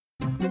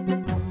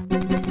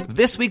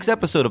This week's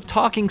episode of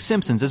Talking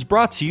Simpsons is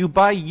brought to you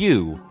by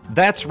you.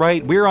 That's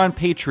right, we're on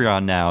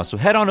Patreon now, so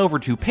head on over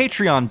to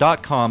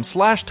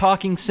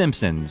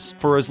patreon.com/TalkingSimpsons.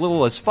 For as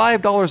little as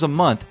 $5 a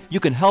month, you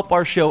can help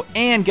our show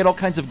and get all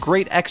kinds of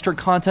great extra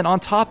content on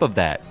top of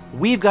that.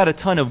 We've got a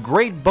ton of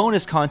great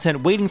bonus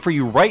content waiting for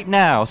you right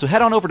now, so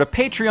head on over to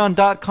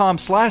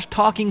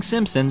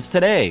patreon.com/TalkingSimpsons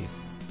today.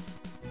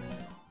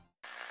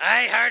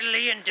 I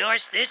heartily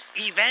endorse this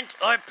event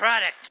or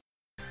product.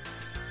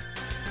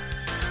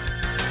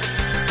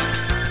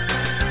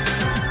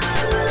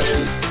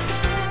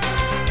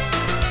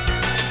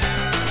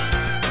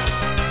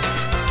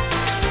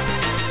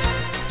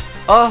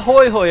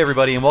 Ahoy hoy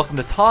everybody, and welcome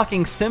to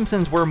Talking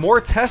Simpsons, where more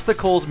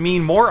testicles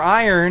mean more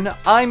iron.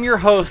 I'm your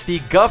host, the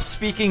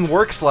guff-speaking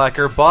work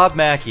slacker, Bob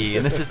Mackey,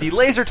 and this is the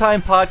Laser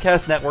Time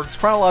Podcast Network's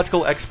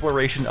chronological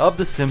exploration of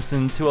The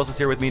Simpsons. Who else is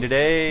here with me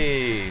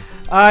today?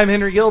 I'm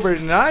Henry Gilbert,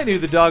 and I knew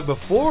the dog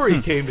before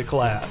he came to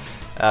class.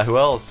 Who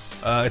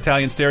else?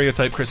 Italian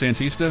stereotype Chris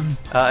Antista.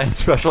 And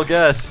special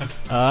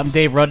guest. I'm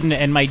Dave Rudden,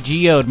 and my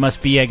geode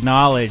must be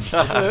acknowledged.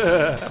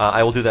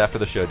 I will do that after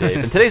the show, Dave.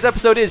 And today's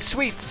episode is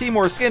Sweet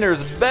Seymour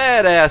Skinner's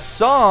Baadasssss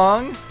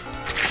song.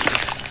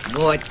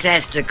 More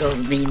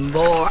testicles mean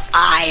more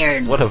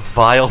iron. What a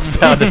vile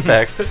sound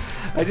effect.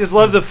 I just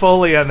love the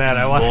Foley on that.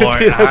 I wanted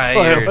to. That's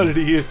why I wanted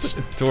to use it.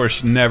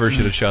 Dorsch never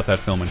should have shot that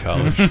film in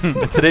college.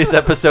 Today's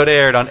episode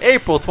aired on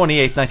April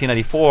 28th,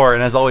 1994,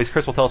 and as always,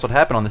 Chris will tell us what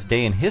happened on this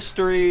day in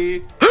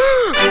history.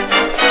 Oh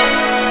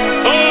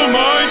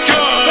my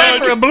God!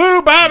 Sacra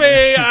Blue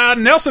Bobby!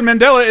 Nelson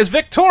Mandela is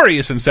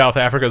victorious in South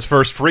Africa's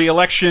first free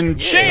election.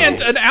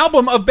 Chant, an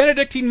album of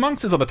Benedictine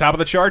monks, is on the top of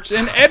the charts,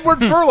 and Edward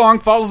Furlong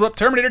follows up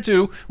Terminator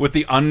 2 with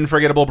the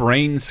unforgettable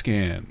brain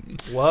scan.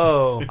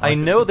 Whoa. I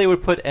know they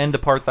would put End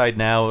Apartheid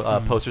Now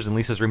posters in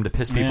Lisa's room to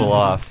piss people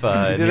off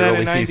in the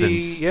early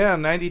seasons. Yeah,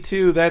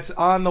 92. That's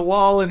on the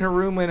wall in her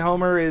room when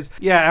Homer is,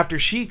 after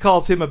she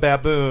calls him a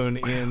baboon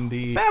in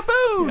the...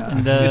 Baboon! Yeah.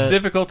 And, It's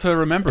difficult to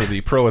remember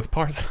the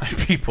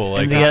pro-apartheid people.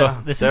 Like,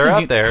 they're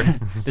out there.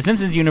 The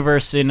Simpsons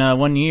universe in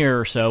 1 year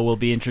or so will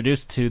be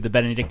introduced to the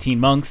Benedictine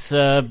monks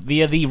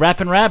via the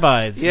Rappin'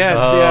 Rabbis.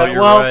 Yes,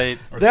 you're right.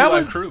 That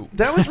was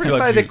written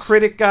by the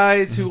Critic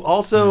guys who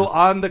also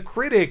on the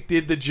Critic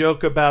did the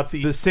joke about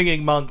the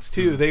singing monks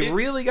too. They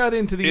really got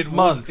into these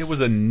monks. It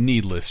was a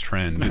needless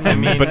trend. I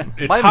mean, but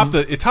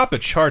it topped the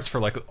charts for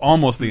like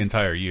almost the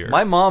entire year.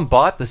 My mom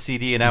bought the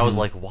CD, and I was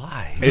like,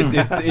 "Why?"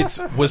 It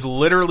was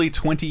literally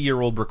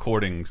 20-year-old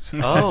recordings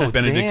of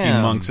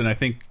Benedictine monks, and I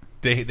think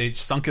they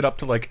sunk it up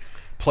to like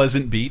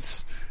pleasant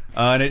beats,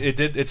 and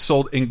it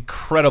sold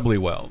incredibly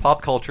well.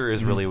 Pop culture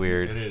is really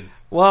weird. It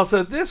is. Well,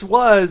 so this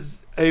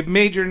was a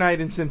major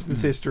night in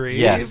Simpsons history.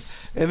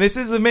 Yes. And this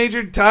is a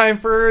major time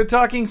for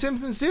Talking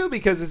Simpsons, too,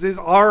 because this is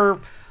our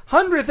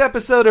 100th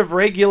episode of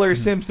regular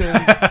Simpsons.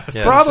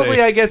 Probably,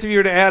 I guess, if you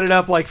were to add it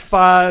up, like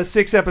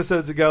 6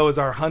 episodes ago was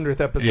our 100th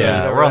episode.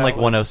 Yeah, we're on like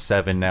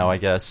 107 now, I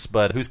guess,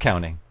 but who's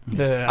counting?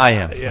 I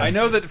am. Yes. I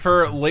know that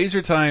for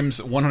Laser Time's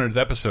 100th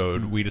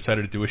episode, we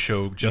decided to do a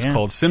show just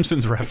called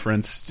Simpsons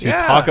Reference to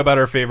talk about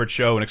our favorite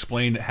show and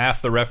explain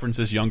half the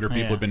references younger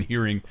people have been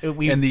hearing.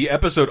 And the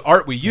episode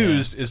art we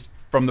used is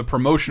from the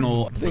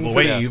promotional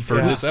wave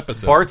for this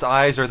episode. Bart's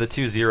eyes are the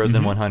 2 zeros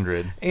in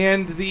 100.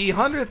 And the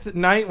 100th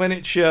night when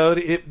it showed,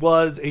 it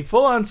was a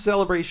full-on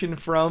celebration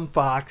from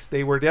Fox.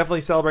 They were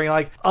definitely celebrating,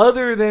 like,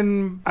 other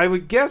than, I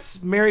would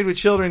guess, Married with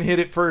Children hit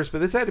it first,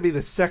 but this had to be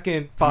the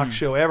second Fox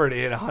show ever to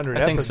hit 100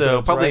 episodes. I think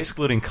so, probably right?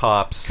 excluding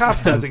Cops.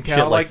 Cops doesn't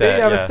count. Like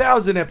they have that,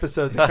 1,000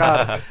 episodes of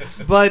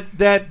Cops. But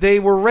that they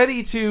were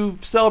ready to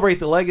celebrate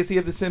the legacy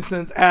of The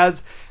Simpsons,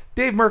 as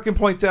Dave Merkin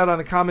points out on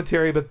the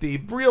commentary, but the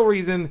real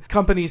reason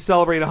companies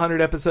celebrate 100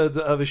 episodes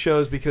of a show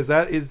is because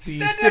that is the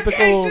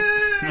typical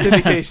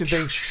syndication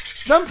thing.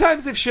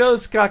 Sometimes if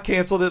shows got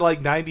canceled at like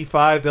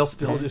 95, they'll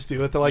still just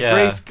do it. They're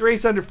like,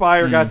 Grace Under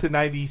Fire got to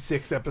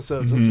 96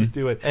 episodes. Let's just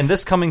do it. And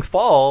this coming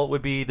fall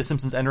would be The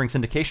Simpsons entering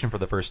syndication for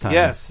the first time.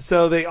 Yes,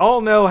 so they all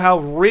know how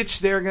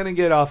rich they're going to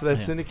get off of that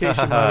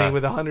syndication money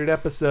with 100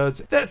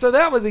 episodes. So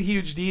that was a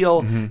huge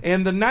deal.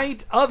 And the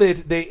night of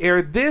it, they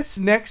aired this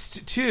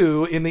next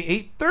to, in the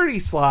 8:30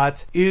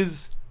 slot,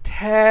 is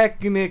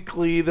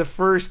technically the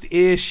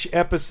first-ish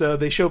episode.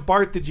 They show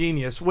Bart the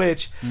Genius,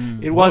 which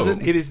it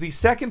wasn't. It is the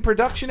second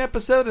production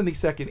episode and the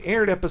second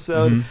aired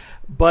episode,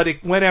 but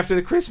it went after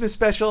the Christmas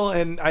special,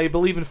 and I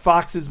believe in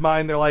Fox's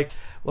mind, they're like,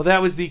 well,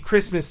 that was the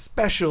Christmas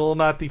special,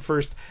 not the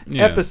first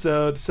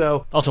episode.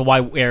 So also,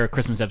 why air a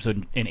Christmas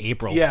episode in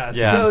April? Yeah.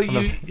 So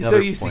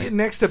you see it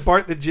next to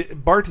Bart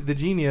the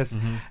Genius,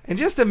 and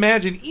just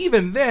imagine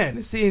even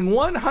then seeing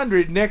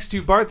 100 next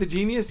to Bart the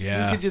Genius, you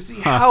could just see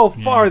how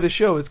far the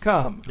show has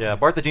come. Yeah,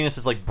 Bart the Genius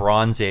is like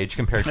Bronze Age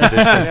compared to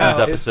this Simpsons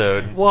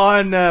episode. Well,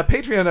 on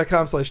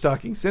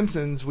Patreon.com/Talking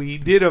Simpsons, we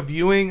did a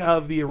viewing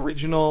of the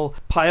original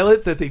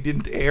pilot that they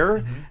didn't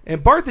air,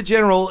 and Bart the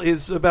General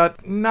is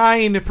about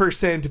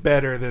 9%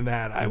 better better than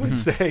that, I would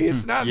say.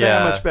 It's not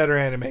that much better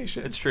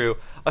animation. It's true.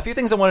 A few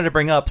things I wanted to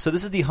bring up. So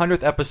this is the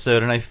 100th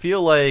episode, and I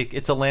feel like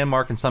it's a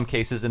landmark in some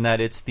cases in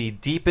that it's the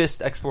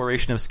deepest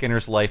exploration of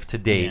Skinner's life to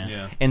date.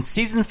 And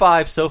season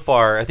 5 so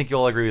far, I think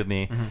you'll all agree with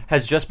me,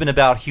 has just been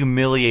about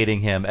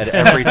humiliating him at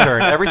every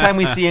turn. Every time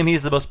we see him,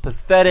 he's the most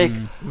pathetic,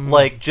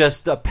 like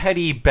just a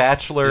petty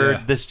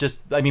bachelor.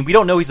 We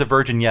don't know he's a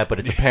virgin yet, but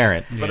it's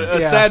apparent. But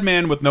a sad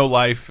man with no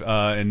life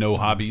and no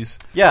hobbies.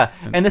 Yeah,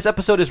 and this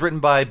episode is written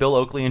by Bill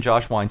Oakley and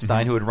Josh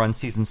Weinstein, who had run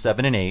season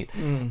 7 and 8.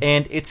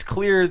 And it's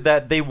clear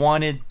that they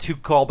wanted to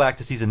call back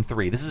to season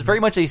 3. This is very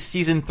much a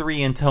season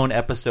 3 in tone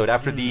episode.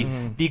 After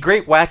the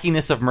great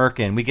wackiness of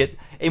Merkin, we get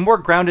a more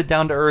grounded,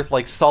 down-to-earth,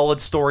 like solid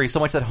story, so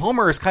much that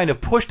Homer is kind of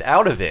pushed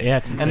out of it. Yeah,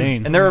 it's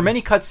insane. And there are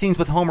many cut scenes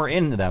with Homer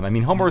in them. I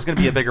mean, Homer is going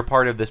to be a bigger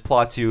part of this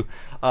plot to,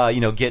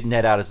 get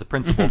Ned out as the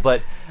principal.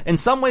 But in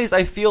some ways,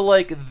 I feel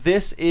like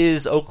this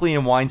is Oakley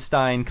and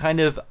Weinstein kind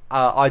of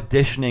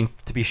auditioning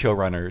to be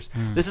showrunners.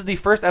 This is the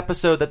first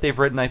episode that they've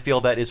written, I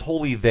feel, that is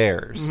wholly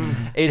theirs.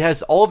 It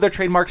has all of their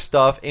trademark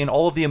stuff and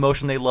all of the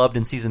emotion they loved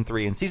in season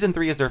 3. And season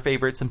 3 is their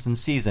favorite Simpsons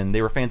season.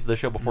 They were fans of the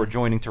show before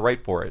joining to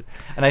write for it.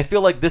 And I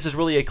feel like this is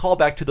really a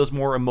callback to those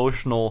more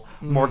emotional,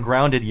 more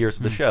grounded years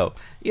of the show.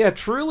 Yeah,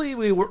 truly,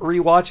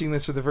 rewatching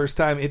this for the first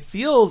time, it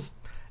feels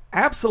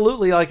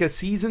absolutely like a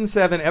season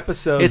 7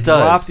 episode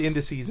dropped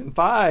into season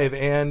 5,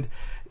 and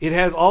it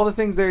has all the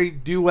things they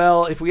do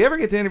well. If we ever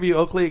get to interview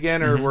Oakley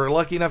again, or we're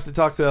lucky enough to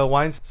talk to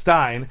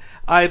Weinstein,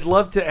 I'd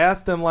love to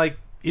ask them, like,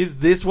 is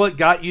this what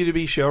got you to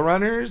be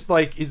showrunners?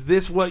 Like, is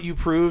this what you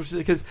proved?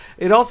 Because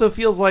it also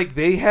feels like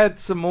they had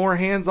some more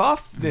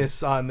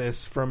hands-offness on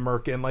this from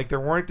Merkin. Like, there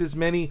weren't as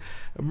many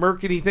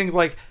Merkin-y things.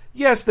 Like,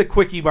 yes, the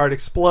Quickie Mart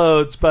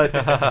explodes, but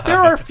there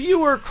are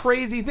fewer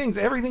crazy things.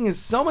 Everything is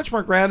so much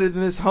more grounded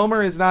than this.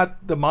 Homer is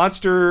not the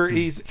monster.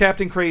 He's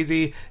Captain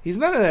Crazy. He's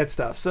none of that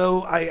stuff.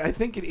 So I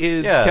think it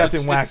is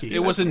Captain Wacky. It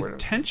was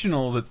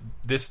intentional that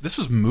this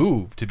was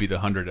moved to be the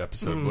 100th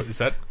episode. What is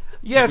that?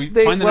 Yes, Did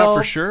we find that out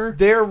for sure?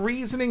 Their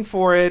reasoning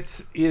for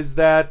it is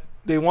that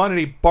they wanted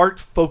a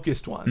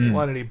Bart-focused one. They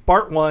wanted a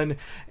Bart one,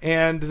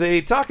 and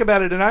they talk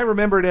about it, and I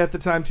remember it at the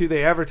time, too.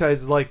 They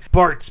advertised like,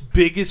 Bart's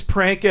biggest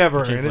prank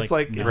ever. And it's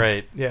like...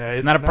 Right. Yeah,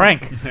 it's not a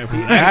prank.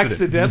 He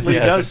accidentally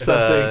does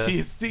something.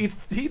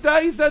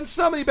 He's done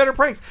so many better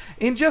pranks.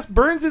 In Just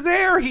Burns His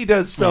Air, he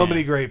does so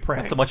many great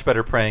pranks. That's a much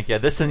better prank. Yeah,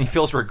 this, and he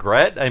feels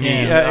regret. I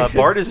mean,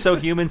 Bart is so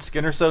human,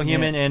 Skinner's so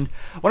human, and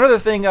one other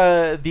thing,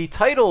 the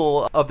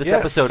title of this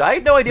episode, I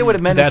had no idea what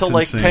it meant until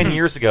like 10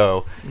 years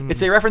ago.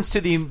 It's a reference to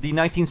the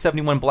 1971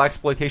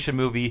 blaxploitation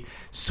movie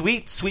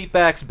Sweet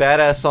Sweetback's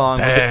Badass Song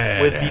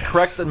with the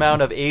correct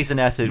amount of A's and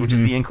S's, which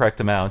is the incorrect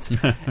amount.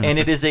 And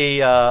it is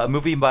a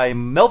movie by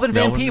Melvin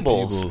Van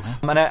Peebles.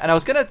 And I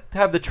was going to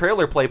have the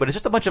trailer play, but it's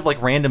just a bunch of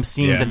like random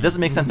scenes and it doesn't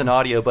make sense in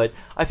audio. But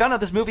I found out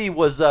this movie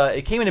was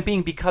it came into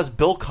being because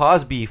Bill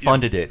Cosby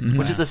funded it,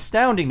 which is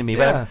astounding to me.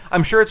 But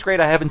I'm sure it's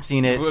great. I haven't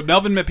seen it.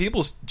 Melvin Van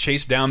Peebles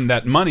chased down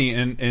that money,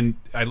 and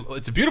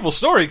it's a beautiful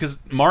story because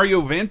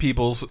Mario Van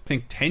Peebles, I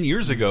think 10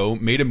 years ago,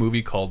 made a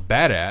movie called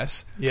Baadasssss.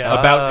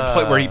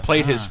 About where he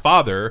played his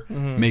father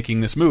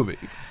making this movie.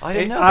 I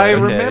didn't know that. I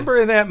remember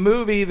in that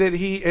movie that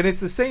and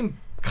it's the same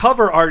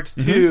cover art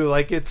too.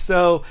 Like, it's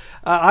so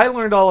I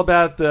learned all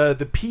about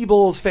the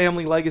Peebles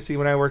family legacy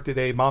when I worked at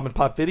a mom and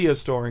pop video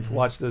store and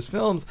watched those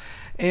films.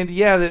 And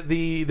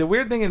the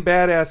weird thing in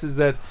Baadasssss is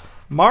that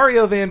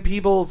Mario Van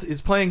Peebles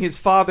is playing his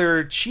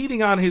father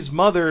cheating on his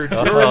mother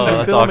during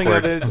the filming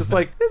of it. It's just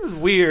like, this is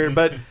weird,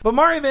 but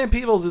Mario Van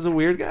Peebles is a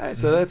weird guy,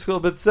 so that's cool.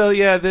 But so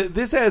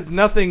this has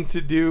nothing to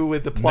do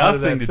with the plot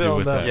of that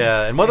film.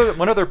 Yeah, and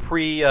one other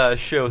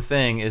pre-show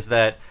thing is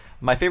that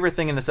my favorite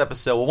thing in this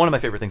episode, one of my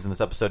favorite things in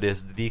this episode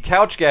is the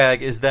couch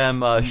gag is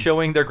them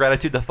showing their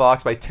gratitude to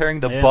Fox by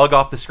tearing the bug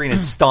off the screen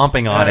and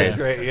stomping on it. That's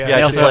great.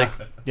 Yeah, it's just like...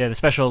 Yeah, the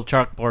special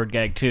chalkboard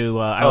gag too.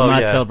 I will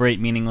not celebrate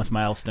meaningless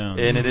milestones,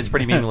 and it is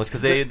pretty meaningless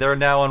because they're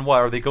now on what?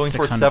 Are they going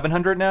towards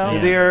 700 now?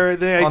 Yeah.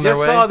 I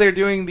just saw they're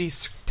doing the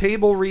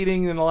table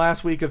reading in the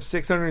last week of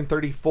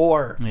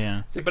 634.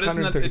 Yeah, but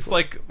isn't that, it's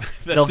like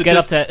they'll get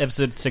up to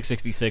episode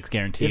 666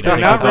 guaranteed. If they're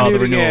not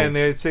renewed again,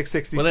 they're at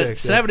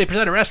 666. Well,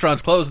 70% of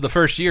restaurants close the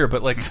first year,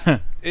 but like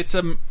it's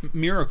a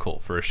miracle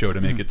for a show to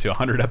make it to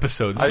 100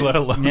 episodes, let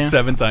alone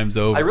 7 times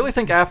over. I really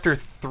think after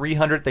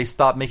 300 they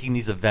stopped making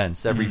these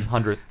events every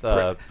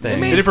 100th. Thing. They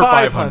made it for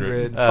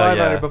 500.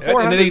 500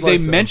 before, and they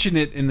mentioned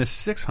it in the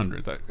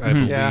 600th. I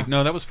believe. Yeah.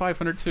 No, that was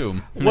 500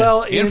 too.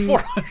 Well, in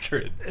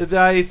 400,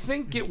 I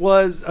think it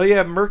was. Oh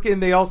yeah,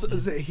 Merkin.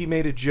 He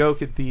made a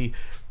joke at the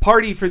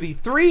party for the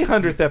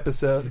 300th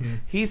episode.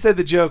 He said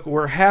the joke,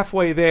 "We're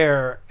halfway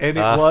there," and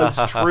it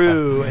was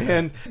true.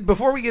 And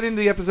before we get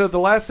into the episode, the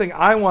last thing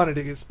I wanted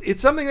to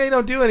it's something they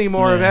don't do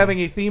anymore of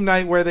having a theme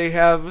night where they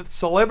have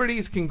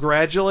celebrities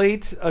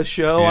congratulate a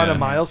show on a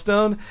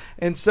milestone.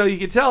 And so you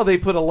can tell they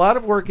put a lot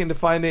of work into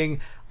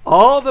finding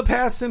all the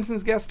past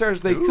Simpsons guest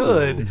stars they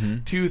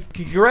could to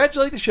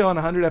congratulate the show on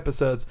 100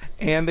 episodes,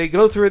 and they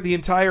go through the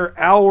entire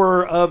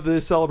hour of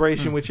the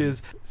celebration, which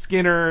is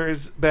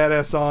Skinner's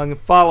Badass Song,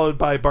 followed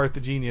by Bart the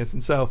Genius.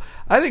 And so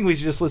I think we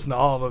should just listen to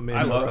all of them in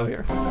a row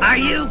here. Are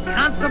you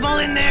comfortable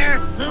in there,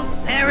 Luke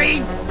Perry?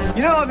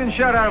 You know, I've been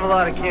shot out of a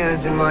lot of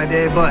cannons in my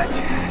day, but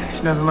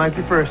it's nothing like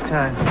the first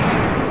time.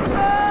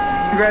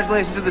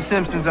 Congratulations to The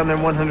Simpsons on their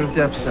 100th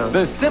episode.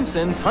 The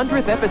Simpsons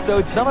 100th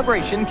episode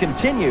celebration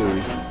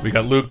continues. We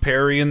got Luke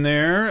Perry in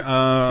there.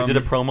 We did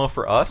a promo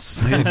for us.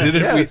 Did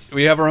it? Yes.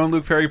 We have our own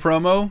Luke Perry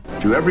promo.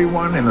 To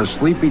everyone in the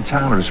sleepy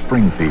town of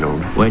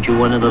Springfield, Weren't you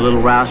one of the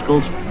little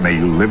rascals? may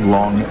you live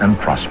long and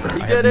prosper.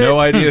 He I did have no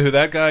it. idea who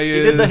that guy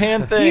is. He did the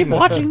hand thing. Keep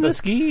watching the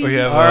ski. We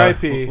have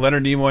R.I.P.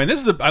 Leonard Nimoy,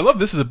 and I love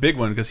this is a big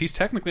one because he's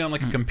technically on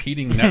like a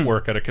competing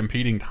network at a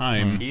competing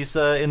time. He's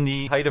in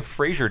the height of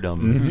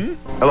Fraserdom.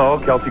 Hello,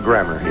 Kelsey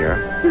Grammer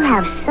here. You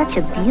have such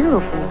a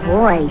beautiful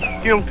voice.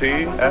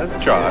 Guilty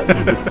as charged.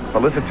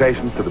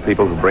 Felicitations to the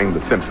people who bring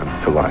The Simpsons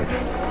to life.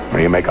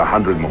 May you make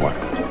 100 more.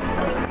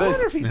 I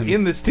wonder if he's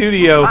in the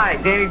studio. Hi,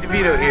 Danny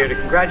DeVito here to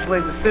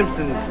congratulate The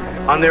Simpsons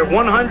on their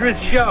 100th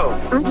show.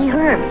 Uncle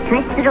Herb,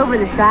 can I sit over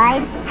the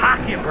side?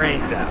 Hock your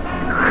brains out.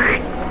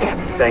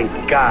 Thank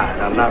God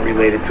I'm not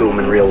related to him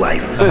in real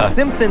life. The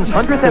Simpsons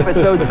 100th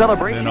episode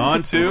celebration. And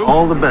on to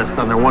All the best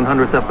on their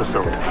 100th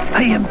episode.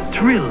 I am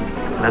thrilled.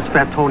 As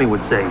Fat Tony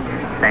would say,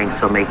 thanks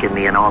for making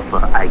me an offer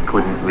I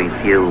couldn't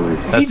refuse.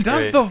 he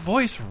does the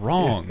voice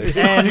wrong. And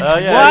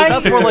Yeah, it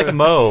sounds more like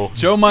Mo.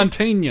 Joe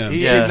Montana.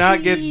 He Yeah. did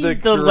not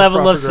get the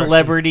level of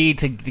celebrity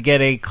to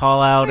get a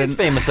call out. He's And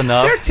famous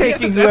enough. They're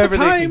taking At whoever the they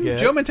time, can get.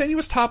 Joe Montana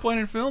was top line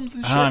in films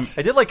and shit.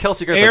 I did like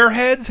Kelsey Grammer.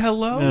 Airheads,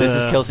 hello. This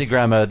is Kelsey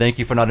Grammer. Thank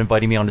you for not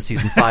inviting me on to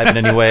season 5 in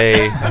any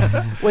way.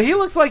 Well, he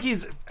looks like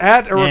he's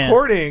at a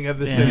recording of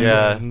The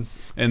Simpsons.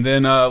 And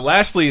then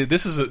lastly,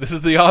 this is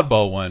the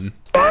oddball one.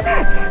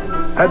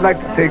 I'd like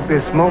to take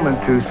this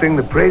moment to sing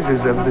the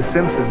praises of The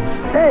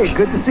Simpsons. Hey,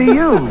 good to see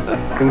you.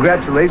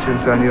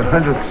 Congratulations on your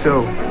 100th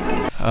show.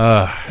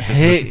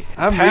 Hey,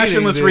 I'm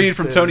Passionless reading read this,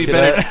 from Tony Could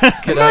Bennett.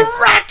 could I,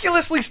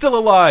 Miraculously still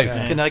alive.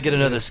 can I get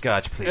another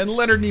scotch, please? And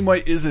Leonard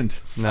Nimoy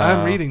isn't. No.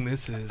 I'm reading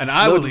this as And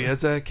I would- slowly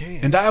as I can.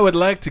 And I would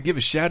like to give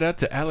a shout out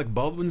to Alec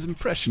Baldwin's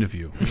impression of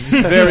you. It's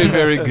very,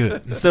 very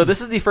good. So this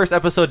is the first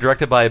episode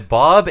directed by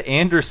Bob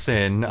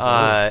Anderson.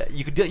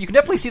 You can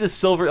definitely see the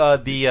See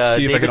if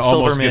David I can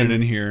almost Silverman get it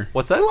in here.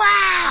 What's that?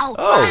 Wow!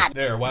 Oh,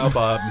 There, wow,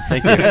 Bob.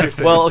 thank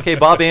you. Well, okay,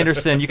 Bob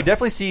Anderson. You can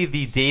definitely see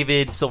the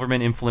David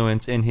Silverman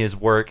influence in his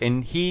work,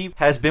 and he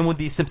has been with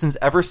The Simpsons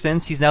ever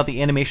since. He's now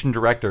the animation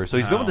director, so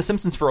he's been with The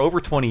Simpsons for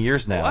over 20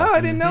 years now. Wow,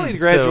 I didn't know he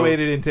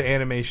graduated into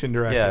animation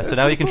director. Yeah, so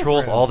now he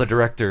controls all. all the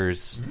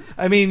directors.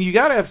 I mean, you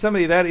got to have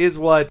somebody that is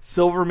what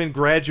Silverman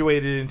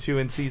graduated into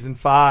in season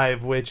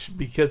 5, which,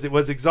 because it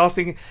was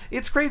exhausting,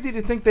 it's crazy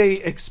to think they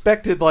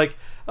expected, like,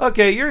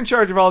 okay, you're in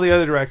charge of all the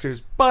other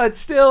directors, but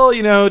still,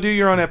 do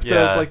your own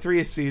episodes, like 3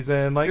 a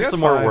season. Like, Here's that's some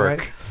more fine, work.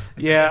 right?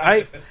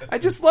 Yeah, I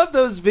just love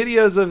those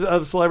videos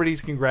of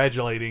celebrities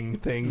congratulating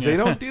things. They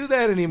don't do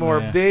that anymore.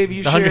 Yeah. Dave,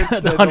 you the shared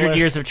 100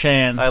 years of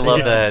Chan. I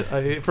love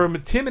that. From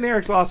Tim and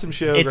Eric's awesome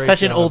show. It's great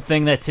such an job. old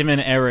thing that Tim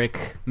and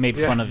Eric made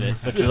fun of it.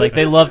 Which is like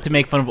they love to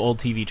make fun of old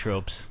TV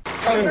tropes.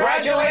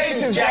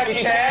 Congratulations, Jackie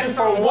Chan,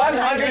 for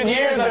 100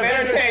 years of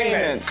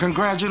entertainment.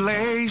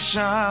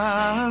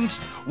 Congratulations,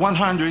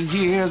 100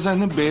 years in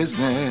the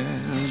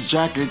business,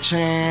 Jackie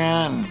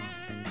Chan.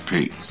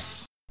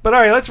 Peace. But all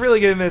right, let's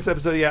really get into this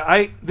episode.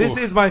 Yeah, this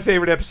is my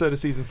favorite episode of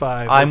season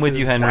 5. I'm with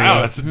you, Henry.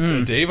 Wow, that's,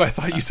 Dave, I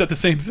thought you said the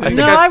same thing.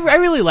 I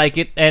really like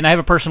it, and I have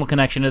a personal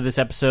connection to this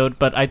episode,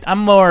 but I'm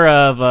more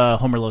of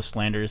Homer Loves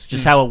Flanders,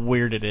 just how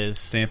weird it is.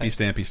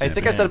 Stampy. I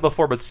think I said it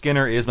before, but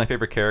Skinner is my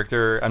favorite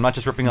character. I'm not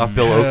just ripping off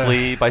Bill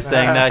Oakley by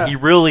saying that. He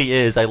really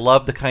is. I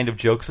love the kind of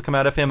jokes that come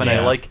out of him, and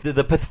I like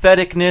the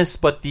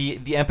patheticness, but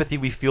the empathy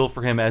we feel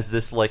for him as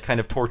this like kind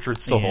of tortured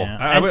soul. Yeah.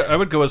 I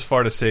would go as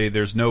far to say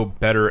there's no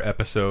better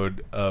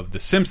episode of The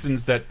Simpsons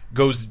that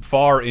goes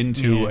far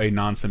into a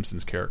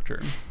non-Simpsons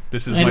character.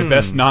 This is my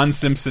best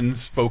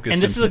non-Simpsons focus.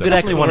 And this is a good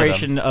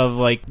exploration of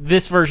like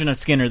this version of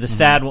Skinner, the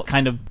sad,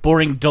 kind of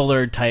boring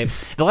dullard type.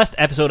 The last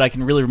episode I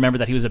can really remember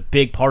that he was a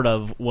big part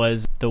of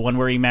was the one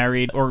where he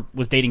married or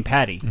was dating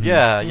Patty.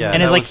 Yeah.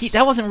 And it's like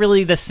that wasn't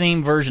really the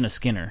same version of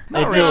Skinner.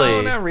 Not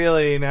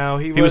really. No,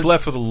 he was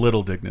left with a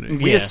little dignity.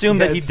 We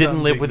assumed that he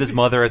didn't live with his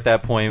mother at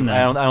that point. No.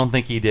 I don't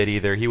think he did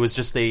either. He was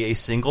just a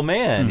single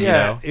man.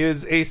 Yeah, he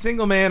was a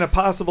single man, a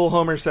possible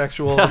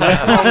homosexual.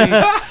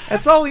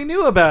 That's all we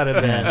knew about him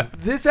then.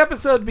 This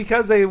episode,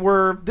 because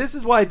this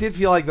is why I did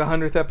feel like the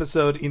 100th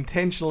episode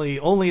intentionally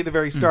only at the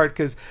very start,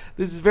 because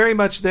this is very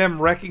much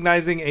them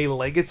recognizing a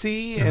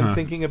legacy and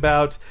thinking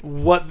about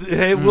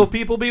will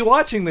people be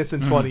watching this in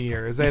 20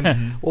 years?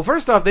 And well,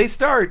 first off, they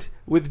start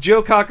with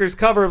Joe Cocker's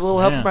cover of Little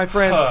Help for My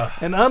Friends,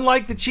 and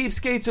unlike the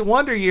cheapskates at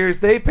Wonder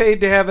Years, they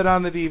paid to have it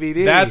on the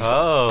DVD.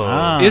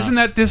 Isn't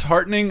that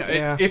disheartening?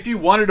 Yeah. If you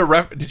wanted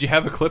to did you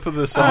have a clip of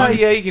the song?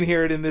 Yeah, you can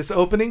hear it in this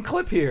opening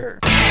clip here.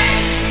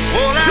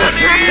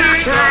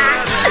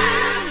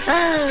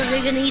 Oh,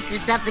 they're gonna eat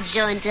this up at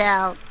show and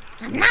tell.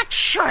 I'm not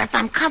sure if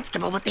I'm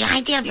comfortable with the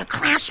idea of your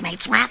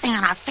classmates laughing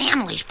at our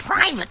family's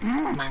private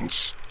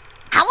moments.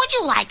 How would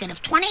you like it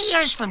if 20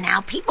 years from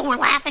now people were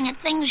laughing at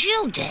things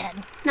you did?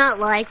 Not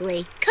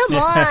likely. Come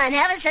on,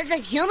 have a sense of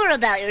humor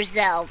about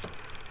yourself.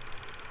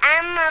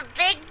 I'm a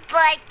big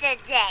boy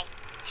today.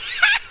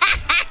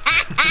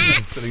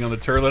 Sitting on the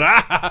toilet.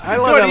 I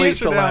love that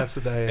Lisa laughs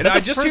today. And I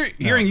just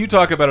hearing you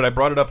talk about it, I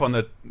brought it up on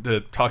the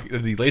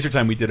laser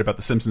time we did about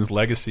the Simpsons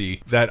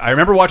legacy. That I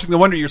remember watching The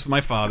Wonder Years with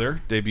my father,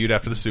 debuted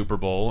after the Super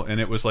Bowl, and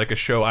it was like a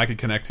show I could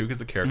connect to because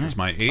the character's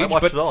my age. I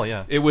watched it all,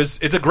 yeah.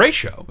 It's a great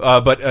show,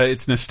 but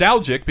it's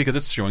nostalgic because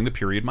it's showing the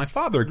period my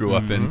father grew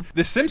up in.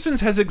 The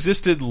Simpsons has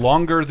existed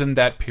longer than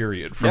that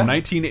period, from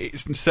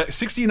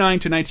 1969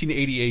 to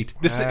 1988.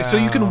 So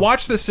you can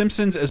watch the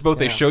Simpsons as both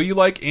a show you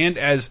like and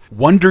as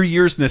Wonder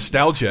Years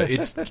nostalgia.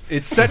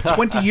 It's set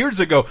 20 years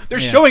ago. They're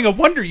showing a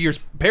Wonder Years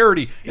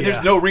parody, and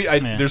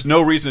there's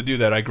no reason to do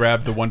that. I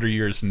grabbed the Wonder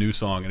Years new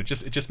song, and it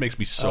just makes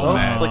me so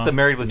mad. It's like the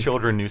Married with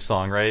Children new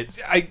song, right?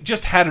 I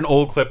just had an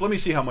old clip. Let me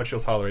see how much you'll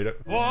tolerate it.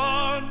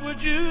 What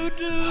would you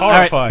do?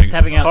 Horrifying. Right,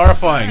 tapping out.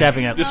 Horrifying.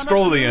 Tapping out. Just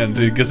scroll to the end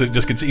because it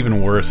just gets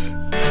even worse.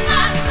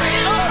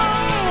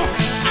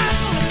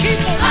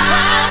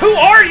 Who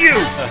are you?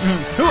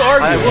 Who are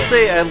you? I will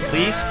say at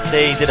least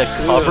they did a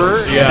cover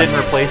and didn't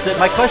replace it.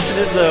 My question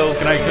is though,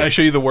 can I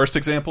show you the worst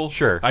example?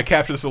 Sure. I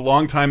captured this a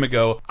long time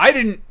ago. I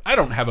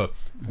don't have a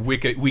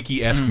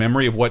wiki-esque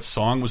memory of what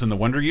song was in the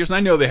Wonder Years, and I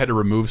know they had to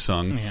remove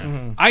some.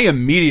 I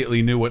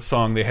immediately knew what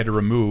song they had to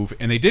remove,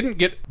 and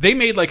they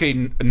made like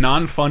a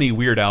non-funny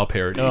Weird Al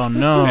parody. Oh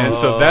no. And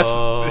so that's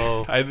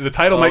the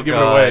title might give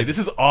it away. This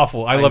is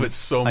awful. I love it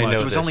so much.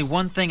 There was only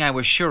one thing I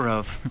was sure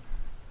of.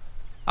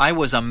 I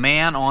was a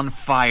man on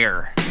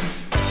fire.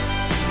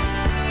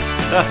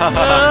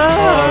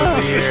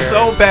 This is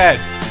so bad.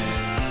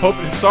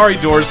 Sorry,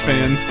 Doors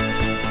fans.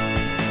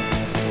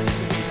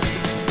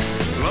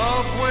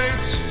 Love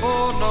waits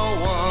for no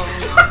one.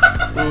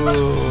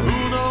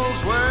 Who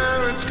knows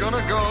where it's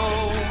gonna go?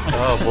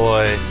 Oh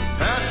boy.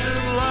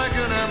 Passion like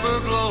an ember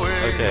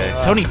glowing. Okay.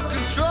 Tony.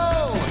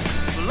 Control,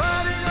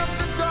 lighting up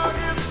the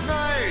darkest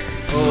night.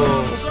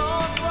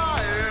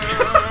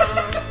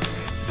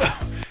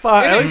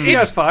 At least he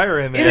has fire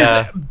in there.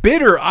 It is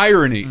bitter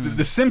irony.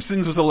 The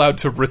Simpsons was allowed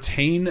to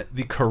retain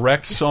the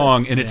correct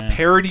song in its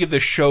parody of the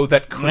show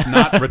that could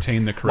not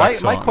retain the correct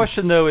song. My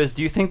question, though, is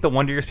do you think the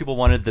Wonder Years people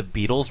wanted the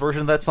Beatles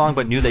version of that song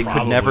but knew they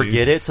could never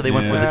get it, so they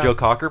went for the Joe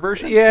Cocker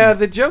version? Yeah,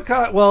 the Joe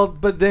Cocker... Well,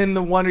 but then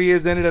the Wonder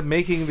Years ended up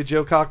making the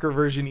Joe Cocker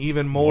version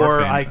even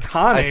more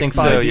iconic. I think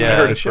so, yeah. I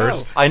heard it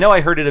first. I know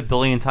I heard it a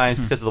billion times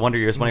because of the Wonder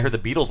Years. When I heard the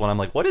Beatles one, I'm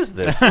like, what is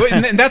this?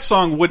 And that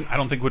song I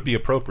don't think would be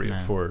appropriate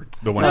for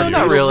the Wonder Years.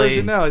 Not really.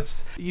 Version, no,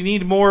 you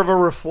need more of a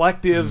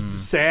reflective,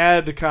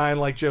 sad kind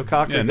like Joe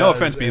Cocker does. No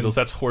offense, Beatles.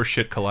 That's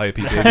horseshit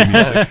Calliope baby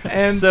music.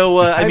 And so,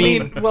 I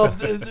mean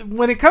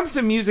when it comes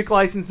to music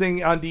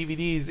licensing on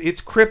DVDs, it's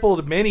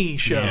crippled many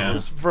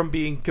shows from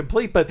being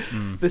complete. But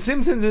The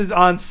Simpsons is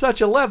on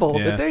such a level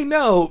that they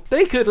know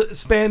they could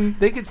spend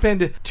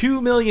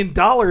 $2 million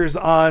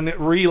on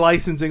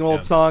relicensing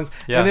old songs,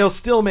 and they'll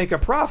still make a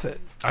profit.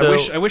 So,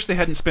 I wish they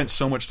hadn't spent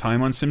so much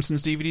time on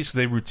Simpsons DVDs because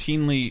they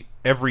routinely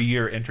every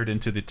year entered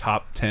into the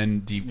top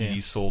 10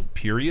 DVDs sold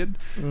period.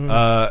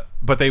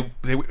 But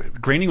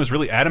Groening was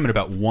really adamant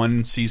about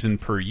one season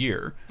per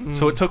year,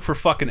 so it took for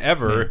fucking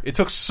ever. It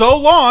took so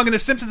long, and The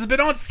Simpsons has been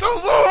on so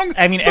long.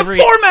 I mean, the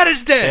format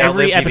is dead.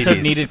 Every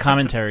episode needed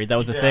commentary. That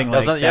was the thing.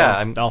 Like,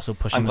 I'm also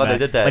pushing. I'm glad back.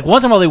 they did that. Like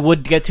once in a while, they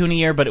would get to in a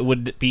year, but it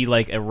would be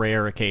like a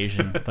rare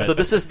occasion. But, so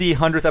this is the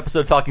 100th episode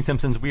of Talking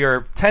Simpsons. We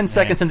are 10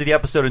 seconds into the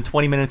episode and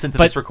 20 minutes into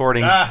this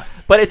recording.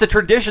 But it's a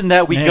tradition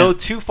that we go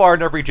too far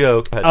in every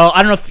joke. Oh,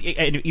 I don't know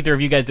if either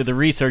of you guys did the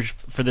research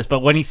for this, but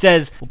when he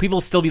says, "Will people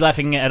still be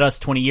laughing at us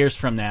 20 years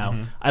from now?"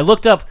 I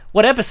looked up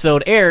what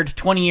episode aired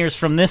 20 years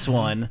from this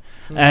one,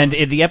 and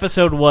the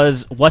episode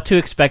was "What to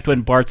Expect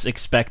When Bart's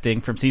Expecting"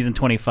 from season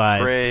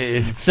 25.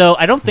 Great. So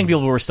I don't think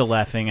people were still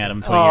laughing at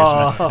him 20 years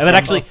from now. But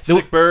actually,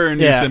 sick burn,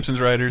 you Simpsons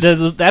writers.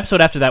 The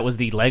episode after that was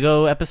the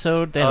Lego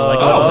episode. They had a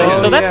Lego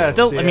episode. So that's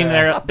still. I mean,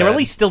 they're at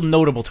least still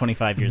notable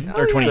 25 years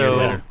or 20 years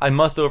later. I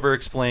must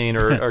over-explain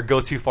or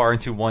go too far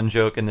into one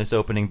joke in this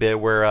opening bit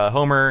where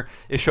Homer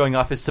is showing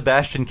off his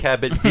Sebastian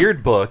Cabot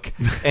beard book,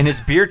 and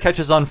his beard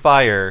catches on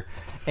fire.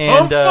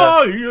 And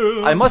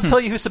I must tell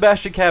you who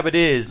Sebastian Cabot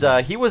is.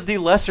 He was the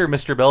lesser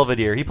Mr.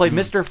 Belvedere. He played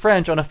Mr.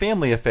 French on A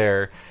Family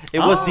Affair. It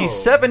was the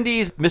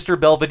 70s Mr.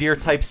 Belvedere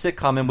type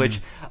sitcom in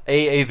which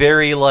a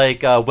very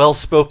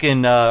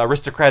well-spoken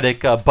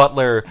aristocratic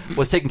butler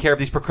was taking care of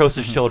these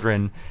precocious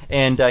children.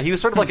 And he was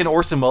sort of like an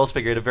Orson Welles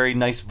figure, had a very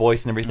nice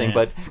voice and everything.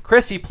 But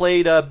Chris, he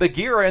played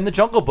Bagheera in The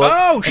Jungle Book.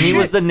 And he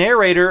was the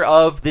narrator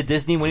of the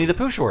Disney Winnie the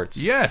Pooh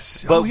shorts.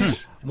 Yes. But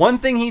one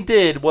thing he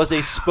did was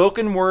a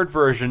spoken word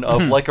version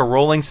of Like a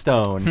Rolling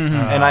Stone.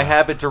 And I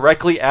have it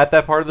directly at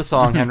that part of the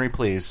song. Henry,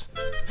 please.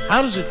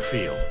 How does it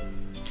feel?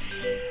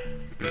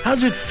 How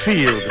does it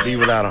feel to be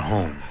without a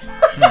home?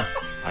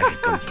 Like a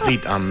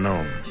complete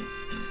unknown.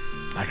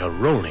 Like a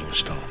rolling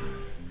stone.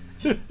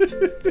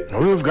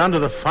 We've gone to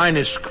the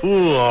finest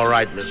school, all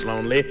right, Miss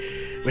Lonely.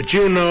 But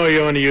you know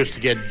you only used to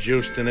get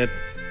juiced in it.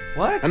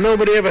 What? And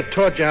nobody ever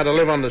taught you how to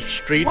live on the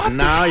street, and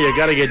now you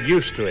gotta get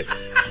used to it.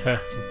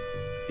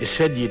 You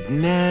said you'd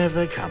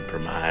never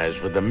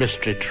compromise with the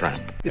mystery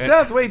tramp. It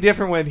sounds way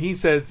different when he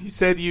says, you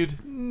said you'd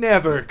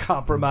never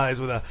compromise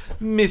with a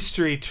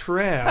mystery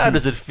tramp. How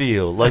does it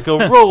feel? Like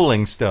a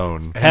rolling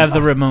stone. Have the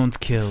Ramones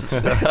killed.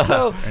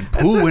 And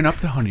Pooh went up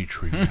the honey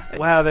tree.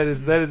 Wow, that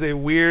is a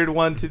weird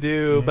one to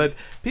do. But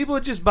people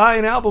would just buy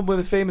an album with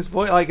a famous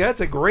voice. Like,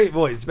 that's a great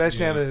voice.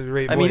 Sebastian has a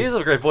great voice. I mean, he has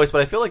a great voice,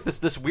 but I feel like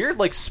this weird,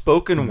 like,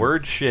 spoken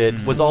word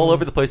shit was all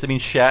over the place. I mean,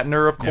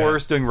 Shatner, of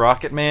course, doing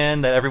Rocket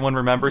Man, that everyone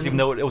remembers, even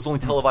though it was only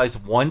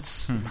televised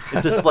once.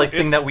 It's this, like,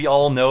 thing that we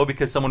all know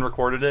because someone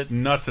recorded it. It's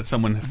nuts that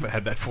someone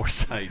had that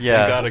foresight. Yeah.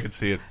 Thank God I could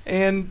see it.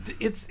 And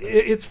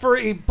it's for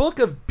a book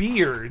of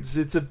beards.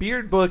 It's a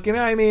beard book, and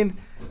I mean,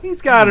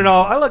 he's got it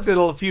all. I looked at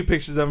a few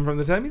pictures of him from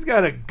the time. He's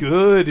got a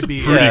good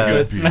beard. Pretty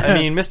good beard. I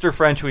mean, Mr.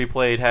 French, who he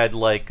played, had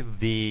like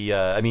he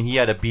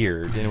had a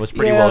beard, and it was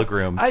pretty well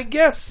groomed. I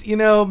guess,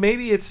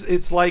 maybe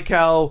it's like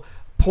how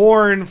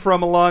porn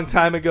from a long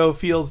time ago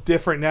feels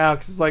different now,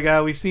 because it's like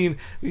we've seen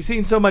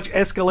so much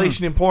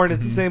escalation in porn.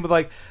 It's the same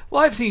with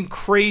I've seen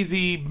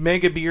crazy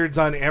mega beards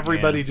on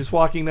everybody just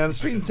walking down the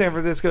street in San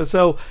Francisco.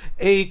 So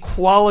a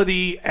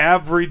quality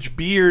average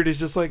beard is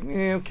just like,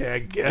 okay, I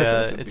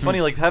guess. It's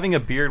funny, like having a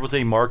beard was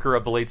a marker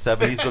of the late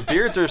 70s, but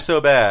beards are so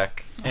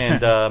back,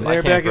 and I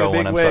they're can't back grow in a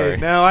big one. I'm way. sorry.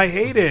 No, I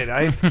hate it.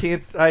 I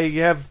can't. I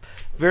have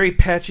very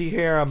patchy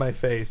hair on my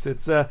face.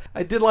 It's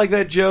I did like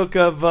that joke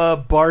of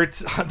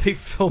Bart. They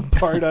filmed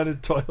Bart on a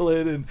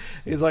toilet, and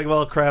he's like,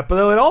 "Well, crap." But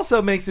though it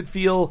also makes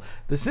the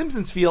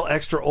Simpsons feel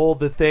extra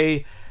old that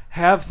they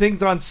have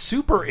things on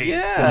Super 8.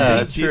 Yeah,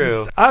 that's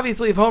true.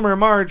 Obviously, if Homer and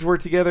Marge were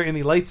together in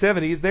the late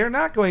 70s, they're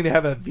not going to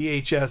have a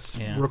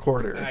VHS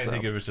recorder. I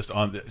think it was just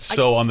on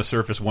the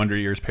surface Wonder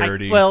Years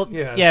parody.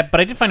 Yeah, but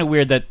I did find it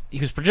weird that he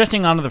was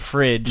projecting onto the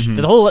fridge.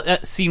 The whole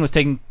scene was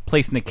taking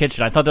place in the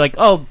kitchen. I thought they're like,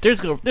 oh,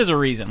 there's a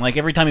reason. Like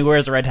every time he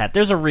wears a red hat,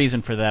 there's a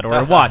reason for that, or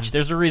a watch.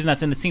 There's a reason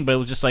that's in the scene. But it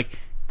was just like,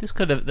 this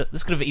could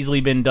have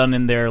easily been done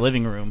in their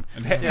living room.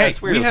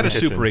 It's weird. We had a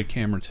Super 8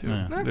 camera too.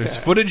 Yeah. There's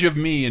footage of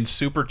me in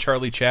super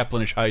Charlie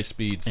Chaplin-ish high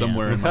speed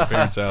somewhere in my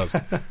parents' house.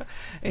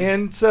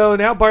 And so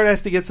now Bart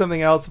has to get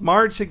something else.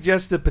 Marge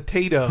suggests a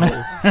potato,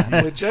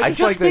 which I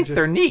just think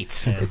they're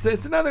neat.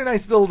 It's another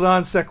nice little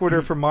non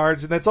sequitur for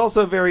Marge, and that's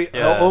also a very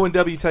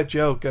O&W type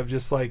joke of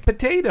just like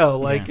potato.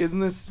 Like,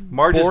 isn't this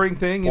Marge boring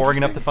thing? Boring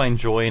enough to find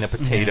joy in a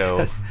potato.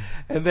 Yes.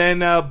 And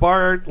then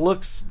Bart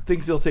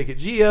thinks he'll take a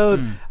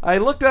geode. I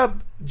looked up.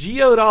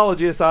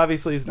 Geodologist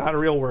obviously is not a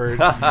real word.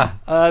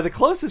 The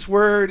closest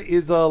word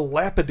is a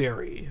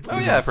lapidary. Oh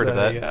yeah, I've heard of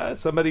that. Yeah,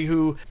 somebody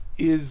who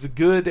is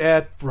good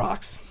at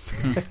rocks.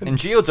 And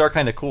geodes are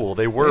kind of cool.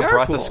 They were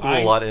brought to school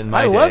a lot in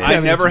my day. I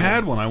never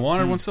had one. I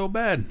wanted one so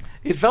bad.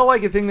 It felt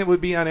like a thing that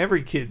would be on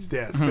every kid's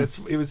desk.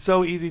 It was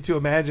so easy to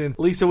imagine.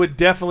 Lisa would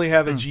definitely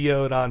have a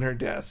geode on her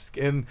desk.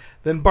 And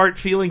then Bart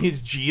feeling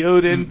his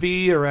geode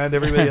envy around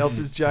everybody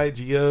else's giant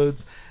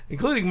geodes,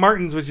 including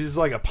Martin's, which is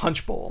like a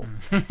punch bowl.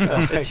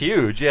 It's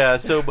huge, yeah.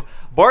 So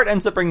Bart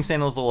ends up bringing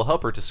Santa's little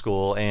helper to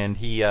school, and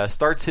he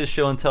starts his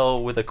show and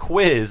tell with a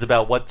quiz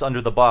about what's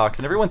under the box,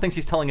 and everyone thinks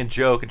he's telling a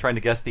joke and trying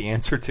to guess the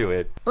answer to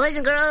it. Boys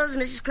and girls,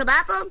 Mrs.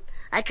 Krabappel,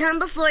 I come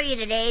before you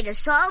today to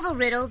solve a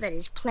riddle that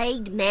has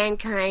plagued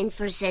mankind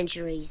for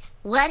centuries.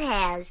 What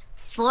has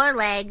 4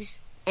 legs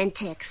and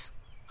ticks?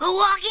 A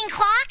walking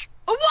clock?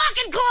 A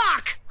walking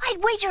clock! I'd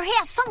wager he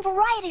has some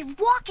variety of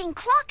walking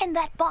clock in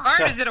that box.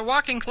 Bart, is it a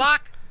walking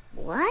clock?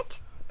 What?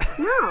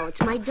 No,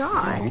 it's my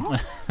dog.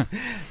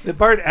 That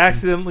Bart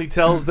accidentally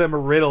tells them a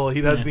riddle.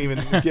 He doesn't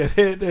even get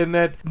it. And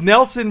that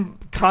Nelson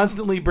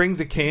constantly brings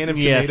a can of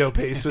tomato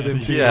paste with him,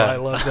 too. Yeah. I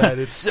love that.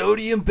 It's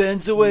sodium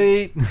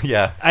benzoate.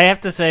 Yeah. I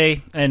have to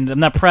say, and I'm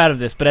not proud of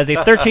this, but as a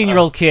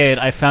 13-year-old kid,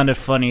 I found it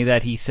funny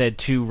that he said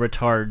to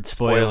retard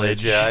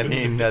spoilage. Yeah, I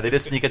mean, they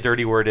just sneak a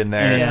dirty word in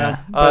there. Yeah.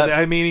 But,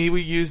 I mean,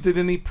 he used it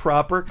in the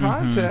proper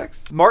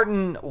context.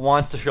 Martin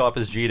wants to show off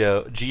his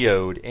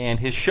geode, and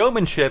his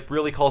showmanship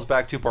really calls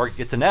back to Bart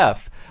gets an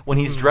F when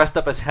he's dressed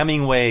up as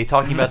Hemingway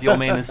talking about the old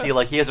man in the sea.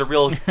 Like, he has a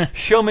real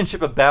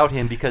showmanship about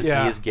him because he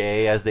is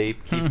gay, as they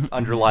keep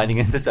underlining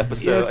in this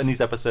episode, in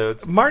these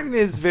episodes. Martin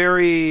is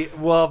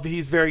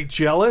he's very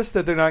jealous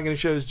that they're not going to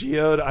show his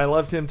geode. I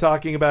loved him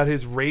talking about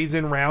his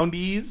raisin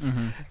roundies,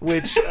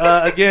 which,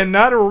 again,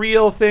 not a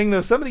real thing,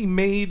 though. Somebody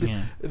made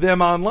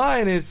them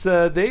online. It's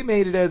they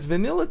made it as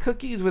vanilla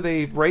cookies with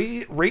a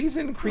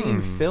raisin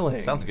cream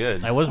filling. Sounds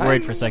good. I was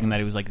worried for a second that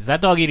he was like, is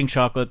that dog eating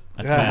chocolate?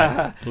 That's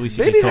bad.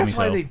 Maybe that's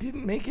why they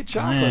didn't make it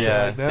chocolate.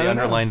 Yeah, they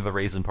underlined the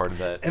raisin part of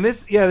that. And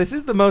this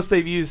is the most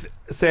they've used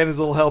Santa's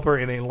Little Helper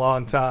in a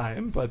long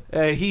time. But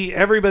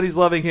everybody's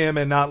loving him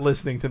and not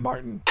listening to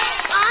Martin.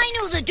 I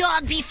knew the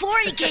dog before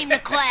he came to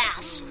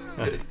class.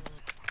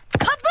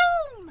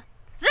 Kaboom!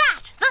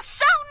 That, the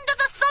sound of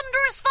the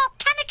thunderous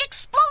volcanic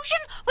explosion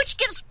which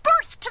gives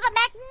birth to the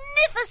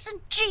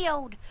magnificent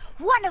geode.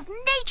 One of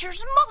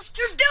nature's most...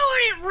 You're doing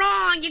it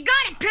wrong. You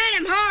gotta pet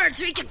him hard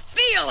so he can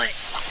feel it.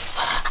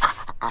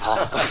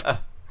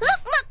 Look,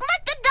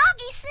 let the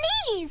doggy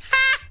please.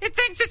 Ha! It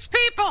thinks it's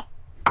people.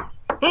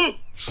 Hey,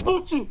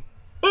 Poochie.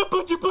 Hey,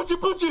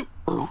 Poochie.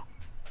 Oh.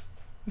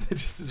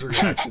 Just his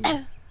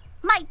reaction.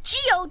 My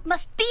geode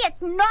must be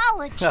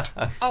acknowledged.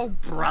 Oh,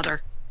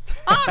 brother.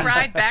 All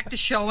right, back to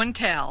show and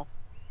tell.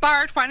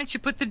 Bart, why don't you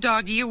put the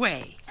doggy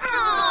away?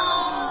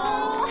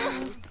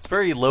 It's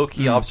very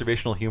low-key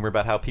observational humor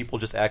about how people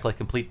just act like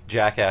complete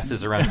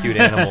jackasses around cute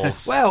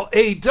animals. Wow,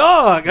 a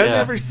dog! I've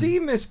never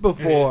seen this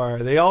before.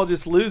 They all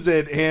just lose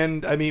it,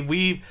 and I mean,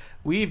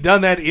 we've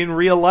done that in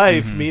real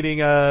life, meeting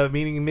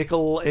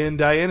Mikkel and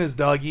Diana's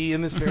doggy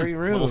in this very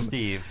room. Little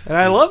Steve. And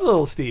I love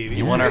little Steve.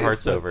 He won our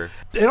hearts over.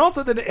 And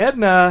also that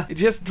Edna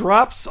just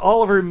drops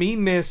all of her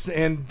meanness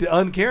and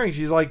uncaring.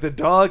 She's like, the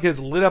dog has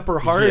lit up her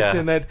heart,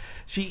 and that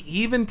she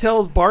even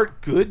tells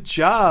Bart, good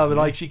job.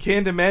 Like, she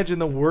can't imagine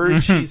the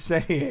words she's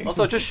saying.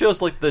 Also, it just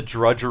shows like the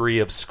drudgery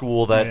of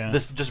school that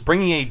this just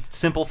bringing a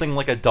simple thing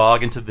like a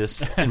dog into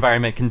this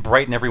environment can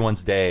brighten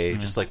everyone's day.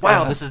 Just like,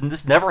 wow,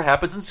 this never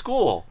happens in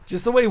school.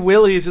 Just the way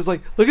Willie is just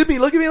like, look at me.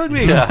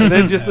 Yeah. And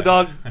then just the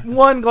dog,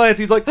 one glance,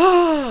 he's like,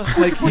 oh,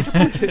 like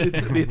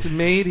it's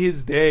made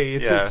his day.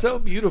 It's so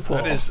beautiful.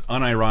 That is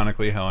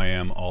unironically how I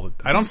am all the.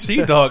 I don't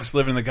see dogs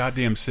living in the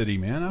goddamn city,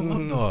 man. I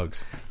love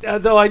dogs.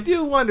 Though I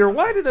do wonder,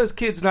 why do those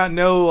kids not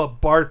know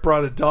Bart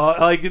brought a dog?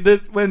 Like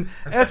when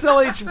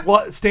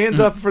SLH stands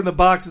up from the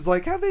box, it's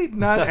like, how they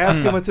not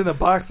ask him what's in the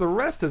box the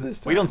rest of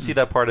this time? We don't see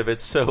that part of it.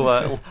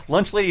 So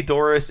Lunch Lady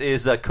Doris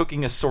is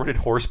cooking assorted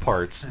horse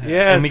parts.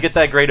 Yes. And we get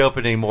that great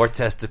opening, more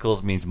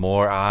testicles means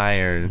more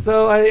iron.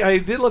 So I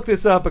did look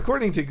this up.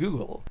 According to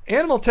Google,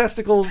 animal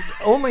testicles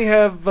only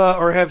have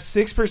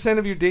 6%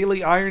 of your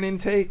daily iron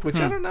intake, which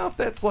I don't know if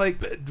that's like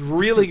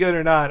really good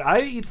or not.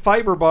 I eat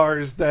fiber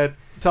bars that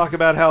talk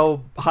about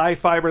how high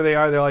fiber they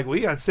are. They're like,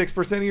 we got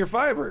 6% of your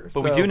fiber.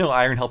 But we do know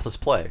iron helps us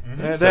play.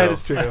 That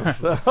is true.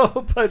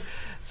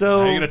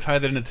 So I'm going to tie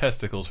that into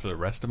testicles for the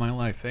rest of my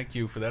life. Thank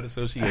you for that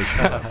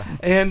association.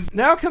 And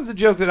now comes a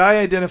joke that I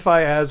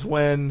identify as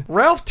when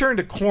Ralph turned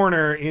a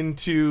corner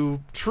into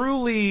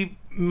truly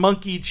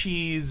monkey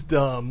cheese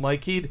dumb.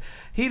 Like he'd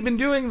been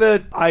doing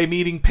the I'm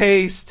eating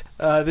paste.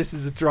 This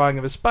is a drawing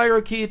of a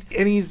spirochete,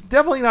 and he's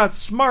definitely not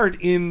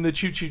smart in the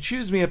Choo Choo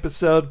Choose Me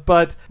episode.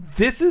 But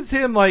this is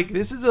him. Like,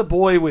 this is a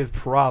boy with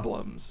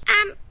problems.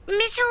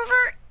 Miss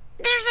Hoover,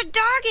 there's a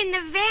dog in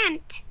the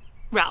vent.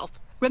 Ralph,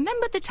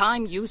 remember the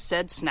time you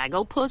said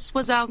Snagglepuss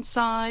was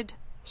outside?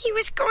 He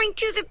was going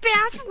to the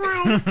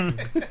bathroom.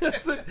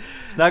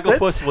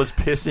 Snagglepuss was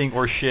pissing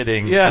or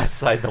shitting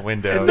outside the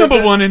window. And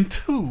number 1 and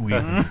 2,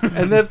 even.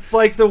 And that,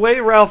 like, the way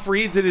Ralph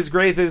reads it is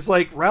great. That it's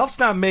like, Ralph's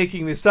not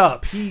making this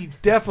up. He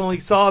definitely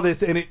saw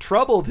this, and it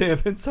troubled him.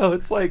 And so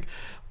it's like,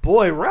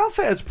 boy, Ralph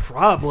has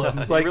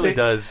problems. Like, he really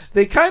does.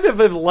 They kind of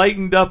have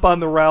lightened up on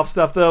the Ralph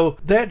stuff, though.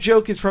 That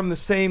joke is from the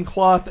same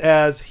cloth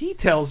as he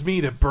tells me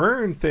to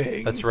burn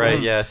things. That's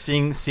right, yeah.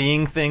 Seeing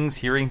things,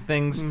 hearing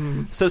things.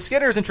 So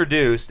Skinner's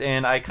introduced,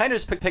 and I kind of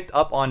just picked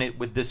up on it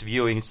with this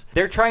viewing.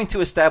 They're trying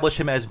to establish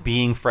him as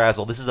being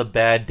frazzled. This is a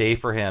bad day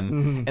for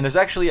him. And there's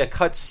actually a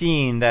cut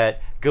scene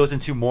that goes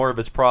into more of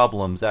his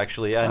problems,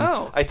 actually. And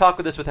I talked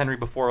with Henry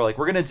before. Like,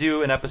 we're going to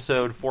do an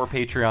episode for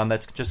Patreon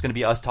that's just going to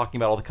be us talking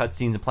about all the cut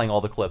scenes and playing all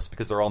the clips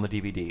because they're all on the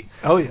DVD.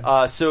 Oh,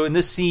 yeah. So in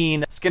this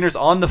scene, Skinner's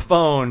on the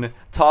phone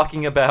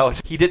talking about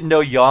he didn't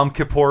know Yom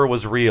Kippur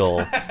was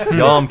real.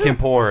 Yom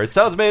Kippur. It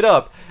sounds made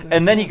up.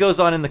 And then he goes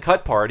on in the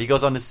cut part. He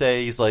goes on to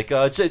say, he's like,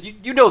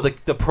 you know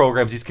the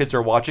programs these kids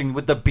are watching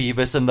with the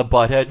Beavis and the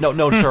Butthead.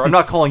 No, sir, I'm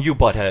not calling you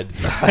Butthead.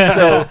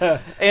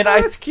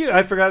 That's cute.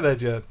 I forgot that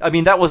joke. I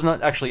mean, that was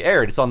not actually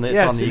aired. It's on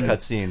the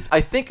cut scenes. I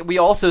think we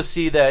also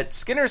see that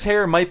Skinner's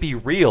hair might be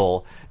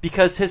real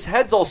because his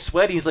head's all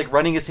sweaty. He's like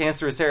running his hands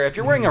through his hair. If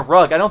you're wearing a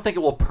rug, I don't think it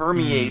will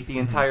permeate the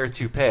entire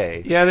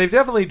toupee. Yeah, they've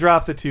definitely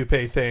dropped the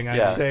toupee thing,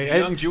 I'd say. The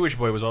young Jewish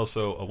boy was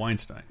also a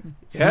Weinstein.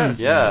 Yes,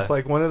 it's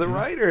like one of the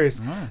writers.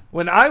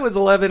 When I was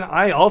 11,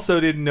 I also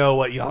didn't know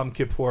what Yom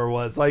Kippur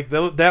was. Like,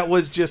 that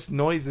was just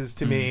noises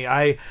to me.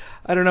 I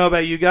don't know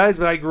about you guys,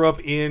 but I grew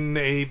up in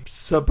a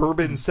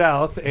suburban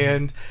South,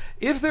 and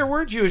if there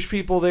were Jewish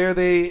people there,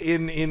 they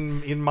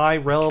in my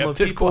realm of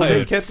people,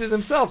 they kept it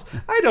themselves.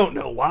 I don't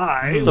know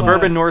why.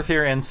 Suburban North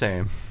here and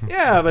same.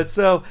 Yeah, but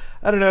so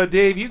I don't know,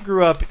 Dave. You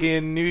grew up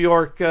in New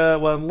York,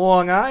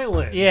 Long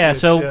Island. Yeah,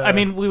 so I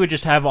mean, we would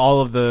just have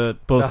all of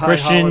both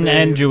Christian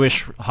and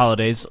Jewish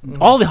holidays,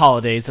 all the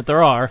holidays that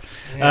there are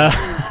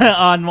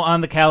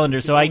on the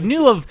calendar. So I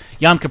knew of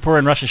Yom Kippur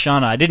and Rosh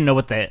Hashanah. I didn't know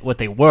what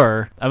they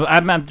were.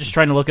 I'm just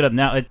trying to look it up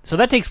now. So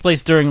that takes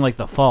place during like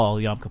the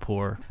fall, Yom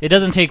Kippur. It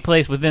doesn't take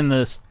place within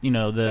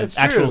the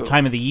actual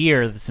time of the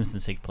year the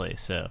Simpsons take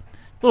place. So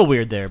little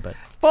weird there, but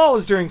fall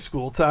is during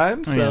school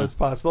time, so it's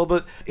possible.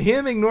 But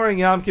him ignoring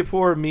Yom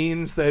Kippur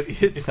means that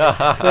it's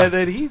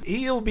that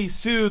he'll be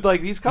sued.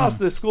 Like, he's cost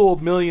the school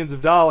millions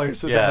of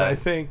dollars with that, I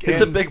think.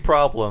 It's a big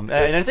problem.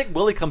 And I think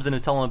Willie comes in to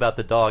tell him about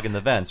the dog in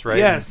the vents, right?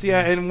 Yes,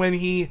 yeah. And when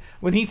he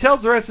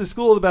tells the rest of the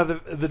school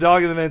about the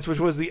dog in the vents, which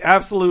was the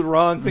absolute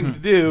wrong thing to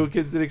do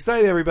because it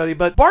excited everybody.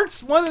 But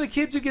Bart's one of the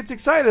kids who gets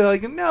excited.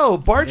 Like, no,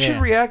 Bart should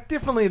react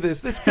differently to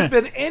this. This could have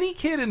been any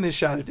kid in this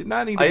shot. It did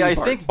not need to be Bart.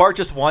 I think Bart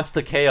just wants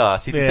the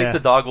chaos. He thinks the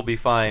dog will be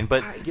fine.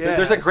 But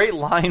there's a great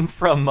line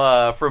from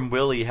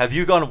Willie. Have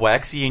you gone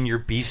waxy in your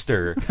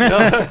beaster?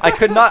 I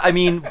could not. I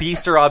mean,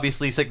 beaster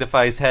obviously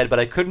signifies head, but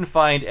I couldn't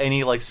find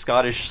any like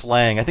Scottish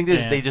slang. I think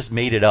they just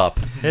made it up.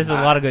 There's a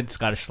lot of good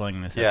Scottish slang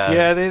in this.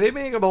 Yeah, they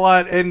make up a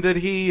lot, and that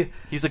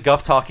he's a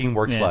guff talking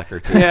work slacker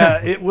too.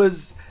 Yeah, it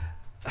was.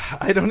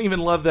 I don't even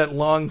love that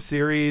long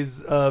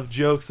series of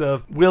jokes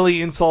of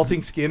Willie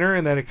insulting Skinner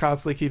and that it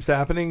constantly keeps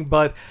happening.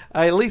 But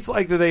I at least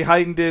like that they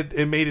heightened it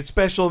and made it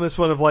special in this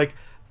one of like.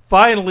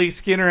 Finally,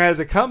 Skinner has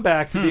a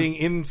comeback to being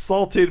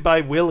insulted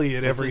by Willie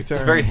at every turn. It's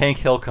a very Hank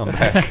Hill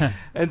comeback.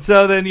 And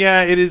so then,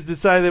 it is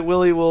decided that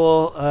Willie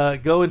will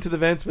go into the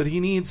vents, but he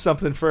needs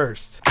something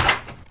first.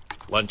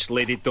 Lunch,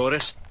 Lady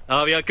Doris.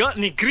 Have you got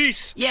any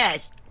grease?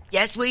 Yes,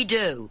 we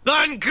do.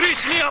 Then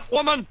grease me up,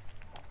 woman!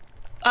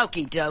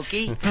 Okie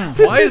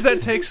dokie. Why is that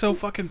take so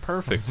fucking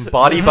perfect?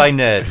 Body by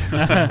Ned.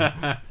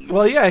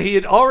 Well, he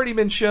had already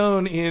been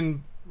shown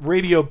in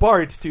Radio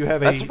Bart to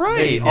have a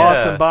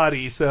awesome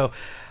body, so...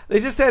 They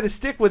just had to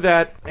stick with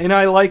that, and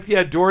I liked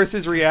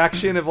Doris's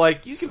reaction of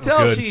like you can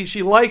tell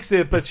she likes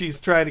it, but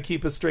she's trying to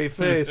keep a straight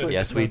face. Like,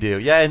 yes, we do.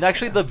 Yeah, and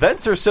actually the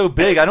vents are so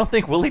big, I don't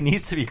think Willie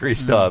needs to be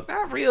greased up.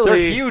 Not really.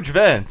 They're huge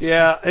vents.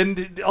 Yeah,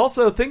 and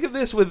also think of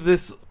this with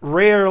this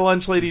rare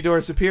Lunch Lady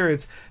Doris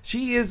appearance.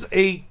 She is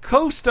a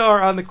co-star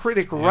on The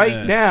Critic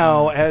right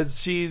now as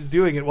she's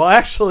doing it. Well,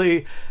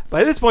 actually,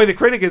 by this point, The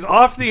Critic is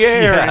off the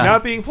air and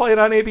not being played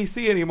on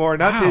ABC anymore.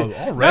 Not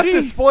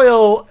to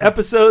spoil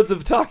episodes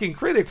of Talking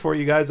Critic for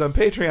you guys on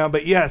Patreon,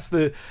 but yes,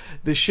 the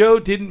show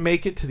didn't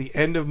make it to the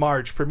end of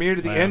March. Premiered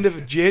at the end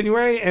of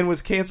January and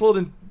was canceled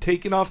and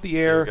taken off the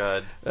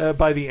air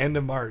by the end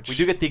of March. We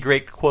do get the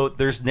great quote,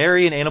 "There's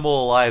nary an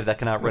animal alive that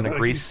cannot run a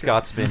greased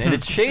Scotsman." And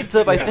it's shades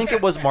of, I think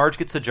it was Marge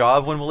Gets a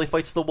Job when Willie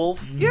fights the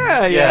wolf.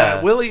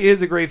 Yeah. Willie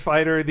is a great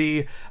fighter.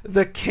 The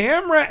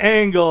camera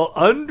angle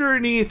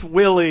underneath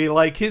Willie,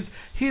 like his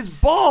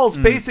balls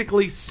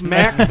basically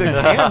smack the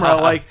camera.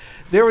 Like,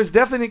 there was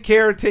definite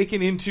care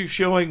taken into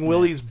showing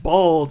Willie's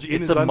bulge in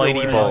his underwear. It's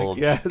a mighty bulge.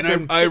 Yes,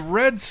 and I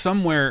read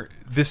somewhere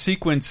the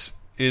sequence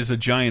is a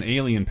giant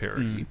Alien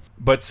parody.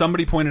 But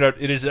somebody pointed out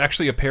it is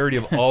actually a parody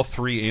of all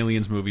three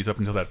Aliens movies up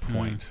until that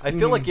point. I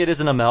feel like it is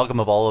an amalgam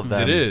of all of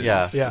them. It is.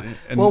 Yeah.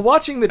 Well,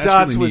 Watching the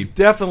Dots really was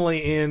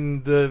definitely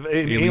in the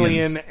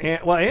Alien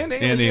and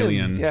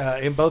Alien. Yeah,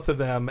 in both of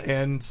them.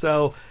 And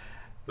so...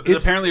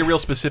 There's apparently a real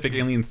specific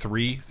Alien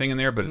 3 thing in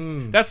there,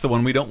 but that's the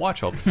one we don't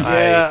watch all the time.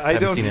 I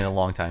haven't seen it in a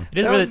long time.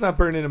 That one's not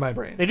burned into my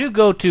brain. They do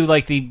go to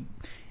like the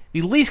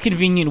least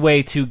convenient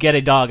way to get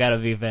a dog out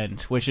of the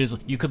event, which is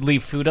you could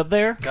leave food up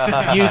there.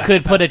 You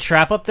could put a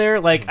trap up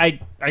there. Like I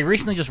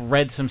recently just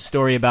read some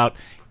story about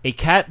a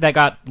cat that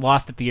got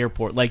lost at the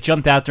airport, like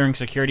jumped out during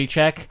security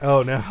check.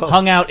 Oh no!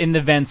 Hung out in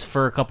the vents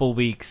for a couple of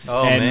weeks.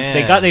 Oh and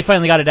man! They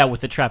finally got it out with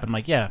the trap. I'm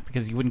like,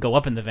 because you wouldn't go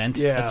up in the vent.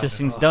 Yeah, that just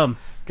seems dumb.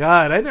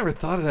 God, I never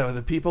thought of that with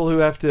the people who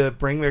have to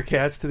bring their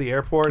cats to the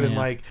airport. And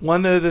like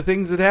one of the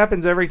things that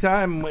happens every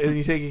time when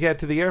you take a cat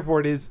to the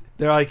airport is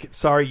they're like,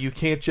 sorry, you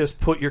can't just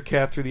put your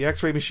cat through the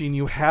X-ray machine.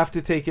 You have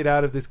to take it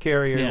out of this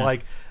carrier. Yeah.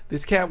 Like,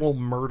 this cat will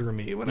murder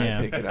me when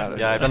I take it out of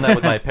it. I've done that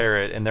with my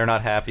parrot, and they're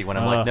not happy when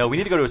I'm like, no, we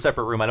need to go to a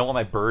separate room. I don't want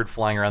my bird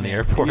flying around the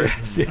airport.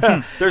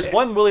 There's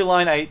one Willie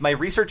line, my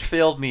research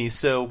failed me.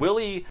 So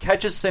Willie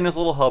catches Santa's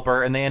little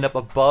helper, and they end up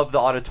above the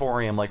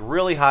auditorium, like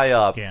really high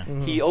up. Yeah.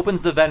 He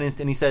opens the vent,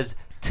 and he says,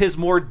 "'Tis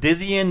more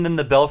dizzying than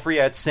the belfry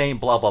at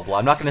Saint blah blah blah."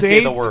 I'm not going to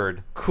say the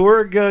word.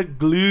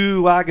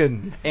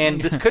 Kurgagluwagen.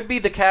 And this could be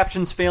the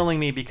captions failing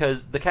me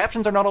because the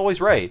captions are not always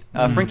right.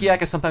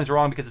 Frankiak is sometimes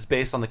wrong because it's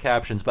based on the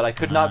captions, but I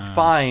could not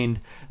find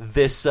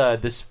this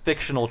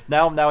fictional.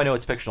 Now I know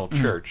it's fictional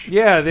church.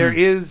 Yeah, there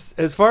is.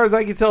 As far as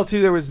I can tell,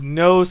 too, there was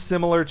no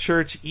similar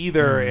church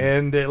either,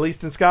 and at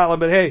least in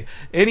Scotland. But hey,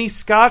 any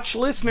Scotch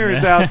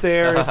listeners out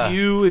there,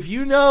 if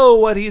you know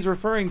what he's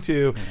referring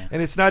to,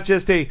 and it's not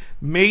just a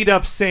made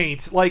up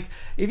saint. Like,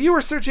 if you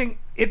were searching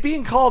it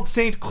being called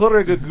Saint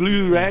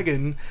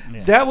Kurgagluwagen,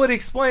 that would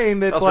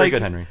explain that. That's like, very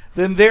good, Henry.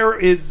 Then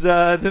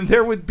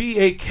there would be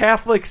a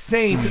Catholic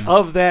saint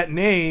of that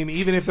name,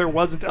 even if there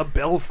wasn't a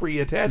belfry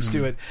attached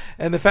to it.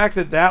 And the fact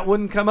that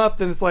wouldn't come up,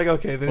 then it's like,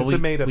 okay, then it's a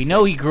made up. We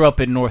know he grew up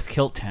in North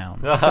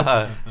Kiltown,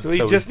 so we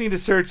just need to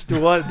search the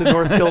North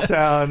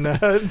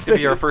Kiltown. It's gonna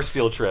be our first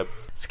field trip.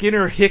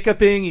 Skinner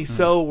hiccuping. He's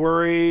so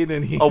worried,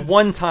 and he's a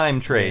one-time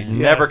trait,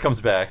 never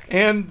comes back.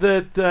 And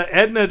that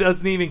Edna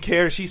doesn't even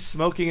care. She's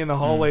smoking in the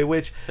hallway,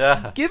 which,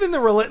 given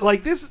the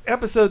this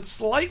episode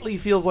slightly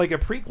feels like a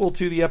prequel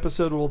to the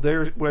episode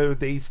where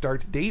they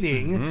start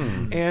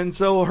dating, and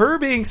so her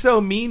being so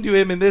mean to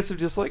him in this of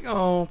just like,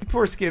 oh,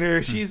 poor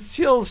Skinner,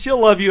 she'll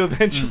love you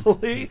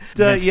eventually.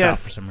 Stop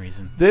for some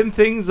reason. Then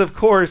things, of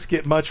course,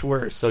 get much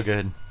worse. So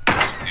good.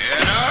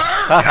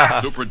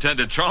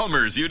 Superintendent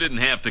Chalmers, you didn't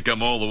have to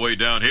come all the way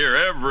down here.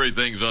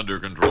 Everything's under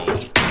control.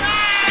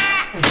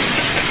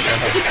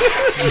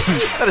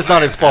 That is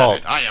not his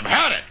fault. I have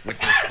had it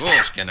with your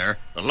school, Skinner.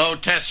 The low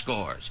test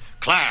scores.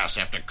 Class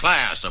after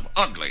class of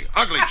ugly,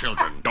 ugly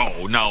children.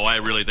 Oh, no, I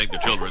really think the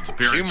children's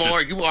appearance...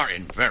 Seymour, you are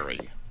in very,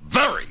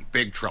 very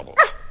big trouble.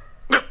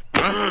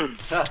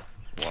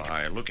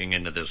 Why, looking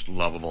into this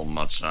lovable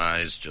mutt's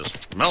eyes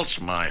just melts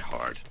my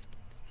heart.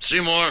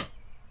 Seymour,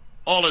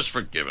 all is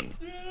forgiven.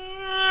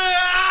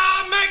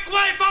 Make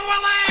way for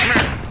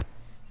Willie!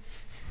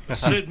 I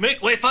said,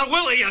 make way for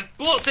Willie, you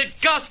bloated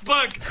gust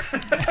bug!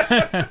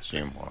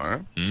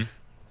 Seymour,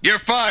 you're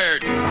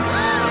fired!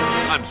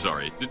 I'm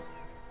sorry.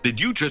 Did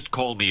you just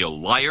call me a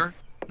liar?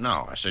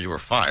 No, I said you were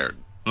fired.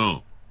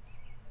 Oh.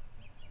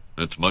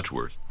 That's much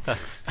worse.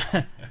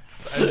 I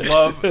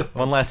love...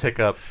 One last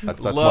hiccup. That's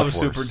love much worse.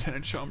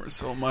 Superintendent Chalmers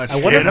so much. I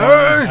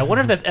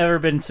wonder if that's ever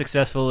been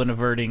successful in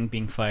averting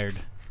being fired.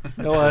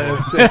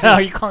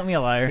 Are you calling me a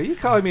liar? Are you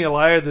calling me a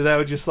liar that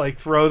would just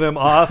throw them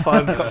off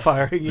on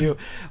firing you?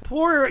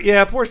 Poor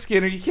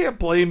Skinner. You can't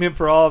blame him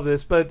for all of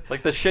this, but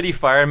like the shitty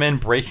fireman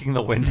breaking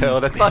the window,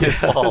 that's not his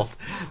fault.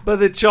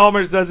 But that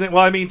Chalmers doesn't.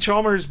 Well, I mean,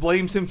 Chalmers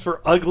blames him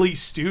for ugly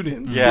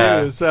students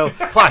too. So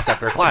class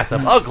after class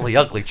of ugly,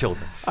 ugly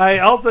children. I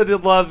also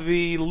did love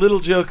the little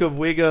joke of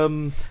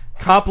Wiggum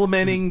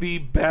complimenting the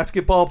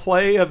basketball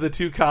play of the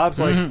two cops,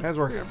 that's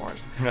working,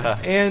 Morris,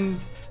 and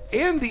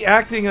the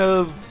acting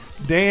of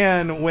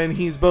Dan when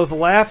he's both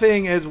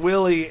laughing as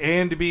Willie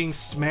and being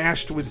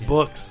smashed with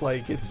books.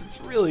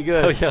 It's really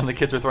good. Oh yeah, and the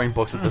kids are throwing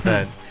books at the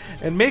vent.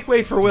 And make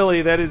way for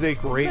Willie, that is a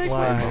great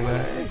line.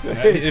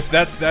 If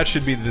that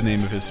should be the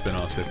name of his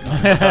spin-off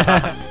sitcom.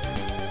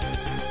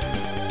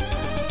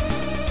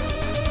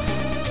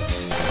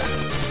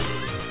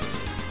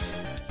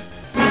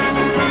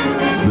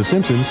 The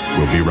Simpsons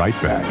will be right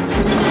back.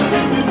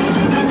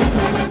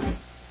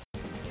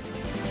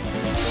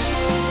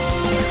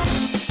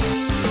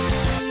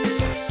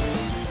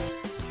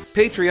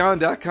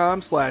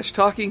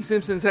 Patreon.com/Talking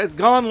Simpsons has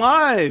gone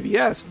live.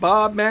 Yes,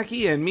 Bob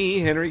Mackey and me,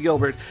 Henry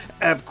Gilbert,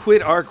 have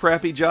quit our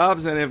crappy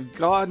jobs and have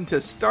gone to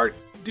start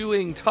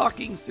doing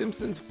Talking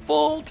Simpsons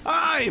full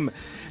time.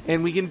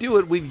 And we can do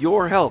it with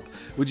your help.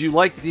 Would you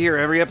like to hear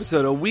every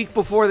episode a week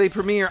before they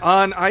premiere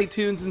on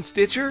iTunes and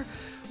Stitcher?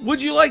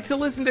 Would you like to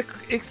listen to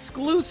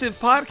exclusive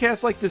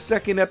podcasts like the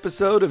second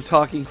episode of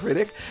Talking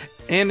Critic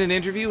and an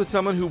interview with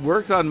someone who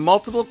worked on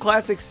multiple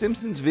classic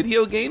Simpsons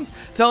video games,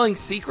 telling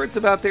secrets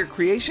about their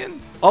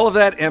creation? All of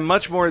that and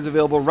much more is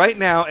available right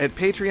now at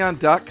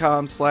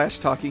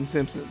patreon.com/Talking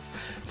Simpsons.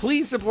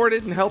 Please support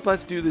it and help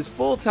us do this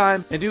full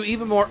time and do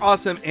even more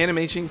awesome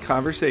animation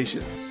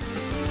conversations.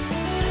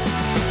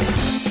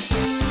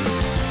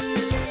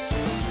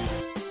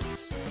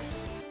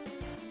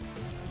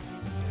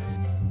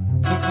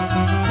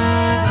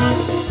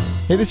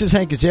 Hey, this is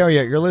Hank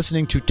Azaria. You're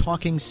listening to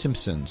Talking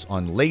Simpsons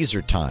on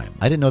Laser Time.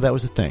 I didn't know that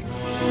was a thing.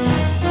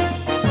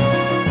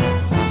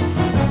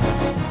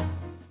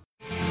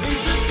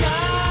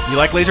 You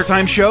like Laser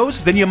Time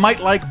shows? Then you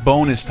might like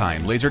Bonus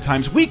Time, Laser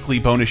Time's weekly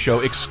bonus show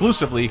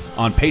exclusively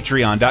on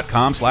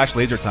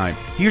patreon.com/lasertime.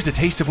 Here's a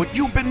taste of what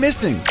you've been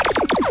missing.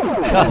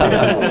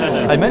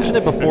 I mentioned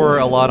it before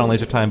a lot on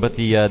Laser Time, but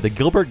the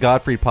Gilbert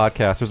Gottfried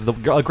podcast, there's a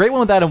great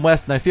one with Adam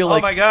West, and I feel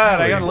like... Oh my god,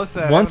 I gotta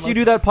listen to that. Once you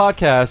do that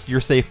podcast, you're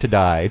safe to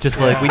die.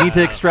 Just we need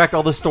to extract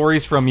all the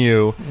stories from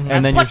you,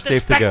 and then you're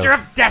safe to go. Put the specter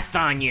of death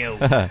on you.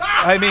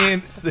 I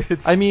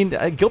mean,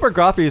 Gilbert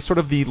Gottfried is sort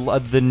of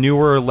the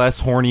newer, less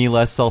horny,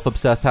 less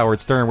self-obsessed I'm going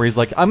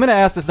to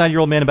ask this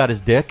 9-year-old man about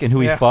his dick and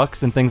who he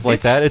fucks and things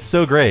like that. It's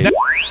so great.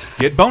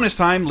 Get Bonus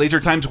Time, Laser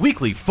Time's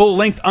weekly,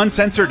 full-length,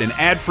 uncensored, and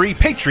ad-free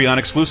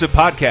Patreon-exclusive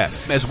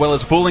podcast, as well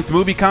as full-length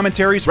movie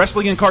commentaries,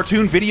 wrestling and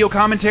cartoon video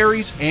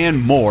commentaries, and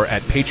more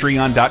at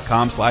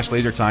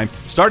patreon.com/lasertime,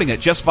 starting at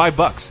just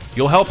 $5.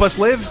 You'll help us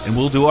live, and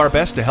we'll do our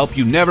best to help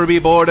you never be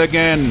bored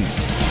again.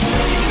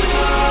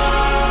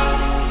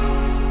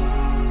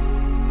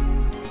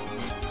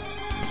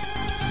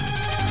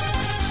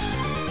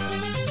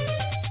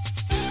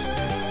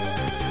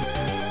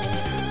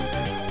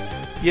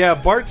 Yeah,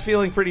 Bart's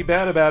feeling pretty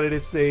bad about it.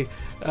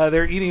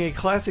 They're eating a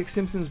classic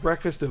Simpsons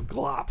breakfast of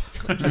glop.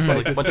 Just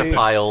like a bunch of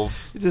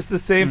piles. Just the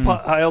same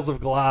piles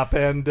of glop.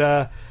 And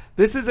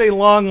this is a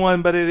long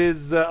one, but it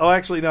is...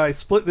 I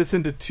split this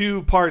into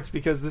two parts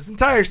because this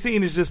entire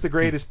scene is just the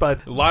greatest.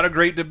 But a lot of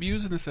great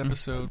debuts in this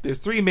episode. There's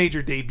 3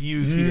 major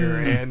debuts here,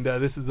 and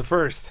this is the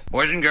first.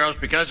 Boys and girls,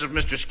 because of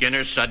Mr.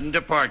 Skinner's sudden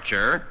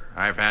departure,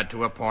 I've had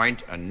to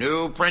appoint a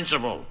new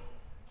principal.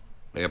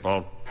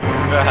 Leopold. All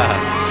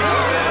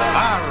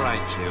right,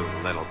 you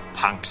little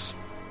punks.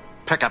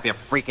 prick up your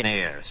freaking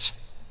ears.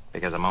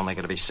 Because I'm only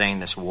going to be saying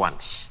this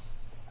once.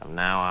 From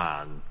now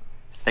on,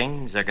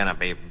 things are going to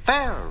be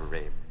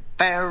very,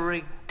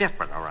 very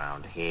different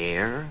around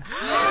here.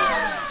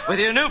 With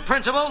your new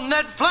principal,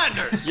 Ned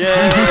Flanders.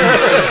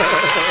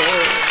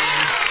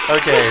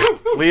 Okay,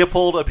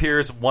 Leopold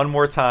appears one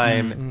more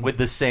time with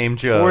the same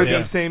joke. Or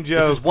the same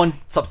joke. This is one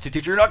substitute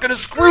teacher you're not going to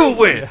screw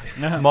with.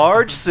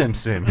 Marge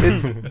Simpson.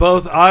 It's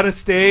both on a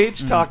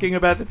stage talking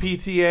about the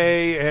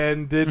PTA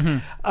and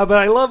but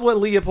I love what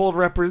Leopold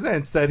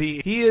represents, that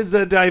he is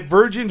a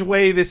divergent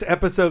way this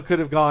episode could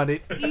have gone.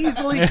 It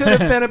easily could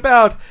have been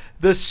about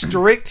the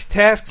strict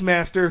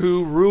taskmaster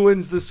who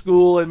ruins the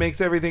school and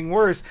makes everything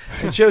worse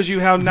and shows you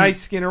how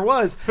nice Skinner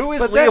was. Who is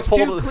but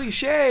Leopold? That's too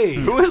cliche.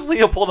 Who is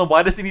Leopold and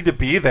why does he need to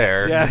be there?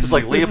 Yeah. It's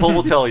like Leopold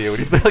will tell you. And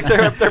he's like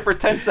they're up there for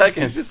 10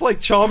 seconds. He's just like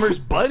Chalmers'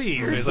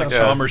 buddy or He's something. like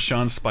Chalmers,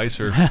 Sean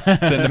Spicer.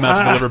 Send him out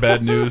to deliver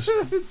bad news.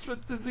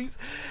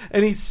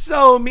 And he's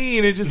so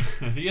mean. It just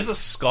he has a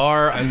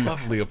scar. I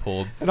love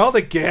Leopold. And all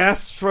the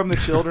gasps from the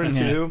children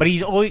too. But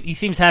he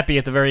seems happy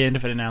at the very end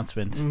of an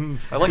announcement.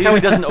 I like how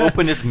he doesn't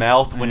open his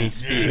mouth when he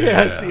speaks.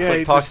 Yes, It's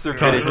like talks through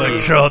pitted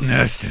teeth. Charlton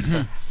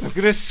Heston. I'm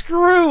gonna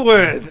screw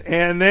with.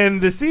 And then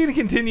the scene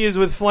continues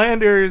with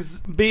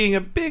Flanders being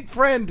a big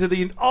friend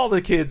to all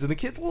the kids, and the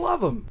kids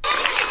love him.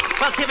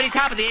 Well, tippity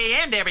top of the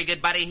AM to every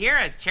good buddy here.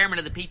 As chairman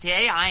of the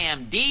PTA, I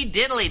am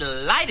diddly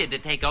delighted to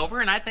take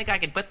over, and I think I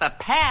can put the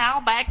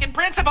pal back in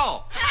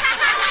principal.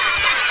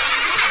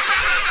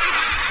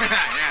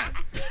 Yeah.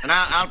 And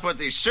I'll put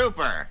the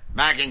super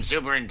back in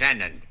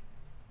superintendent.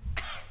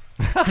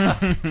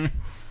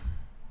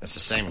 That's the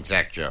same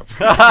exact joke.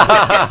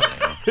 Now,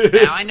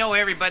 I know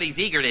everybody's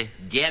eager to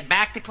get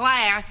back to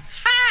class.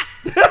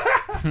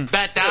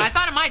 But I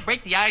thought it might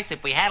break the ice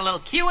if we had a little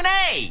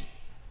Q&A.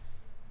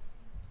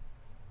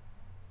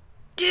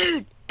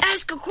 Dude,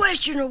 ask a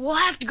question or we'll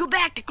have to go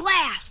back to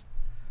class.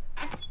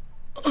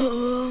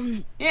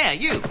 Yeah,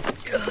 you.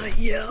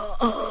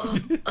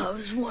 I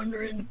was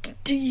wondering,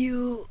 do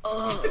you,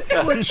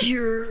 what's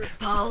your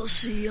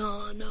policy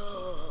on,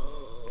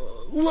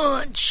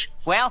 lunch?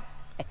 Well,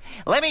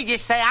 let me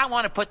just say I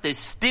want to put the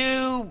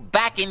stew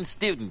back in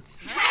students.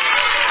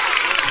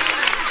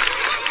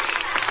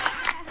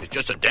 It's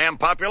just a damn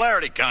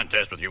popularity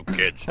contest with you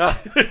kids.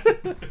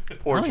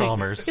 Poor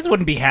Chalmers. Kids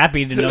wouldn't be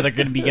happy to know they're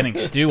going to be getting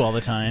stew all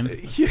the time.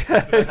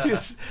 Yeah,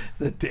 it's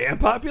the damn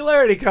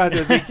popularity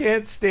contest. They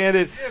can't stand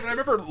it. Yeah, but I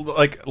remember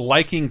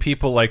liking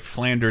people like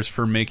Flanders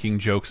for making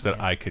jokes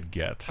that I could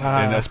get,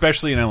 and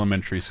especially in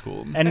elementary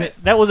school. And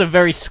that was a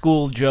very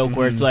school joke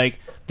where it's like,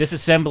 this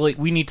assembly,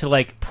 we need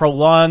to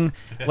prolong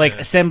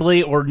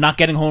assembly or not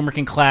getting homework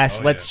in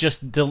class. Let's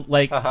just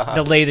delay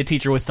the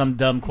teacher with some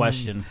dumb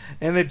question.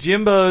 And the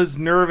Jimbo's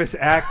nervous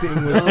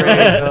acting was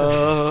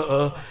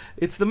great.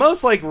 It's the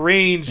most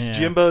range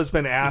Jimbo's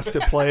been asked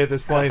to play at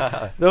this point.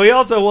 Though he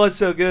also was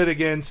so good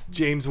against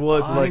James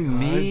Woods.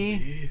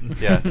 Me.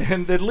 Yeah.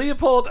 And that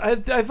Leopold,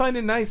 I find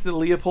it nice that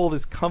Leopold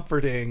is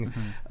comforting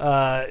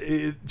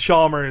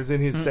Chalmers in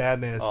his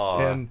sadness.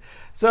 And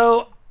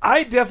so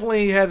I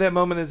definitely had that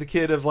moment as a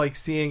kid of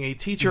seeing a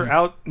teacher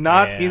out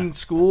not in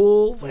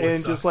school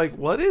and just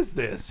what is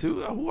this?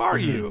 Who are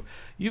you?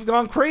 You've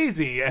gone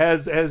crazy,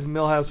 as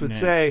Milhouse would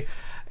say.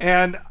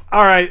 And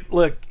all right,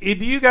 look,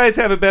 do you guys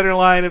have a better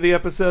line of the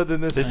episode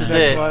than this? This is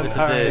next it. one? This is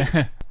All it.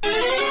 right.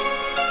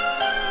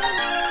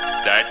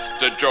 That's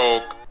the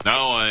joke.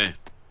 Now I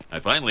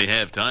finally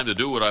have time to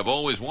do what I've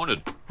always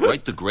wanted.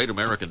 Write the great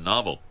American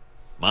novel.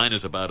 Mine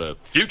is about a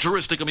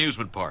futuristic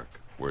amusement park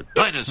where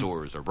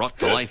dinosaurs are brought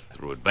to life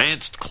through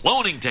advanced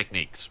cloning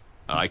techniques.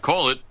 I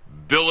call it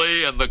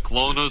Billy and the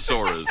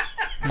Clonosaurus.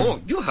 Oh,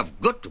 you have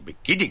got to be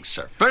kidding,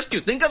 sir. First you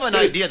think of an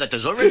idea that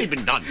has already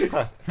been done,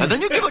 and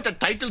then you give it a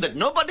title that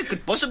nobody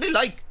could possibly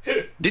like.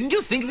 Didn't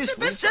you think this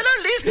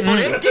bestseller list for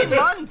 18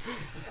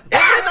 months?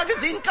 Every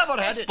magazine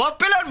cover had it.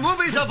 Popular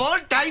movies of all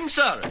time,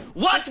 sir.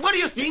 What were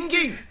you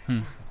thinking?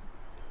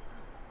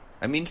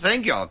 I mean,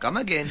 thank you. I'll come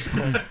again.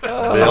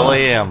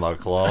 Billy and the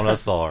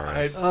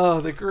Clonosaurus. Oh,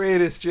 the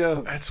greatest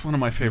joke. That's one of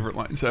my favorite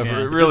lines ever.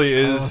 Yeah. It really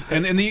is.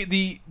 And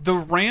the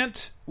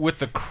rant with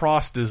the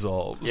cross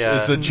dissolves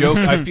is a joke.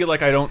 I feel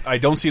like I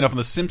don't see enough in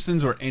The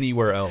Simpsons or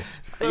anywhere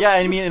else. Yeah,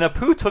 I mean, and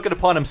Apu took it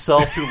upon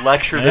himself to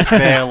lecture this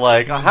man,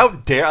 how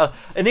dare...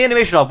 In the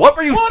animation, what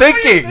were you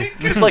thinking?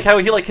 Just how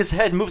he, his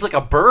head moves like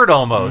a bird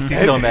almost.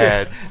 He's so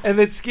mad. And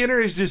that Skinner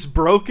is just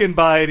broken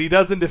by it. He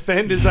doesn't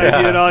defend his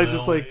idea at all. He's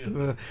just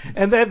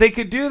And that they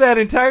could do that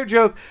entire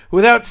joke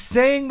without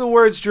saying the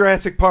words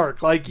Jurassic Park.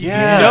 You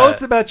know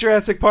it's about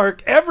Jurassic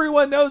Park.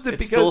 Everyone knows it.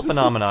 It's still a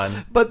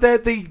phenomenon. But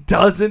that he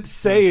doesn't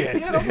say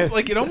it. Yeah,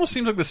 it almost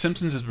seems like The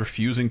Simpsons is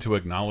refusing to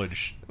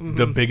acknowledge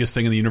the biggest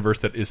thing in the universe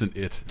that isn't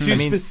it. To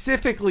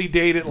specifically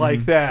date it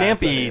like that.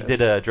 Stampy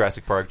did a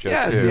Jurassic Park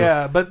joke too.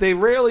 Yeah, but they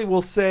rarely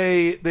will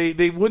say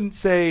they wouldn't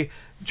say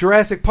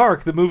Jurassic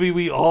Park, the movie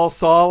we all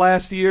saw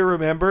last year.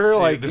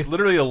 Remember, there's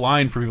literally a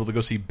line for people to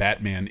go see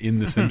Batman in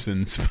The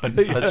Simpsons, but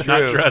That's not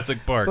true.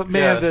 Jurassic Park. But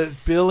man, the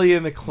Billy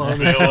and the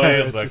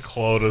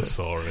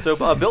Clonosaurus.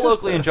 So Bill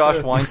Oakley and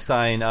Josh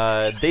Weinstein,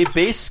 they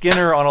based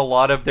Skinner on a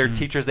lot of their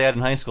teachers they had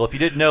in high school. If you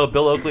didn't know,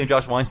 Bill Oakley and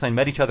Josh Weinstein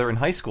met each other in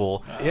high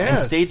school and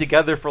Yes. stayed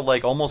together for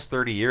like almost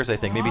 30 years, I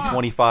think, maybe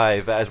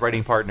 25 as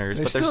writing partners.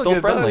 They're but they're still still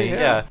good friendly.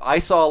 buddy, yeah. I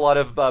saw a lot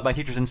of my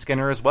teachers in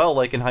Skinner as well.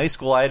 Like in high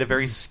school, I had a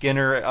very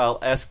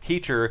Skinner-esque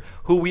teacher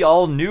who we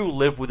all knew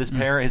lived with his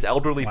his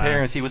elderly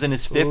parents. He was in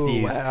his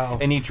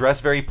 50s, and he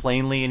dressed very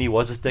plainly, and he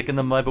was a stick in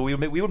the mud. But we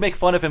would make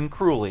fun of him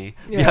cruelly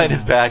behind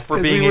his back for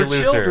being a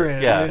loser.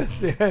 Children. Yeah,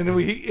 Yes. And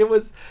it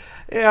was.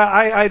 Yeah,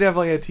 I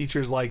definitely had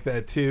teachers like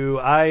that too.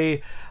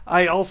 I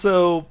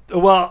also,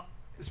 well,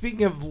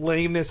 speaking of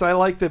lameness, I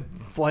like that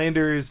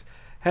Flanders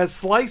has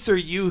Slicer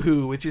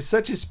Yoo-hoo, which is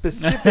such a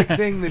specific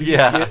thing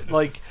that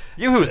like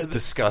Yoo-hoo's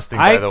disgusting.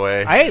 By the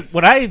way,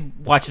 when I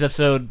watched this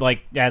episode,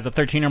 like as a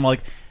 13-year-old, I'm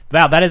like,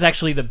 wow, that is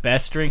actually the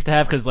best drinks to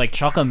have because like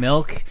chocolate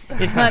milk,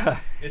 it's not.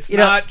 It's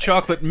not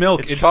chocolate milk.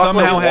 It's it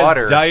chocolate somehow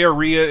water. has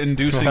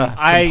diarrhea-inducing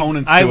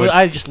components to it.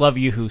 I just love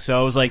Yoo-hoo, so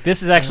I was like,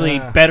 this is actually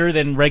better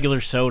than regular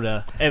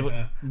soda.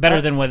 Better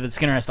than what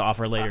Skinner has to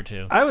offer later,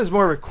 too. I was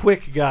more of a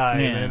quick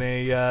guy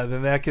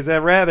than that, because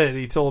that rabbit,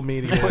 he told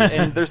me to get.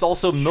 And there's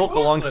also milk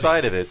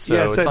alongside of it, so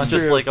Yes, it's not that's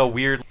just true. like a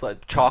weird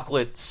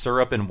chocolate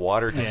syrup and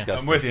water.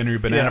 Disgusting. I'm with you, Andrew.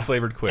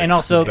 Banana-flavored quick. And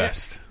also, the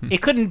best.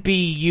 it couldn't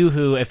be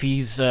Yoo-hoo if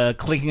he's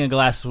clinking a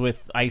glass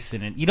with ice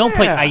in it. You don't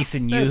put ice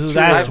in Yoo-hoo.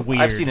 That is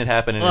weird. I've seen it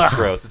happen, and it's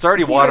gross. It's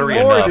already It's watery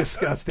even more enough.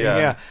 disgusting.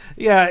 Yeah.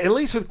 At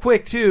least with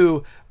Quick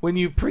too, when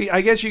you I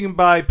guess you can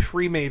buy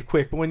pre-made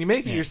Quick, but when you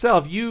make it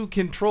yourself, you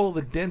control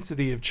the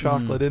density of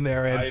chocolate in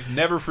there. And I've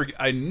never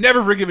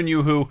forgiven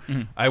Yoo-hoo.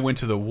 I went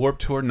to the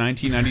Warped Tour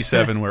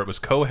 1997, where it was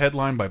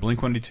co-headlined by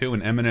Blink-182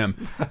 and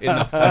Eminem in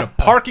a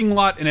parking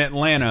lot in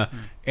Atlanta,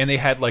 and they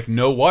had like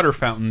no water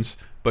fountains.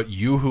 But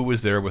Yoo-hoo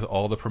was there with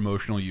all the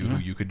promotional Yoo-hoo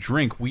you could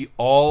drink. We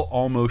all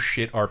almost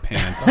shit our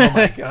pants. Oh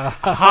my god!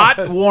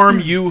 Hot, warm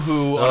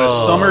Yoo-hoo on a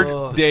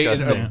summer day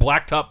disgusting. in a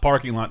blacktop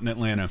parking lot in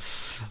Atlanta.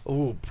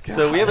 Oh,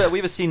 so we have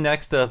a scene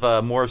next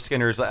of more of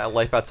Skinner's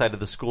life outside of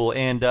the school,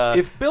 and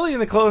if Billy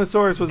and the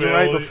Clonosaurus was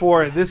right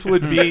before it, this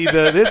would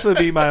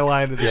be my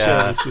line of the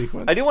show this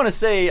sequence. I do want to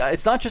say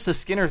it's not just a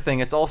Skinner thing;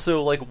 it's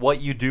also like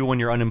what you do when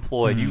you're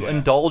unemployed. You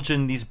indulge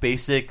in these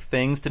basic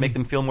things to make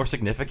them feel more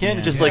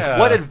significant. Just like,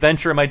 what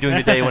adventure am I doing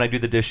today when I do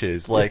the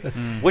dishes? Like,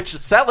 which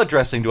salad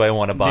dressing do I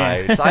want to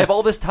buy? I have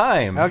all this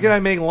time. How can I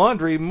make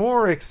laundry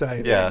more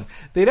exciting? Yeah.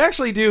 They'd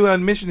actually do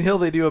on Mission Hill.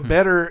 They do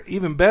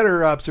even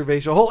better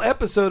observation. A whole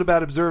episode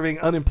about observing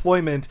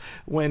unemployment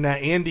when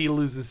Andy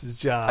loses his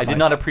job. I did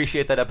not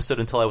appreciate that episode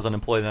until I was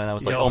unemployed, and I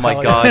was like, Oh, "Oh my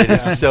hell god, yeah. it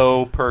is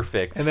so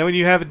perfect." And then when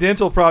you have a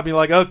dental problem, you're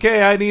like,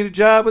 "Okay, I need a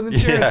job with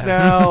insurance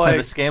now." Time Like,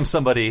 to scam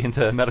somebody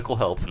into medical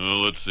help.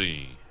 Let's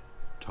see.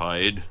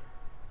 Tide.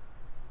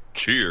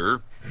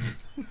 Cheer.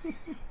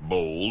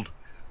 Bold.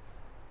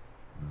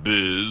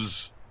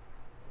 Biz.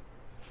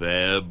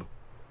 Fab.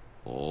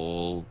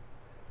 All.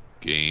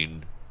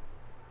 Gain.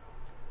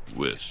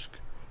 Whisk.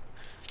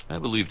 I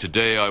believe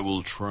today I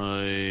will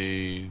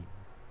try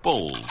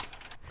bold.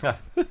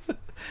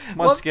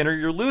 Come on, Skinner,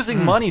 you're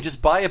losing money. Just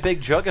buy a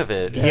big jug of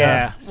it.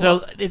 Yeah.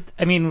 So,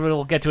 I mean,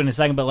 we'll get to it in a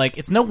second, but like,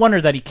 it's no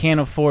wonder that he can't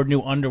afford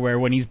new underwear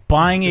when he's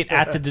buying it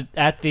at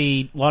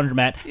the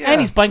laundromat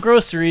and he's buying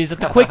groceries at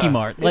the Quickie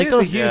Mart. Like, it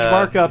is a huge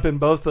markup in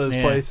both those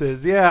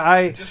places. Yeah,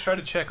 I just tried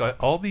to check.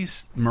 All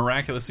these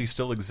miraculously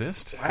still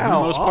exist. Wow, for the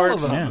most all part.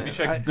 of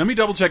them. Let me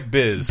double check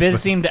Biz.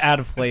 Biz seemed out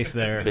of place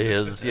there.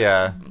 Biz,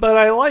 yeah. But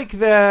I like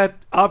that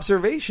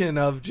observation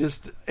of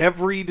just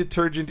every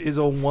detergent is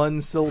a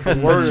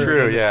one-syllable word. That's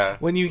true, yeah.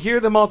 When you hear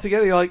them all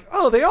together, you're like,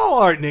 oh, they all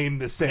aren't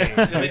named the same.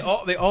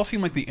 They all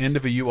seem like the end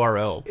of a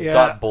URL. Yeah.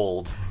 Dot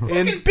bold.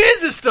 And Fucking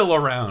Biz is still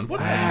around. What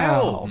the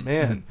hell? Oh,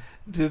 man.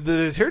 The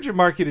detergent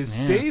market is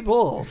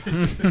stable.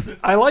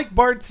 I like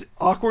Bart's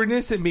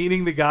awkwardness at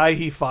meeting the guy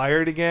he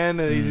fired again,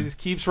 and he just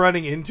keeps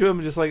running into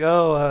him, just like,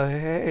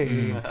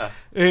 hey.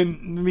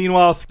 And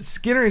meanwhile,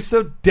 Skinner is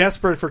so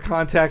desperate for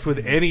contact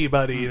with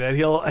anybody that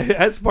he'll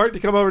ask Bart to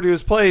come over to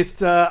his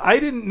place. I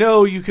didn't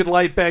know you could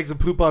light bags of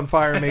poop on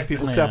fire and make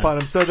people step on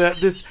him. So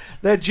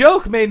that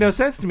joke made no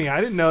sense to me.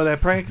 I didn't know that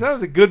prank, 'cause I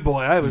was a good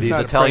boy. I was These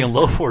not Italian a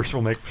loafers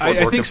will make short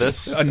I work think of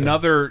this.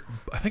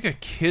 I think a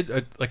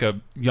kid, like a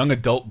young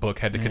adult book,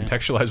 had to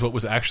contextualize what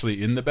was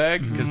actually in the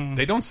bag because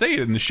they don't say it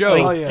in the show.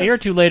 Like, a year or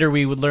two later,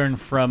 we would learn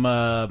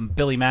from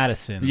Billy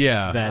Madison.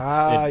 Yeah.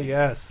 That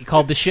yes. He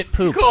called the shit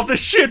poop. Called the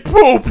shit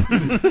poop.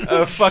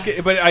 Fuck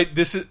it. But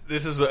this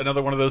is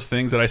another one of those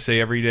things that I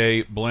say every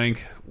day.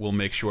 Blank will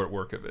make short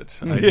work of it.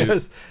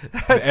 Yes.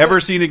 If I've ever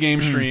seen a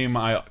game stream,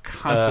 I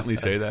constantly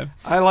say that.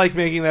 I like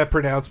making that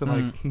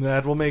pronouncement, like,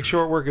 that will make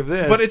short work of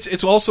this. But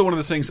it's also one of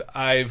those things.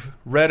 I've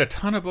read a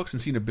ton of books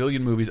and seen a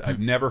billion movies. I've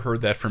never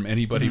heard that from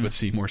anybody but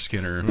Seymour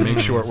Skinner. Make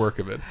short work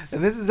of it.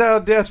 And this is how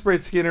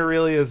desperate Skinner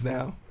really is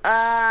now.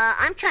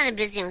 I'm kind of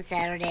busy on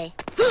Saturday.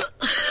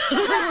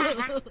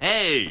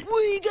 Hey!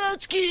 We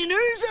got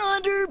Skinner's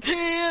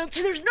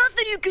underpants. There's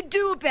nothing you can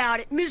do about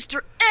it,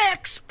 Mr.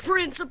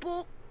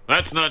 Principal.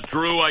 That's not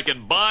true. I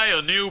can buy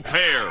a new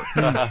pair.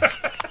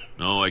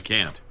 No, I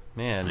can't.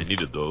 Man, I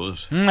needed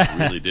those.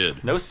 I really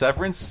did. No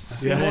severance,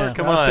 Seymour? Yes,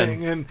 Come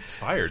nothing. on. And It's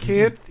fired.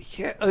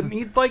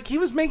 he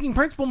was making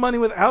principal money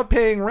without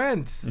paying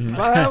rent.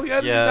 Wow,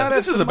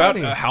 This is about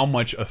how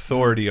much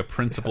authority a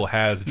principal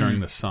has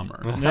during the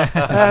summer.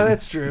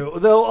 That's true.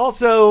 Though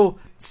also,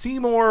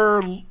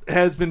 Seymour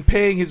has been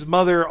paying his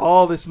mother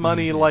all this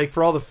money, like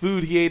for all the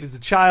food he ate as a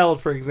child,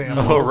 for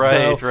example. Oh,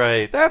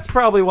 right. That's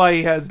probably why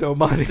he has no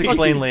money.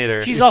 Explain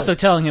later. She's also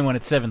telling him when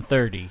it's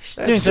 7:30. She's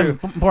doing some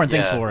important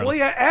things for him. Well,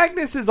 yeah,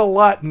 Agnes is a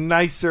lot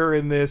nicer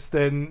in this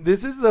than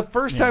this is the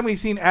first time we've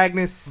seen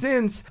Agnes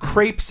since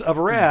Crepes of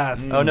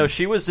Wrath. Oh no,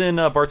 she was in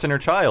Bartender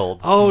Child.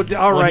 Oh,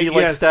 all right.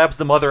 When he stabs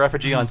the mother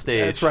effigy on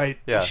stage. That's right.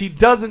 Yeah. She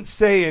doesn't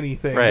say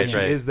anything. Right, when she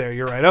right. is there.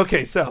 You're right.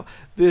 Okay, so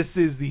this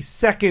is the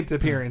second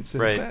appearance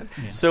since then.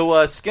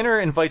 So Skinner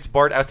invites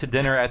Bart out to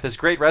dinner at this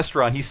great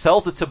restaurant. He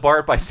sells it to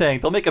Bart by saying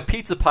they'll make a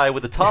pizza pie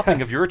with a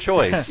topping of your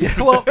choice.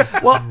 well,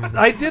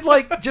 I did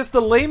like just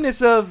the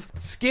lameness of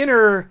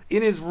Skinner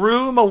in his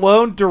room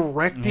alone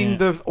directing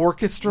the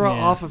orchestra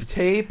off of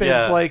tape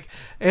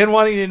and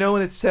wanting to know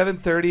when it's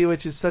 7:30,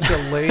 which is such a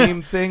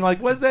lame thing.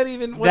 Like, was that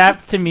even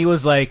to me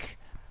was like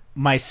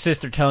my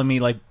sister telling me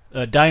like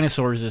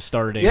Dinosaurs is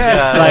starting.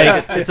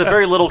 Yes. It's a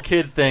very little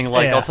kid thing.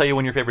 Like, I'll tell you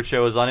when your favorite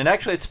show is on. And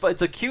actually,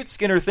 it's a cute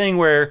Skinner thing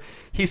where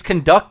he's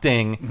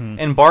conducting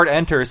and Bart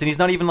enters and he's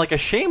not even like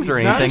ashamed or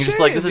anything. He's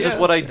just like, this is just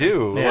what I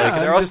do. Yeah,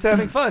 like, I'm just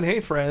having fun. Hey,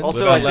 friends.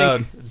 Also, I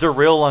think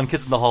Darryl on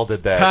Kids in the Hall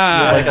did that.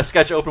 Like a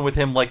sketch opened with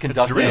him like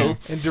conducting.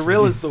 And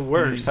Darryl is the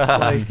worst.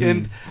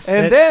 And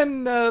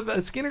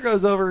then Skinner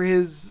goes over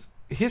his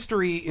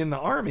history in the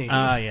army.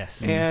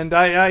 Yes. And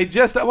I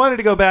wanted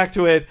to go back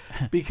to it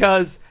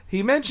because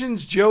he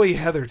mentions Joey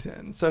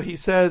Heatherton. So he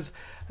says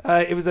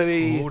it was at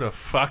Who the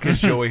fuck is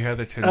Joey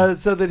Heatherton?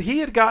 so that he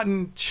had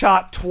gotten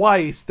shot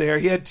twice there.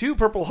 He had 2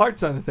 Purple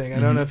Hearts on the thing. I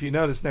don't know if you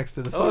noticed next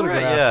to the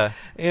photograph. Right, yeah.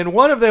 And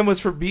one of them was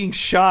for being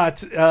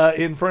shot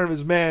in front of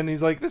his men.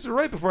 He's like, this is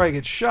right before I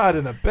get shot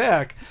in the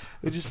back.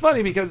 Which is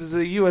funny because it's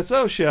a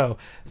USO show.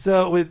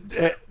 So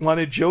it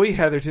wanted Joey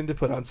Heatherton to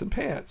put on some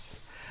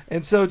pants.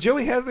 And so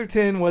Joey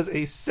Heatherton was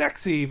a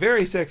sexy,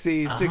 very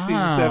sexy 60s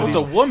and 70s. It's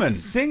a woman.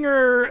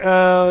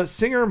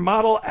 Singer,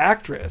 model,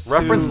 actress.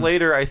 Reference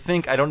later, I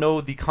think, I don't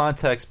know the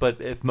context, but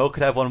if Mo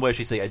could have one wish,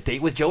 he'd say, a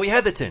date with Joey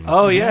Heatherton.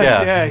 Oh,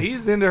 yes, yeah.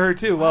 He's into her,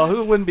 too. Well,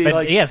 who wouldn't be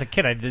like... Yeah, as a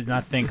kid, I did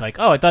not think like,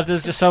 I thought this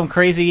was just some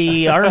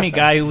crazy army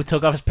guy who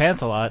took off his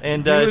pants a lot.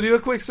 And do a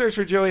quick search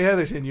for Joey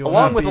Heatherton.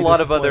 Along with a lot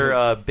of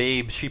other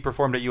babes, she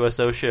performed at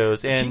USO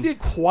shows. And she did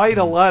quite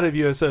a lot of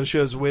USO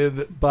shows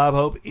with Bob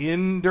Hope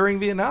during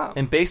Vietnam.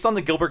 And based on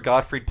the Gilbert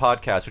Gottfried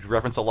podcast, which we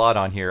reference a lot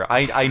on here,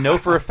 I know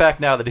for a fact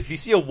now that if you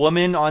see a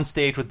woman on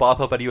stage with Bob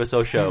Hope at a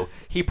USO show,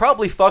 he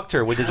probably fucked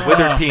her with his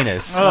withered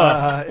penis.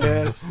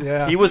 Yes,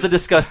 yeah. He was a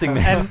disgusting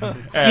man.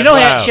 She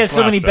has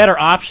so many better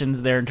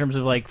options there in terms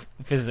of like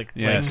physical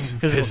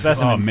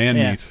specimens. Oh, man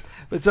meat.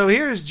 But so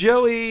here's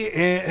Joey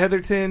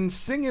Heatherton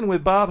singing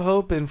with Bob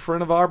Hope in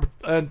front of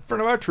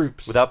our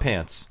troops without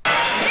pants.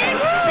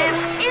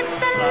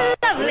 It's a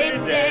lovely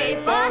day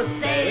for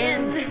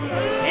saying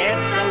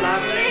it's a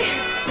lovely,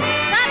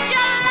 such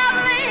a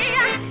lovely,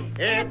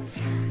 it's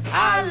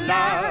a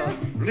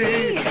lovely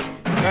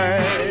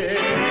day.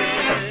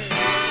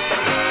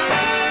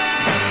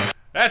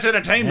 That's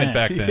entertainment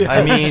back then.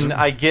 I mean,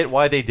 I get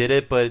why they did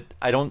it, but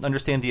I don't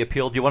understand the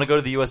appeal. Do you want to go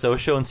to the USO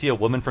show and see a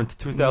woman from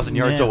 2,000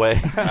 yards away?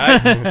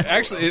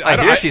 I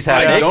hear she's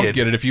half naked. I don't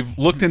get it. If you've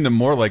looked into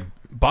more, like,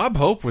 Bob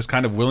Hope was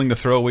kind of willing to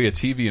throw away a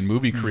TV and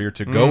movie career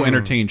to go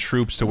entertain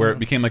troops to where it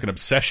became like an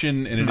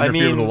obsession and it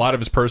interfered with a lot of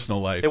his personal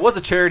life. It was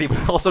a charity,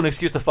 but also an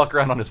excuse to fuck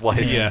around on his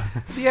wife.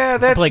 Yeah,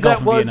 that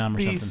was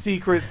the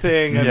secret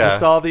thing.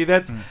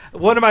 That's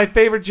one of my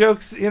favorite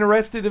jokes in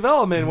Arrested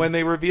Development when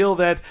they reveal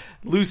that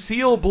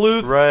Lucille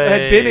Bluth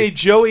had been a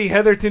Joey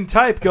Heatherton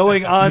type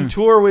going on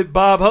tour with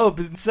Bob Hope.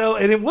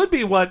 And it would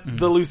be what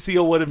the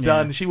Lucille would have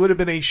done. She would have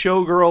been a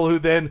showgirl who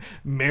then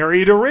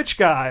married a rich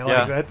guy.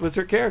 That was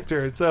her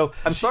character. And so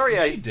I'm sorry,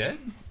 she dead?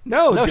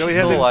 No, Joey she's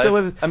Heatherton's still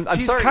with.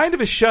 She's kind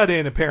of a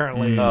shut-in,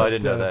 apparently. No, I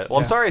didn't know that. Well,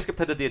 I'm sorry I skipped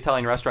ahead to the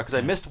Italian restaurant because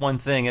I missed one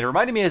thing. It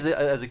reminded me as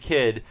a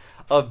kid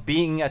of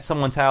being at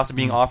someone's house and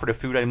being offered a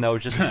food item that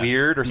was just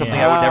weird or something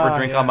I would never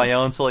drink on my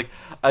own. So like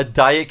a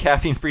diet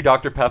caffeine-free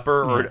Dr.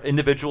 Pepper or an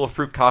individual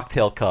fruit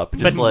cocktail cup.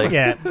 Just two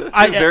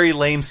very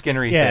lame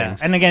Skinnery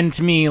things. And again,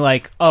 to me,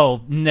 like,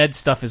 Ned's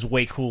stuff is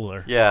way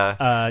cooler.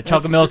 Yeah.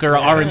 Chocolate milk or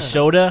orange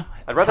soda.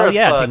 I'd rather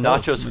have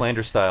nachos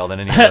Flanders style than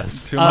any of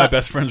those. Two of my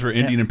best friends were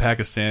Indian and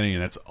Pakistani,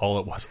 and that's all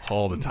it was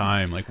all the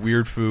time. Like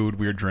weird food,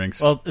 weird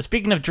drinks. Well,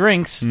 speaking of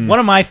drinks, one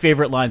of my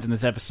favorite lines in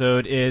this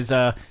episode is,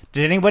 did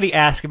anybody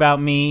ask about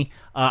me?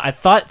 I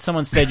thought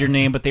someone said your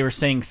name, but they were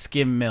saying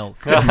skim milk,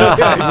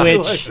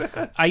 which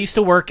I used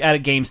to work at a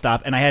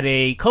GameStop, and I had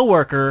a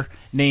coworker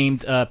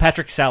named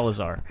Patrick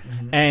Salazar,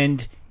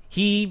 and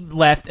he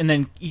left, and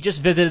then he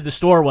just visited the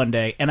store one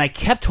day, and I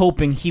kept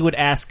hoping he would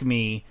ask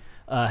me,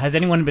 has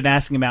anyone been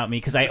asking about me?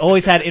 Because I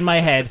always had in my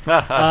head,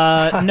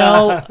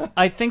 no,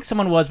 I think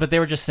someone was, but they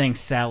were just saying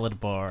salad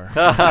bar.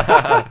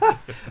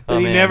 But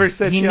he never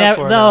said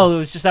no, it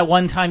was just that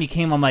one time he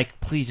came, I'm like,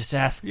 please just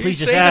ask. You're please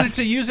just saving ask. it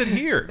to use it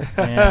here.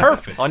 Yeah.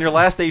 Perfect. On your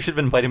last day, you should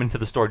have invited him into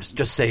the store.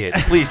 Just say it.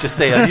 Please, just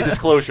say it. I need this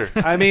closure.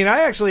 I mean,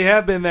 I actually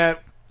have been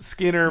that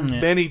Skinner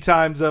many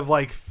times of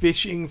like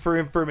fishing for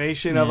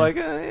information of like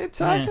it's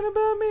talking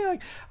about me.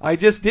 Like I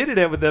just did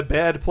it with the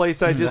bad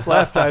place I just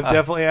left. I've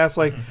definitely asked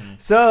like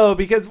so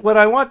because what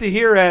I want to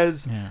hear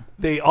is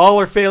they all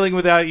are failing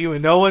without you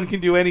and no one can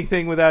do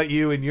anything without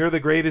you and you're the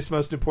greatest,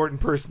 most important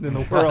person in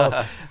the world.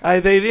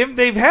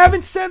 They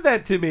haven't said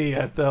that to me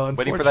yet though.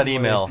 Waiting for that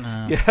email.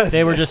 Yes,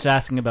 they were just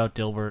asking about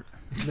Dilbert.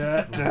 All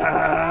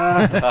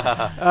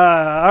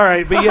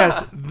right, but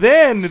yes,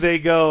 then they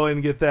go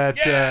and get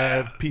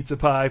that pizza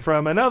pie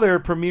from another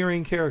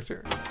premiering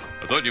character.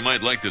 I thought you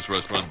might like this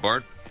restaurant,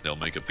 Bart. They'll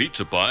make a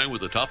pizza pie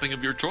with a topping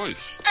of your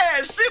choice.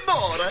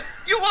 Seymour,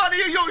 you want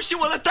your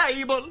usual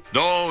table?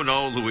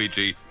 No,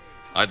 Luigi.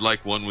 I'd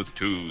like one with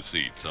 2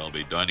 seats. I'll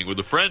be dining with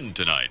a friend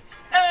tonight.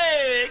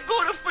 Hey,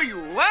 good for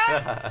you,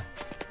 huh?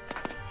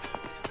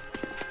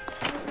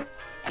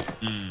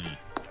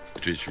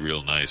 It's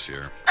real nice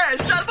here. Hey,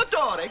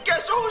 Salvatore,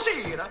 guess who's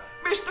here?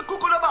 Mr.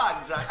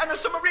 Cuculabanza, and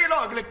some real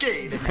ugly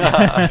kid.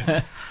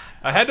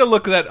 I had to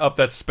look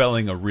that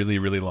spelling a really,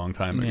 really long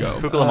time ago.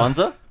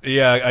 Cuculabanza?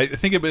 Yeah, I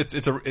think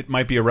it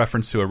might be a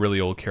reference to a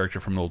really old character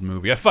from an old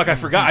movie. I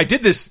forgot. I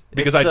did this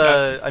because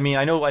I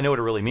know what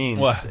it really means.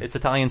 What? It's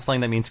Italian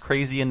slang that means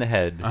crazy in the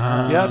head.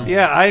 Yep,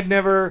 yeah. I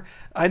never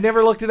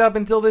looked it up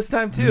until this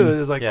time too. It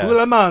was like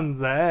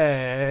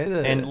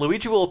Cuculabanza. And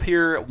Luigi will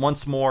appear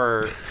once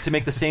more to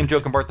make the same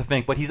joke in Bart the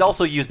Fink, but he's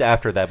also used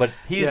after that. But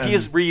he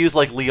is reused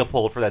like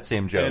Leopold for that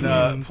same joke.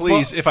 And,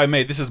 please, if I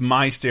may, this is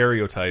my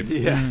stereotype.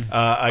 Yes.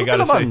 I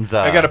gotta say,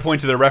 I gotta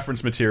point to the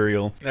reference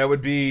material. That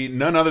would be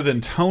none other than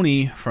Tony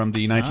from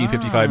the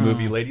 1955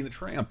 movie Lady and the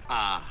Tramp.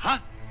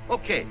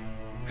 Okay.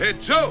 Hey,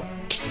 Joe.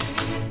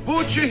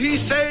 Butcher, he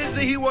says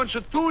that he wants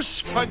 2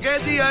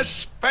 spaghetti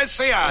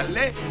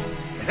speciale,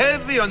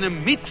 heavy on the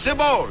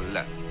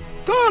meatball.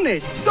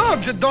 Tony,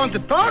 dogs don't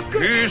talk.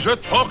 He's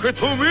talking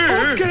to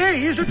me. Okay,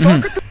 he's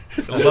talking to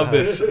I love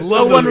this.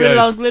 Love those one guys.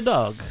 ugly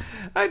dog.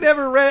 I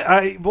never read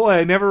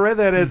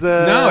that as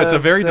a... No, it's a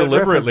very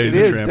deliberate Lady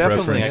and the Tramp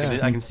definitely.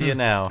 reference. I can see it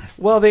now.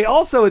 Well, they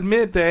also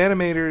admit, the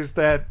animators,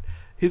 that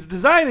his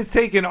design is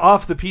taken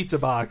off the pizza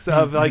box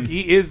of like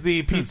he is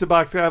the pizza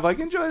box guy of like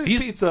enjoy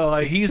this pizza.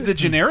 Like he's the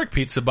generic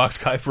pizza box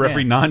guy for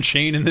every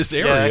non-chain in this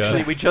area. Yeah,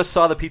 actually, we just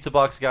saw the pizza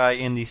box guy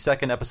in the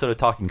second episode of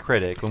Talking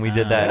Critic when we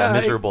did that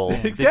Miserable.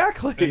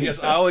 Exactly.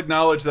 Yes, I'll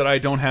acknowledge that I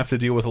don't have to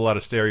deal with a lot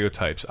of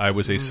stereotypes. I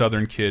was a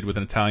Southern kid with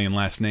an Italian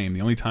last name. The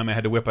only time I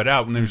had to whip it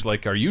out when they was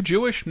like, "Are you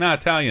Jewish?" Nah,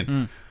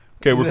 Italian.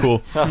 Okay, we're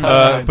cool.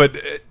 But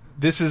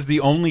this is the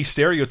only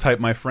stereotype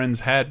my friends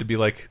had to be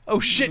like, "Oh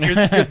shit, you're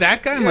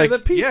that guy." I'm You're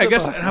like, the "Yeah, I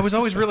guess." box. And I was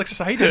always real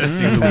excited to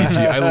see Luigi.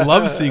 I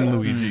love seeing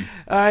Luigi.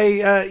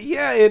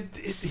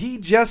 He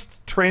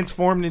just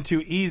transformed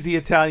into easy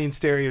Italian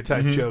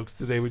stereotype jokes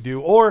that they would do,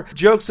 or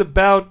jokes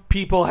about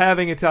people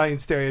having Italian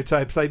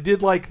stereotypes. I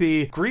did like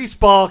the grease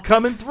ball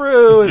coming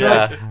through, and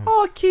like,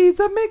 "Oh,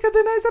 kids, I'm making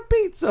the nice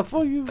pizza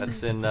for you."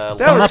 That's in that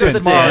was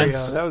just Mario.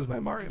 Dance. That was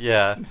my Mario.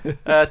 Yeah,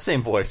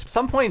 same voice. At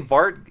some point,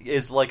 Bart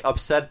is like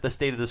upset at the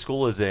state of the school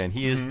is in.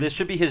 He is. This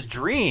should be his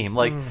dream.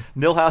 Like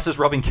Milhouse is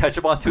rubbing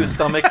ketchup onto his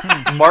stomach.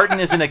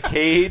 Martin is in a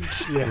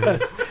cage.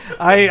 Yes,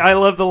 I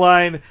love the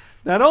line.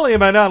 Not only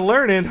am I not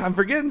learning, I'm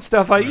forgetting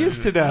stuff I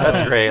used to know.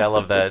 That's great. I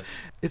love that.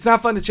 It's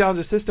not fun to challenge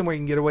a system where you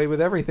can get away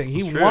with everything.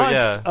 He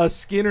wants a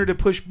Skinner to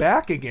push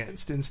back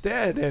against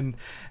instead. And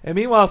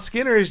meanwhile,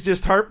 Skinner is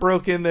just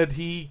heartbroken that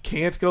he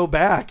can't go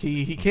back.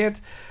 He can't.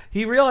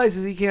 He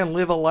realizes he can't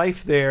live a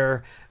life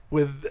there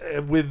with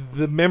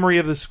the memory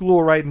of the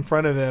school right in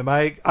front of him.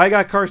 I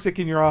got car sick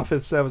in your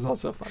office. That was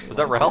also funny. Was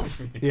that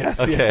Ralph? Yes.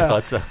 Okay, I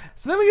thought so.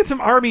 So then we get some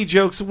Army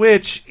jokes,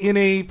 which in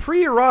a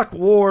pre-Iraq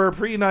War,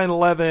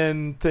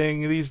 pre-9/11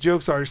 thing, these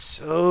jokes are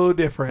so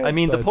different. I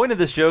mean, the point of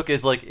this joke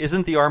is like,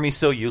 isn't the Army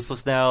so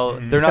useless now?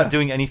 They're not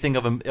doing anything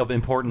of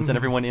importance, and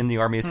everyone in the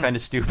Army is kind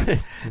of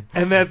stupid.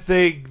 And that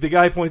the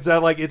guy points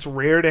out, like, it's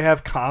rare to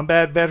have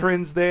combat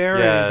veterans there.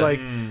 Yeah. And he's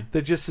like,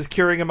 they're just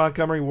securing in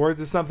Montgomery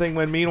wards or something,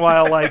 when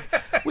meanwhile, like,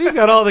 we've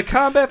got all the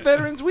combat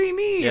veterans we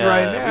need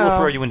right now. We'll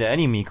throw you into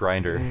any meat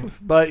grinder.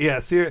 But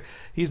yes,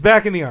 he's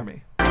back in the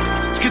Army.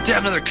 It's good to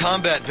have another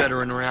combat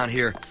veteran around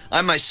here.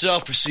 I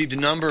myself received a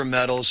number of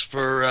medals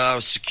for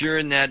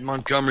securing that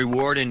Montgomery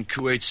ward in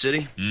Kuwait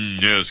City.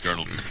 Yes,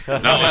 Colonel.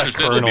 Now,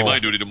 instead, it'll be my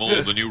duty to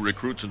mold the new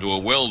recruits into a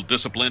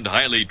well-disciplined,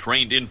 highly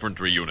trained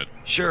infantry unit.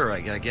 Sure, I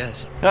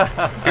guess.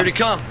 Here they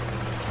come.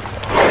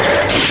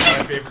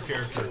 My favorite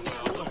character.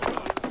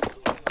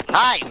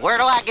 Hey, where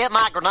do I get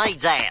my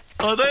grenades at?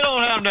 Oh, they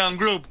don't have them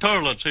group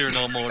toilets here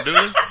no more, do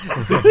they?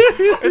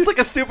 It's like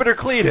a stupider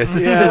Cletus.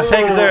 It's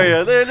Hank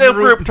Azaria. They're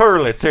group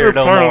toilets here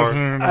no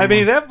more. I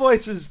mean, that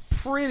voice is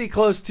pretty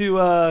close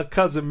to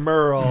Cousin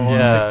Merle.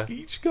 Yeah. Like,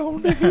 each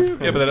going to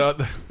him. Yeah, but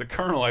the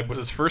Colonel, was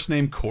his first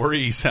name Corey?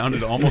 He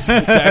sounded almost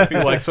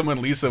exactly like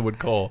someone Lisa would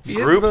call.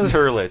 Group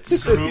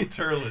turlets. Group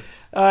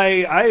turlets.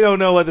 I don't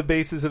know what the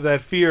basis of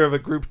that fear of a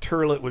group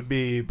turlet would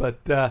be,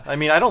 but I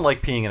mean, I don't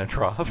like peeing in a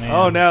trough.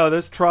 Oh no,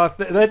 this trough.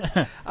 That's.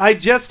 I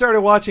just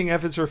started watching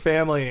F is for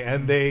Family,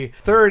 and the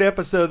third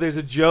episode, there's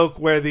a joke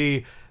where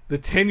the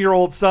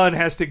 10-year-old son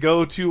has to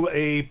go to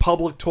a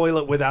public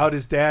toilet without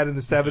his dad in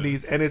the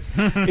 70s, and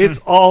it's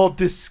all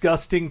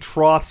disgusting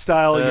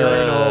trough-style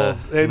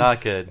urinals. And,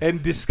 not good.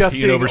 And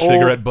disgusting Peeing over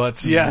cigarette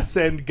butts. Yes,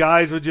 and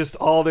guys with just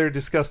all their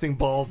disgusting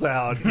balls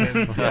out.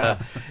 And,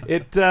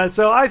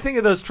 so I think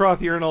of those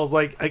trough urinals,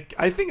 like,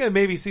 I think I've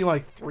maybe seen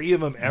like 3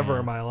 of them ever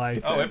in my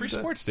life. Oh, every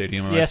sports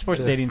stadium. Yeah,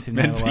 sports stadiums in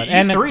And a lot.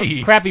 And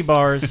the crappy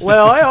bars.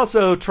 Well, I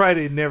also try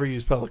to never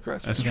use public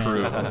restrooms.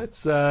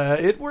 That's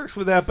true. It works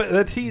with that,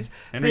 but he's...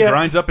 He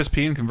grinds up his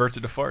pee and converts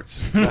it to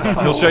farts.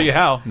 He'll show you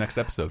how next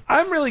episode.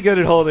 I'm really good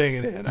at holding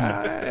it in,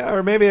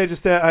 or maybe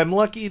I'm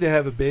lucky to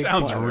have a big.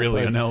 Sounds bladder,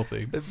 really but-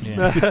 unhealthy.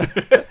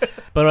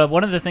 But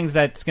one of the things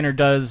that Skinner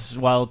does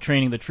while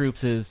training the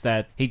troops is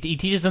that he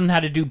teaches them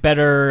how to do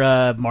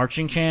better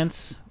marching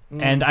chants.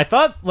 And I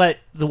thought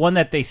that the one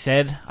that they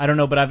said, I don't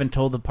know, but I've been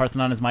told the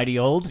Parthenon is mighty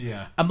old.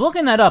 Yeah. I'm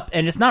looking that up,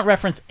 and it's not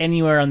referenced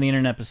anywhere on the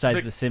internet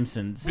besides The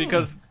Simpsons.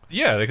 Because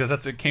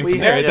it came We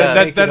from there. had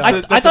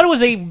I thought it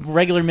was a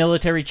regular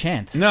military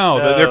chant. No,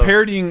 they're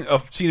parodying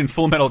a scene in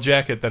Full Metal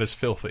Jacket that is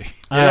filthy.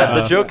 Yeah,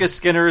 the joke is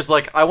Skinner is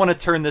like, I want to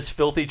turn this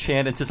filthy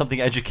chant into something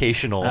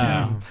educational.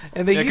 And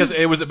they because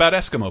it was about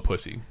Eskimo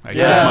pussy. I guess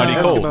Yeah, mighty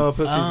cold. Eskimo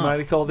pussy's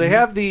mighty cold. They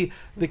have the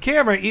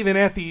camera even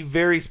at the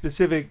very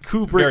specific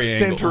Kubrick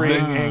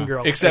centering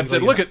angle. Except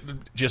that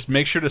just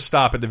make sure to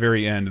stop at the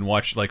very end and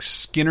watch, like,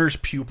 Skinner's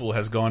pupil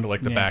has gone to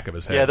like the back of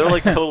his head. Yeah, they're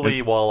like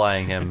totally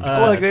wall-eyeing him.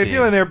 Look, they're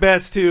doing their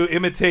best to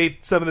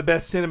imitate some of the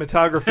best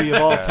cinematography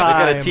of all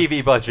time. They got a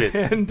TV budget.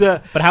 And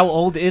but how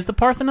old is the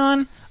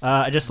Parthenon?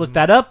 I just looked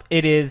that up.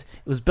 It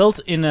was built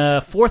in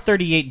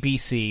 438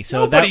 BC.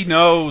 So nobody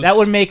knows. That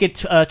would make it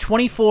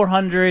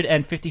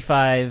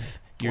 2,455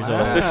 years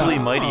old. Officially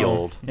mighty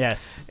old.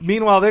 Yes.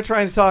 Meanwhile, they're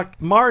trying to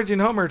talk. Marge and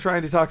Homer are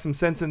trying to talk some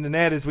sense into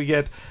Ned as we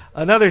get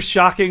another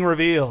shocking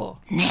reveal.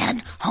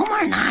 Ned, Homer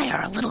and I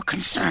are a little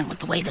concerned with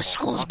the way the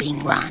school's being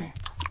run.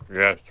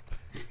 Yes,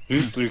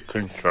 deeply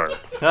concerned.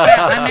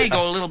 Well, I may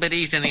go a little bit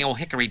easy on the old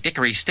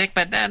hickory-dickory stick,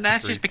 but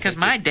that's just because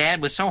my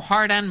dad was so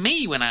hard on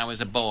me when I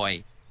was a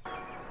boy.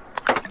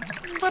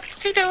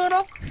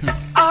 Whoopsie-doodle.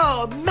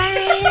 Oh,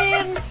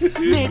 man!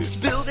 Ned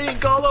spilled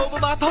ink all over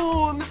my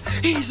poems.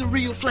 He's a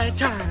real flat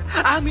tire.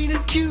 I mean a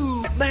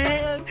cube,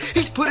 man.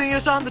 He's putting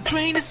us on the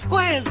train to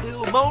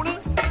Squaresville, Mona.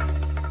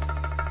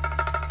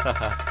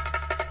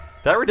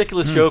 That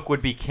ridiculous joke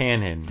would be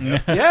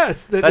canon.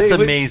 Yes, that's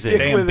amazing.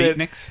 Damn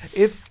beatniks.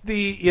 It's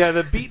the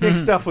beatnik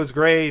stuff was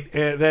great.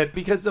 That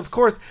because of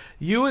course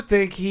you would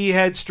think he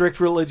had strict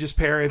religious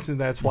parents and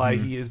that's why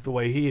he is the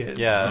way he is.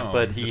 Yeah,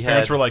 but his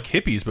parents were like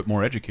hippies but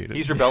more educated.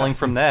 He's rebelling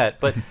from that.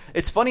 But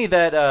it's funny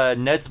that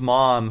Ned's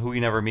mom, who we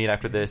never meet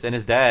after this, and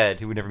his dad,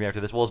 who we never meet after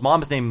this. Well, his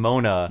mom is named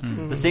Mona,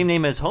 the same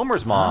name as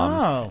Homer's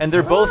mom, and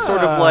they're both sort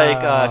of like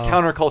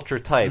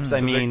counterculture types. So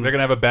I mean, they're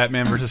gonna have a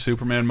Batman versus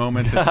Superman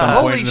moment at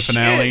some point in the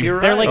finale.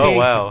 They're like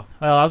wow.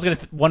 Well, I was going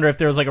to wonder if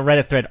there was like a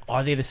Reddit thread.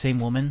 Are they the same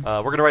woman?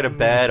 We're going to write a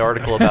bad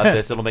article about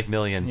this. It'll make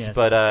millions. Yes.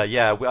 But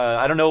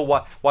I don't know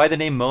why the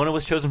name Mona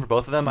was chosen for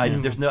both of them. I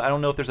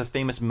don't know if there's a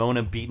famous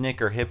Mona beatnik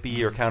or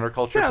hippie or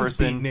counterculture Sounds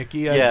person.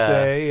 beatniky, I'd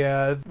say.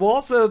 Yeah. Well,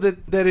 also that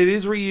it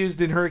is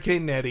reused in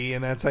Hurricane Nettie,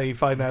 and that's how you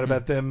find out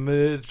about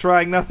them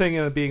trying nothing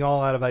and being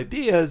all out of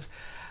ideas.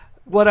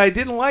 What I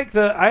didn't like,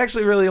 I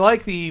actually really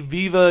like the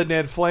Viva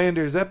Ned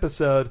Flanders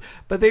episode,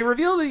 but they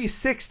revealed that he's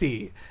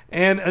 60,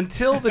 and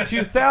until the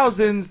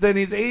 2000s, then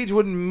his age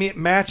wouldn't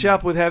match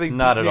up with having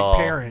Not at all.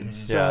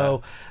 parents. Yeah.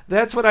 So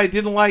that's what I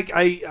didn't like.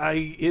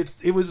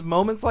 It was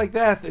moments like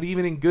that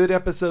even in good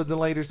episodes in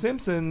later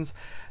Simpsons,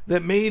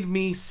 that made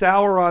me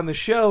sour on the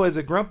show as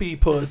a grumpy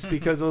puss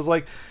because it was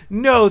like,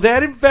 no,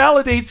 that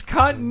invalidates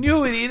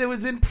continuity that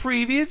was in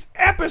previous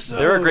episodes.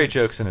 There are great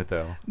jokes in it,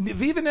 though.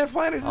 Viva Ned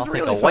Flanders I'll is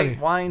take really a funny.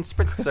 white wine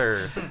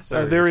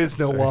spritzer. There is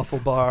no waffle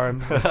bar.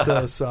 I'm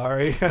so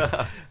sorry.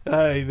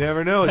 I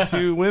never know what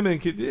two women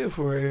could do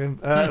for you.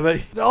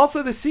 But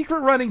also, the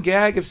secret running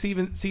gag of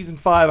season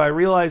 5, I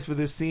realized for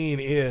this scene,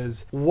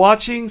 is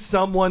watching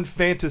someone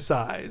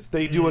fantasize.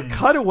 They do a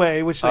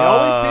cutaway, which they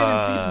always did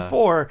in season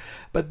 4,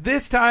 but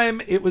this time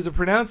it was a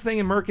pronounced thing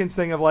in Merkin's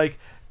thing of like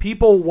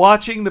people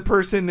watching the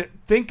person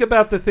think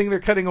about the thing they're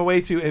cutting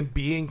away to and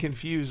being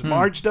confused.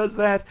 Marge does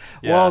that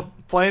while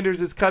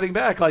Flanders is cutting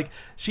back. Like,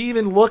 she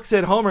even looks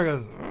at Homer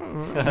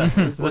and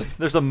goes...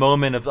 there's a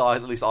moment of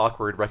at least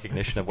awkward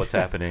recognition of what's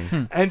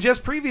happening. And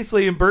just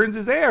previously in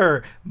Burns'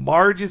 Air,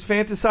 Marge is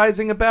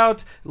fantasizing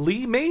about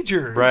Lee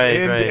Majors. Right,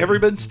 and right.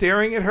 everyone's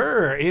staring at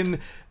her.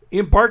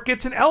 Bart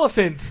gets an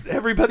elephant.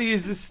 Everybody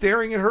is just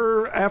staring at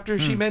her after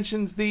she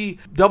mentions the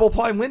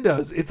double-blind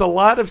windows. It's a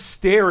lot of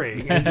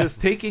staring and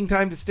just taking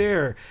time to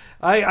stare.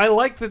 I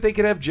like that they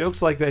could have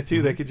jokes like that,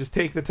 too. They could just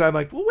take the time,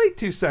 like, we'll wait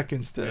 2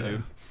 seconds to... Yeah,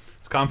 dude.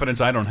 It's confidence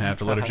I don't have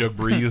to let a joke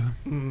breathe.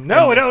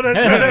 No.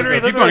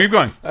 Keep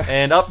going.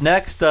 And up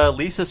next,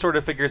 Lisa sort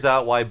of figures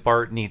out why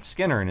Bart needs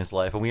Skinner in his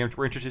life, and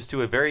we're introduced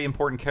to a very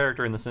important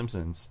character in The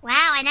Simpsons. Wow,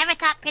 I never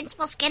thought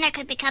Principal Skinner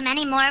could become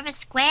any more of a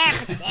square,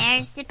 but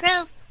there's the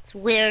proof. It's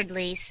weird,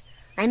 Lise.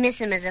 I miss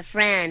him as a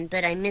friend,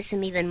 but I miss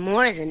him even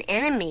more as an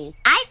enemy.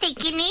 I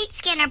think you need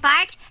Skinner,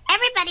 Bart.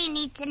 Everybody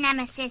needs a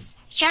nemesis.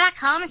 Sherlock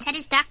Holmes had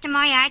his Dr.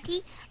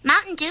 Moriarty.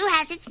 Mountain Dew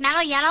has its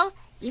Mellow Yellow.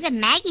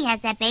 Even Maggie has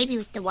that baby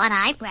with the one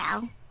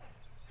eyebrow.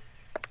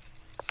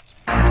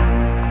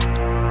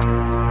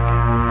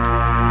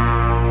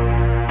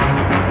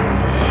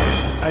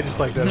 I just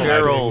like that.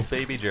 Gerald,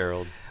 baby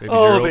Gerald.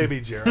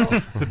 Baby Gerald.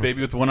 The baby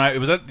with one eye.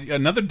 Was that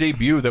another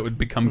debut that would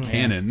become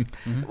canon?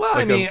 Well,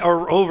 Like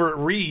or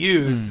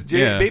reused.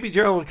 Baby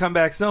Gerald would come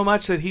back so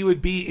much that he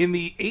would be in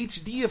the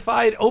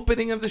HD-ified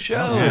opening of the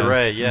show. Yeah,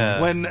 right,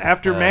 yeah. When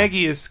after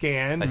Maggie is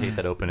scanned, I hate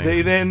that opening.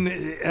 They then,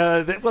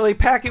 they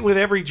pack it with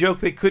every joke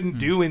they couldn't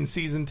do in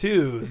season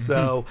 2.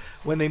 So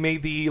when they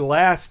made the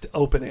last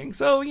opening,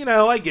 so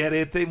I get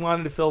it. They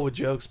wanted to fill with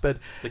jokes, but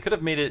they could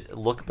have made it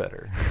look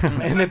better.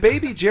 And the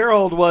Baby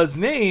Gerald was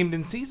named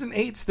in season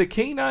 8's The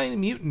Canine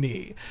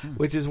Mutiny,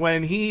 which is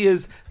when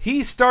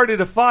he started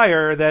a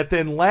fire that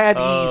then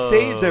Laddie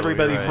saves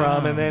everybody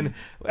from, and then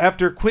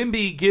after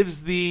Quimby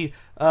gives the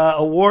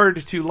award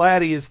to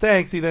Laddie as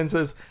thanks, he then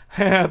says,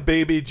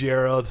 "Baby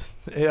Gerald."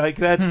 Like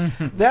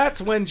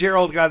that's when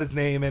Gerald got his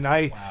name, and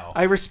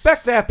I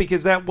respect that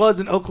because that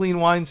was an Oakley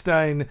and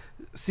Weinstein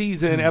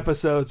season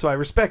episode, so I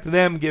respect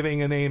them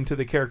giving a name to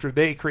the character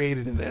they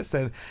created in this.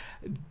 And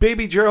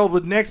Baby Gerald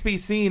would next be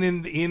seen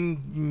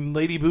in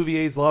Lady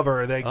Bouvier's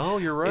Lover.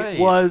 You're right.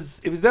 It was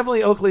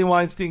definitely Oakley and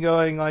Weinstein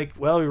going like,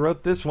 well, we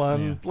wrote this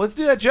one. Let's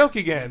do that joke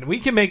again. We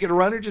can make it a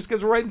runner just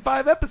because we're writing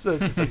 5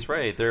 episodes. That's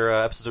right. Their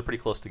episodes are pretty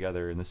close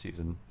together in this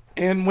season.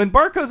 And when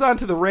Bart goes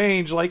onto the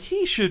range, like,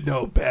 he should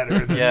know better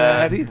than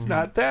that. He's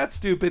not that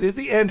stupid, is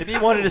he? And if he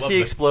wanted to see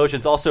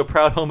explosions, also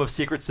proud home of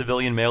secret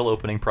civilian mail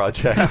opening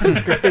project.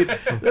 That's great.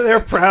 They're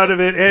proud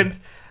of it. And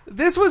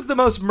this was the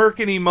most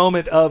Merkiny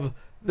moment of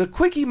the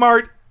Quickie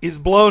Mart is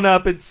blown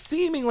up, and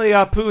seemingly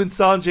Apu and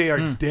Sanjay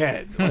are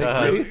dead.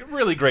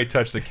 Really great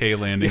touch, the K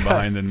landing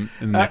behind in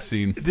the next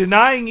scene.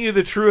 Denying you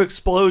the true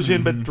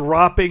explosion, but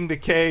dropping the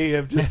K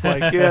of just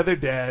like, they're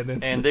dead.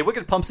 And they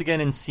wicked pumps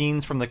again in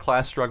scenes from the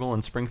class struggle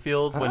in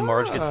Springfield when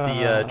Marge gets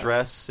the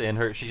dress,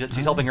 and she's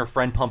helping her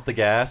friend pump the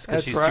gas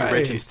because she's too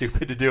rich and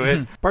stupid to do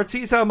it. Bart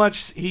sees how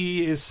much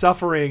he is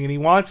suffering, and he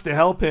wants to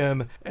help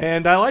him.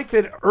 And I like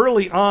that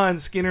early on,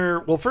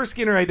 Skinner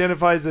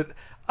identifies that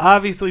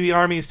obviously the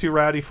army is too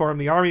rowdy for him.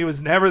 The army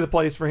was never the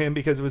place for him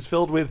because it was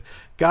filled with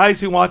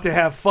guys who want to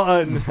have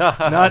fun,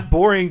 not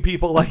boring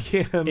people like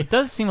him. It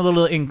does seem a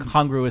little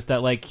incongruous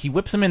that like he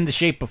whips him into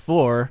shape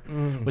before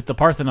with the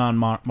Parthenon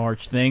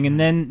march thing, and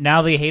then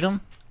now they hate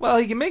him. Well,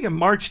 he can make him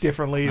march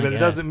differently, but it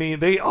doesn't mean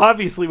they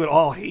obviously would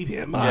all hate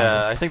him.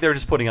 Yeah, I think they were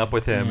just putting up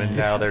with him, and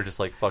now they're just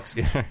like, fuck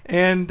Skinner.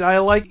 And I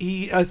like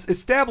he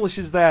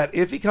establishes that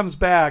if he comes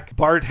back,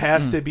 Bart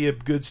has to be a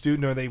good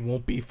student or they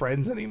won't be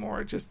friends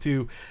anymore, just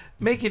to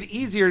make it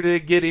easier to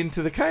get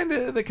into the kind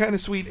of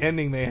sweet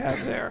ending they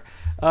have there.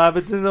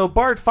 But though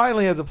Bart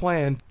finally has a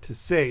plan to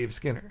save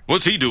Skinner.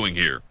 What's he doing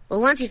here?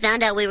 Well, once he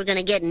found out we were going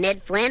to get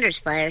Ned Flanders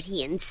fired,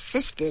 he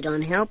insisted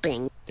on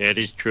helping. That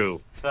is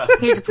true.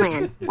 Here's the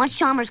plan. Once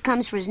Chalmers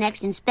comes for his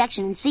next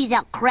inspection and sees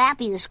how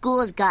crappy the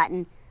school has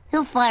gotten,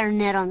 he'll fire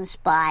Ned on the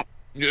spot.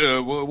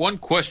 One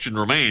question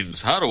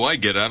remains. How do I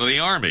get out of the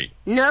army?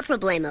 No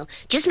problemo.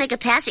 Just make a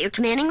pass at your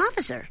commanding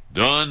officer.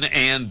 Done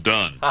and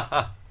done.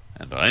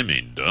 And I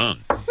mean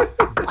done.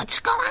 What's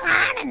going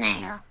on in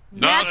there?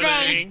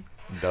 Nothing.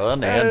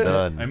 Done and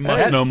done. I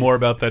must know more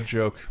about that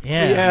joke.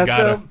 Yeah,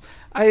 so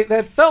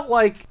that felt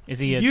like is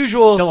he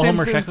usual still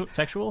Simpsons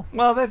homosexual?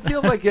 Well, that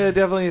feels like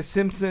definitely a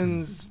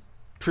Simpsons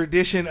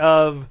tradition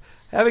of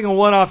having a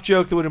one-off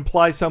joke that would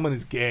imply someone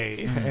is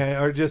gay,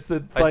 or just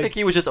that. I think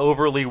he was just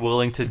overly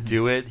willing to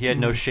do it. He had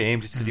no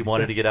shame just because he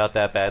wanted to get out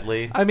that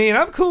badly. I mean,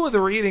 I'm cool with the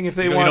reading if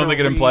they want. You don't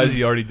think it implies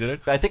he already did it?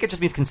 I think it just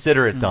means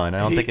consider it done. I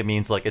don't think it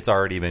means like it's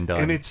already been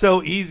done. And it's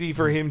so easy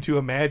for him to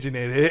imagine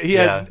it. He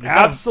has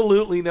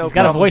absolutely no. He's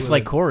got a voice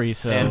like Corey,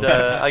 so. And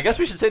I guess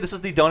we should say this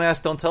was the Don't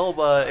Ask, Don't Tell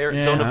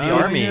zone of the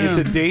army. It's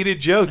a dated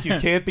joke. You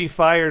can't be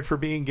fired for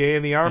being gay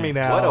in the army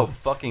now. What a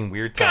fucking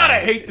weird time. God,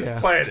 I hate this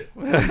planet.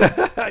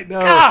 I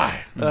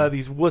know.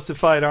 These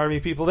wussified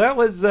army people. That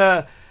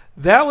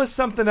was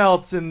something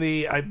else in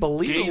the. I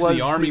believe it was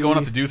the army going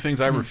up to do things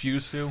I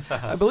refuse to.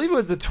 I believe it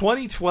was the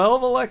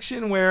 2012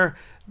 election where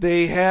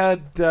they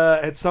had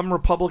at some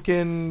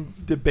Republican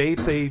debate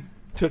they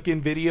took in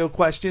video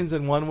questions,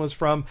 and one was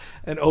from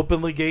an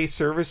openly gay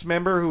service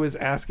member who was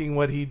asking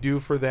what he'd do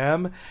for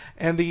them,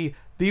 and the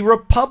the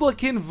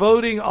Republican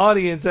voting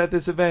audience at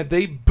this event,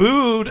 they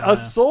booed a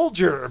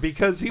soldier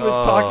because he was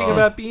talking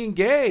about being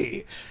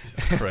gay.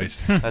 Christ.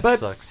 That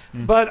sucks.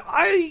 But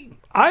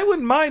I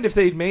wouldn't mind if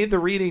they'd made the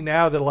reading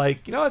now that,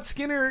 like, you know what,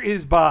 Skinner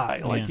is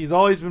bi. Like, he's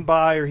always been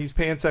bi, or he's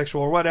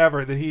pansexual or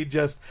whatever,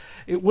 that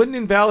it wouldn't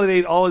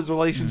invalidate all his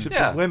relationships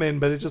with women,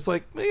 but it's just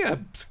like, yeah,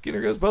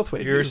 Skinner goes both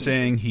ways. You're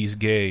saying he's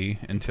gay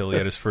until he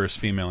had his first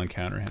female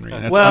encounter, Henry.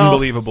 That's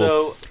unbelievable.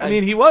 So, I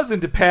mean, he was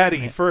into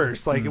Patty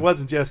first. Like, it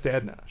wasn't just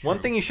Edna. One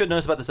thing you should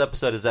notice about this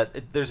episode is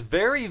that there's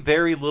very,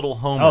 very little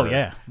Homer. Oh,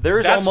 yeah.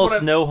 There's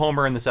almost no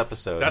Homer in this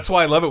episode. That's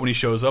why I love it when he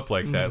shows up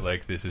like that.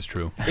 Like, this is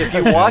true. If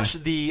you watch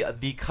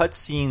the cut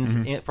scenes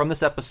from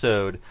this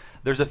episode,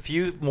 there's a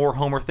few more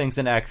Homer things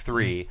in Act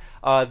 3.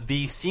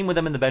 The scene with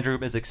them in the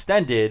bedroom is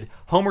extended.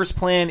 Homer's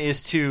plan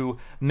is to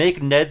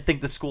make Ned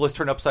think the school is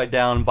turned upside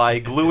down by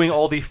gluing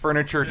all the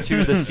furniture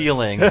to the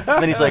ceiling. And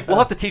then he's like, we'll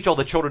have to teach all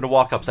the children to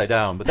walk upside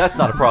down, but that's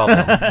not a problem.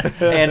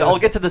 And I'll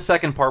get to the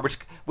second part,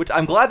 which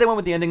I'm glad they went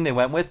with the ending they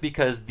went with,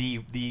 because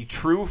the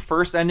true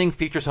first ending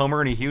features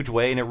Homer in a huge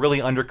way, and it really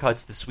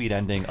undercuts the sweet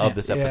ending of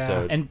this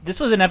episode. And this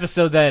was an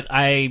episode that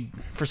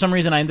for some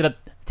reason, I ended up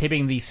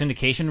taping the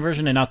syndication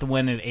version and not the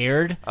one it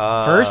aired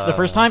the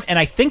first time, and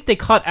I think they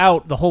cut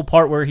out the whole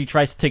part where he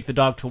tries to take the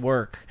dog to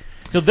work.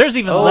 So there's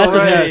even less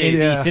of him in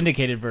the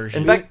syndicated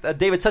version. In fact,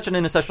 David, such an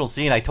interstitial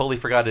scene, I totally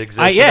forgot it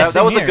existed.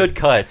 That was a good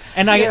cut.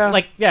 And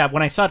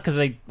when I saw it, because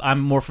I'm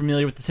more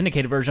familiar with the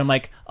syndicated version, I'm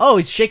like, oh,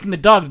 he's shaking the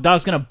dog. The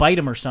dog's going to bite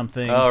him or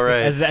something. Oh,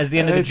 right. As the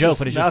end of the joke,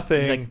 but it's nothing.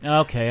 Just he's like,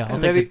 okay, I'll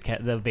take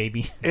the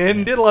baby.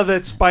 And did love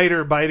that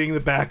spider biting the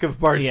back of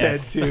Bart's head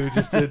too,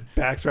 just to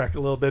backtrack a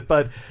little bit.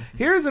 But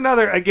here's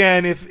another.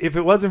 Again, if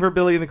it wasn't for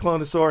Billy and the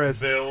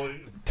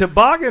Clonosaurus,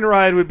 Toboggan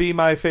Ride would be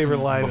my favorite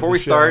line. Before we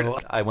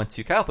start, I went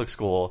to Catholic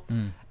school,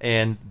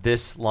 and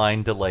this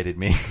line delighted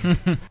me.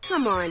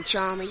 Come on,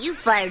 Chalmy, you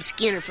fired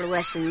Skinner for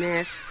less than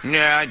this.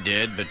 Yeah, I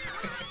did, but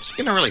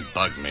Skinner really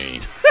bugged me.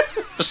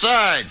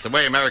 Besides, the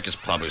way America's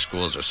public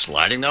schools are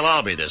sliding, they'll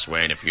all be this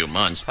way in a few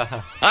months.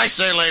 I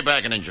say lay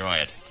back and enjoy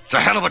it. It's a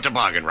hell of a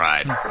toboggan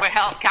ride.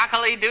 Well,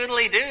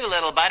 cockily-doodly-doo,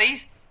 little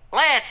buddies.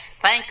 Let's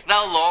thank the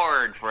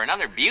Lord for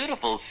another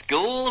beautiful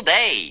school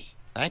day.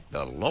 Thank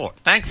the Lord.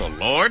 Thank the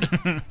Lord?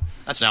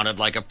 That sounded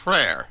like a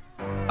prayer.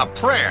 A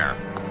prayer.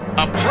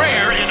 A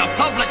prayer in a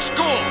public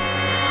school.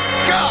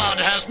 God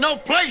has no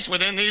place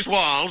within these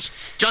walls,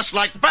 just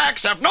like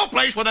facts have no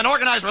place within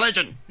organized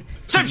religion.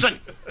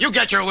 Simpson, you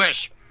get your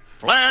wish.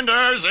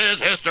 Flanders is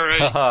history.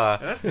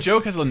 That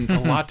joke has a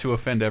lot to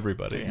offend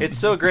everybody. It's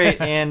so great,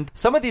 and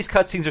some of these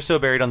cutscenes are so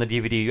buried on the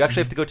DVD, you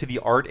actually have to go to the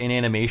art and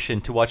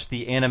animation to watch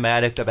the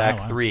animatic of Act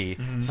 3.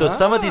 So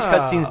some of these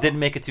cutscenes didn't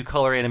make it to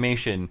color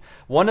animation.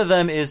 One of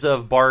them is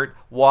of Bart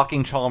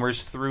walking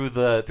Chalmers through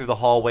the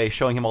hallway,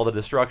 showing him all the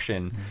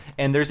destruction.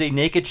 And there's a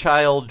naked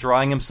child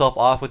drawing himself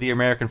off with the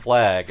American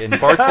flag. And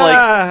Bart's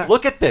like,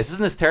 look at this.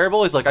 Isn't this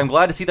terrible? He's like, I'm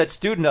glad to see that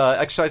student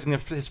exercising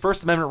his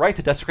First Amendment right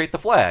to desecrate the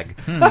flag.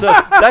 So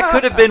that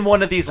could have been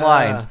one of these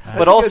lines.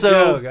 But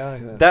also,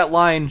 that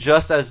line,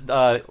 just as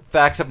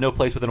facts have no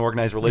place within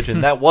organized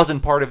religion, that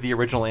wasn't part of the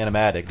original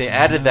animatic. They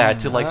added that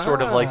to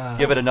sort of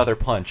give it another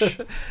punch.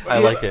 I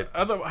like it.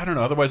 I don't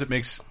know. Otherwise, it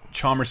makes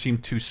Chalmers seem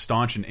too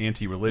staunch and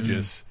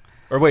anti-religious.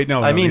 Or wait,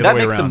 no. I mean, that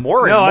makes him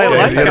more. No, I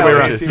like the how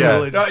religious.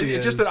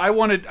 It's just that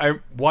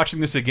I'm watching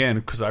this again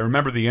because I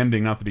remember the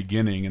ending, not the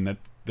beginning, and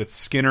that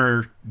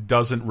Skinner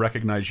doesn't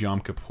recognize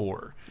Yom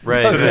Kippur.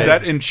 Right. So does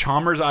that, in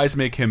Chalmers' eyes,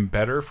 make him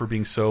better for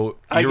being so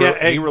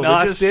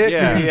irreligious?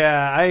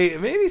 Yeah,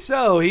 maybe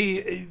so.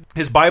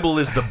 His Bible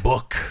is the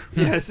book.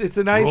 Yes, it's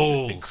a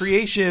nice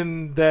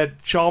creation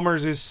that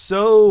Chalmers is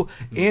so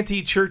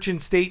anti-church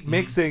and state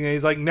mixing. And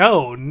he's like,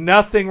 no,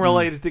 nothing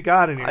related to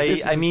God in here.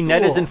 I mean,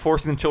 Ned isn't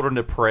forcing the children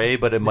to pray,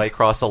 but it might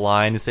cross a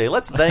line to say,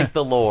 let's thank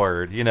the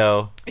Lord, you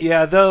know.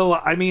 Yeah, though,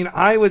 I mean,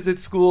 I was at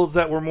schools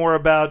that were more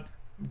about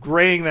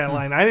graying that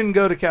line. I didn't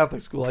go to Catholic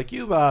school like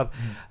you, Bob,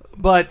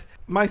 but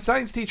my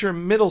science teacher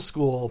in middle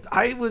school,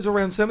 I was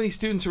around so many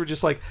students who were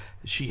just like,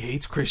 she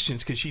hates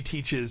Christians because she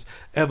teaches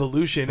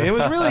evolution. And it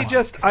was really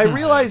just, I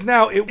realize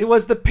now, it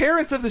was the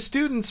parents of the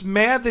students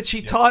mad that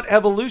she taught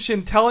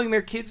evolution, telling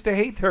their kids to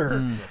hate her.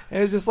 And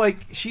it was just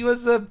like, she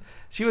was a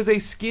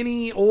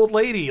skinny old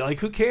lady. Like,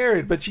 who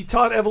cared? But she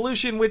taught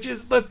evolution, which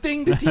is the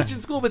thing to teach in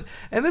school.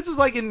 And this was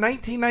like in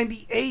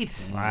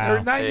 1998 or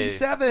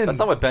 97. Hey, that's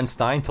not what Ben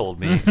Stein told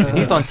me. And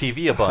he's on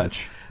TV a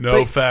bunch.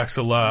 No facts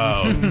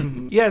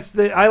allowed. Yes,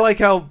 I like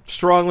how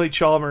strongly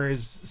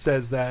Chalmers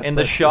says that. And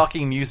the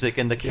shocking music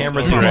and the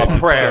camera zoom. A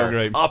prayer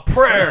in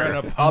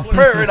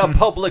a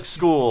public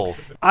school.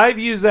 I've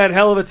used that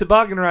hell of a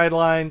toboggan ride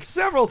line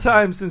several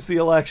times since the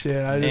election.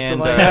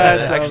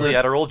 Actually,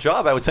 at our old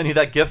job, I would send you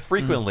that gift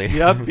frequently.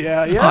 Yep,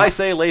 yeah. I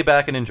say lay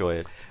back and enjoy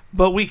it.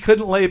 but we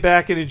couldn't lay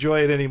back and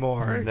enjoy it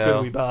anymore, No.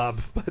 could we,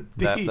 Bob? But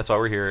That's why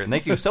we're here. And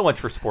thank you so much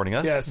for supporting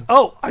us. Yes.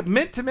 Oh, I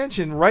meant to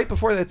mention right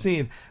before that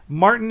scene,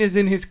 Martin is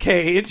in his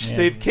cage. Yeah.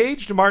 They've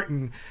caged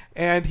Martin,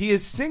 and he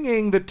is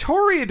singing the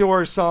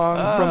Toreador song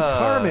from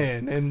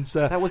Carmen. And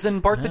that was in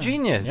Bart the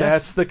Genius.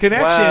 That's the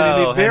connection. Wow,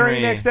 in the very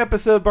Henry. next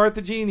episode, Bart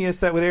the Genius,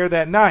 that would air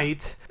that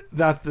night.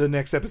 Not the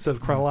next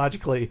episode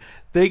chronologically.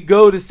 They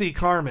go to see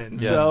Carmen.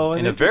 Yeah, So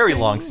in a very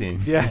long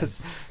scene.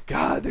 Yes.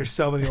 God, there's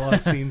so many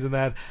long scenes in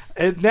that.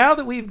 And now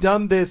that we've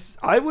done this,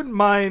 I wouldn't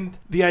mind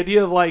the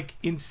idea of like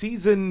in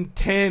season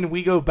 10,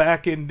 we go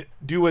back and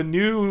do a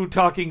new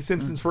Talking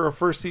Simpsons for a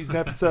first season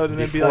episode and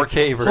The then be like,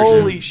 4K version.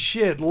 holy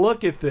shit,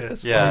 look at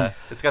this. Yeah, Like,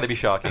 it's got to be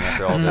shocking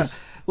after all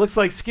this. looks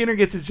like Skinner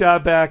gets his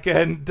job back,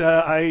 and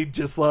I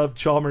just love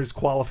Chalmers'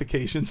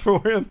 qualifications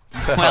for him.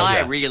 Well, I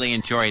really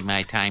enjoyed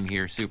my time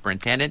here,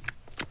 Superintendent.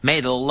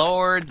 May the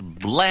Lord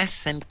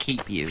bless and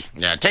keep you.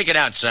 Yeah, take it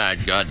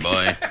outside, God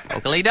boy.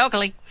 Oakley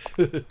dokley.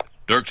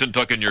 Dirksen,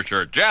 tuck in your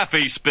shirt.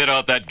 Jaffe, spit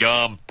out that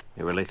gum.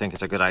 You really think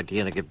it's a good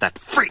idea to give that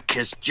freak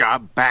his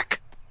job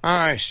back?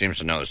 I seems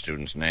to know the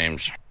students'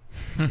 names.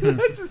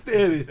 That's just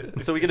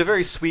it. So we get a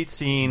very sweet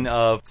scene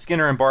of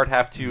Skinner and Bart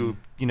have to,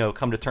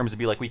 come to terms and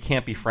be like, we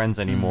can't be friends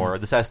anymore.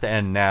 This has to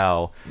end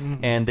now.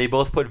 And they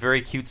both put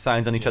very cute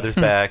signs on each other's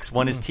backs.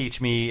 One is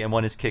teach me and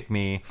one is kick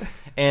me.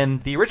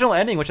 And the original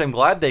ending, which I'm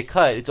glad they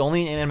cut, it's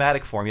only in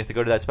animatic form. You have to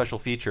go to that special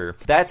feature.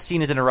 That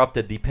scene is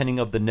interrupted, the pinning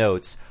of the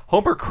notes.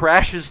 Homer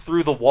crashes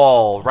through the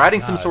wall, riding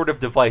some sort of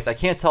device. I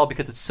can't tell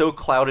because it's so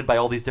clouded by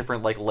all these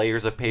different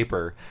layers of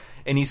paper.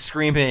 And he's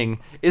screaming,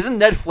 "Isn't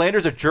Ned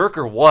Flanders a jerk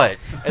or what?"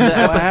 And the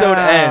episode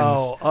ends.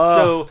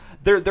 So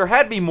there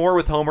had to be more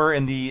with Homer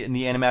in the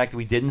animatic that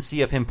we didn't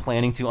see of him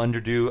planning to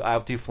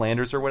outdo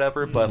Flanders or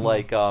whatever. But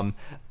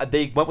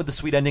they went with the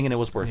sweet ending and it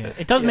was worth it.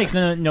 It does make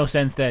no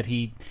sense that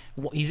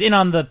he's in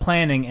on the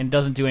planning and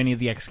doesn't do any of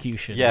the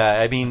execution. Yeah,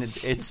 I mean,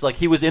 it's like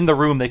he was in the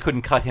room; they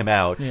couldn't cut him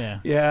out. Yeah,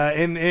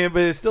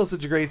 but it's still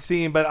such a great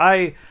scene. But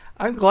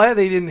I'm glad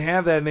they didn't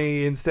have that and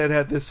they instead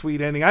had this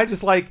sweet ending. I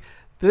just like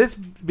this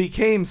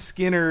became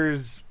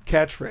Skinner's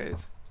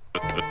catchphrase.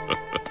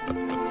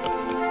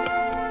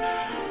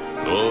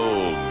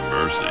 Oh,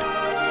 mercy.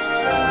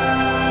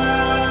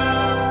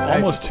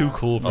 Almost too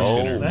cool for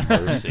Skinner.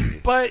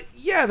 Mercy. But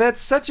yeah, that's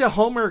such a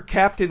Homer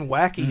Captain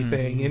Wacky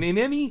thing. And in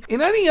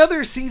any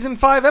other season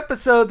 5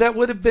 episode, that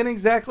would have been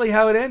exactly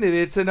how it ended.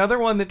 It's another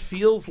one that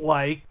feels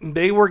like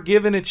they were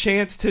given a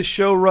chance to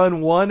show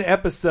run one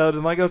episode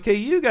and like, okay,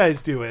 you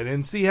guys do it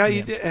and see how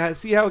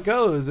see how it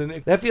goes.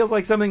 And that feels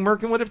like something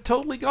Merkin would have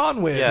totally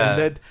gone with. Yeah.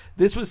 And that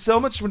this was so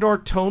much more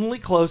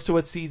tonally close to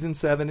what season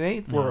 7 and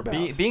 8 were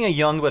about. Being a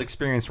young but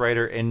experienced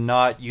writer and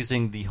not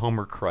using the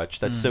Homer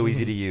crutch that's so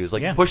easy to use.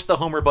 Like push the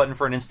Homer button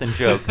for an instant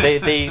joke.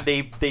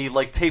 They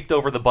like taped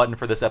over the button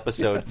for this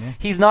episode.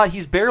 He's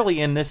barely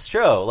in this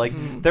show. Like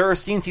there are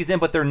scenes he's in,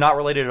 but they're not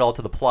related at all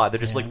to the plot. They're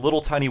just like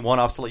little tiny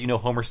one-offs to let you know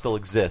Homer still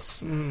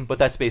exists. But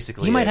that's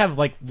basically he might have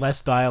like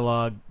less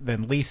dialogue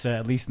than Lisa,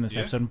 at least in this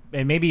episode,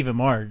 and maybe even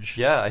Marge.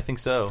 Yeah, I think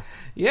so.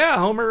 Yeah,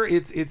 Homer.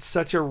 It's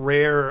such a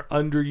rare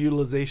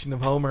underutilization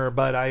of Homer,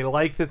 but I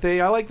like that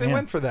they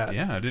went for that.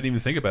 Yeah, I didn't even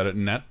think about it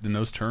in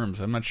those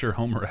terms. I'm not sure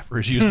Homer ever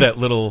has used that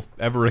little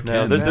ever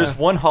again. No, there's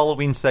one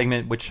Halloween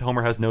segment which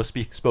Homer has no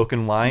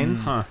spoken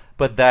lines,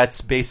 but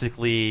that's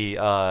basically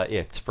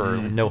it for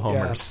no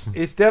Homers.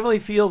 Yeah. It definitely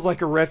feels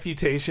like a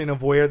refutation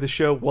of where the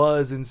show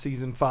was in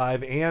season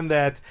 5, and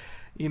that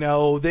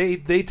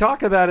they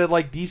talk about it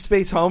like Deep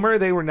Space Homer.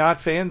 They were not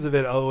fans of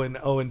it. O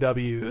and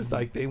W. It was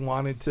like they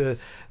wanted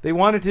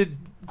to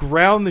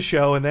ground the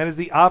show, and that is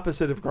the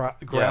opposite of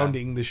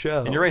grounding the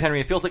show. And you're right, Henry.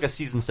 It feels like a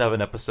season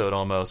 7 episode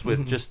almost,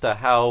 with just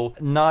how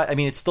not. I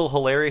mean, it's still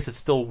hilarious. It's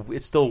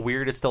still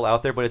weird. It's still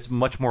out there, but it's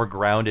much more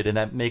grounded, and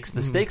that makes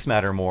the stakes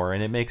matter more,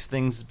 and it makes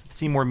things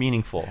seem more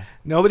meaningful.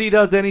 Nobody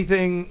does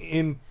anything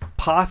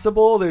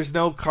impossible. There's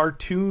no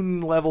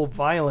cartoon level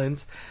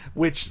violence,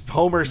 which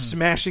Homer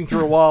smashing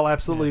through a wall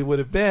absolutely would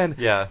have been.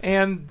 Yeah,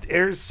 and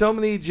there's so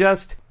many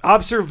just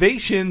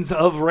observations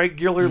of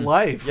regular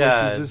life, which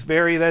is just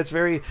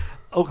very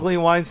Oakley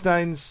and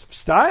Weinstein's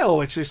style,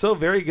 which they're so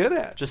very good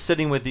at. Just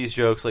sitting with these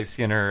jokes like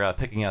Skinner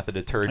picking out the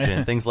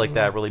detergent, things like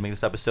that really make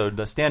this episode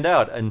stand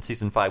out in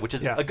season 5, which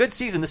is a good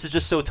season. This is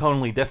just so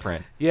tonally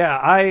different.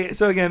 Yeah,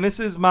 so again, this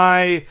is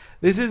my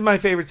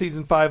favorite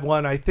season 5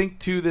 one. I think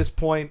to this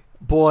point,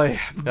 boy,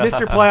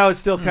 Mr. Plow is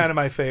still kind of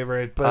my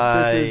favorite,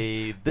 but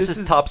this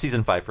is top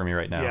season 5 for me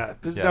right now. Yeah,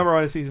 this is number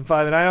 1 of season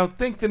 5, and I don't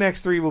think the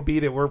next 3 will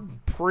beat it. We're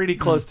pretty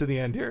close to the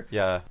end here.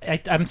 Yeah,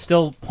 I'm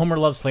still Homer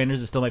Loves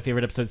Flanders is still my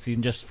favorite episode of the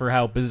season, just for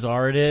how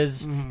bizarre it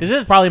is. This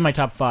is probably my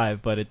top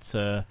 5, but it's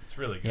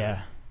really good.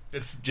 Yeah.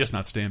 It's just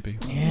not Stampy.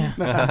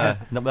 Yeah.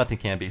 No, nothing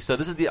can be. So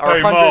this is Hey,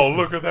 100th. Mo,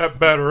 look at that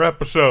better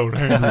episode.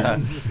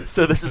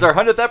 So this is our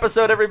 100th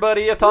episode,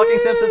 everybody, of Talking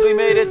Simpsons. We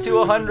made it to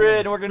 100,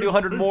 and we're going to do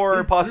 100 more,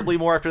 and possibly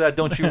more after that.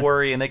 Don't you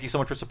worry, and thank you so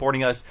much for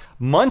supporting us.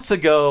 Months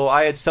ago,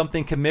 I had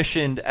something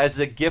commissioned as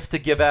a gift to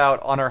give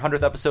out on our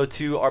 100th episode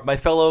to my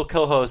fellow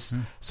co-hosts.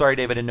 Sorry,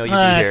 Dave, I didn't know you'd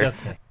be here.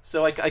 Okay.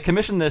 So I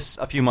commissioned this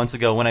a few months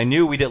ago when I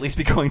knew we'd at least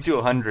be going to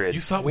 100. You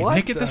thought we'd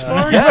make it this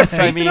far? Yes,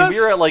 I mean, we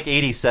were at like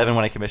 87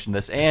 when I commissioned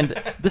this. And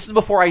this is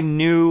before I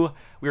knew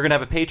we were going to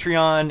have a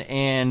Patreon,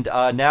 and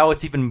now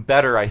it's even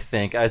better, I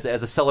think, as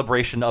a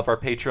celebration of our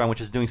Patreon,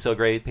 which is doing so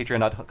great,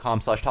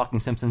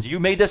 patreon.com/TalkingSimpsons. You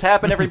made this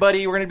happen,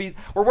 everybody. We're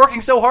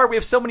working so hard. We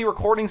have so many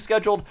recordings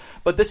scheduled,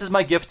 but this is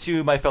my gift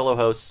to my fellow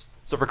hosts.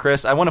 So for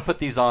Chris, I want to put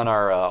these on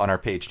our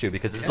page too,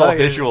 because it's all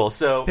visual.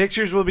 So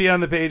pictures will be on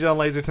the page on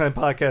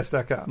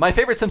LaserTimePodcast.com. My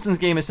favorite Simpsons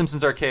game is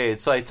Simpsons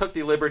Arcade, so I took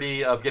the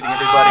liberty of getting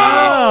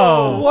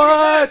everybody.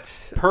 What?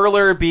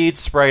 Perler beads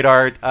sprite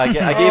art. I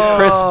gave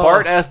Chris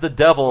Bart as the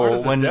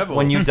devil.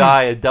 When you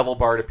die, a devil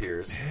Bart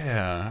appears.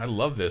 Yeah, I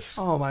love this.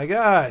 Oh my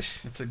gosh!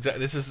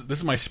 This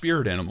is my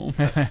spirit animal.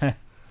 And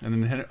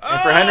then and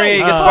for Henry, he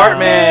gets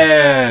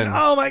Bartman.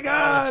 Oh my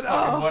god!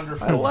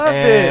 Wonderful. I love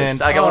this.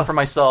 And I got one for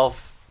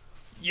myself.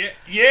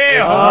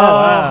 Yeah.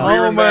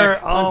 Homer.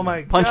 Oh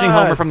my god. Punching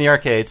Homer from the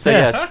arcade. So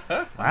yes.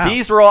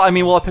 These were all,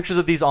 we'll have pictures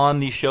of these on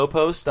the show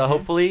post,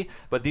 hopefully,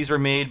 but these were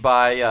made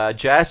by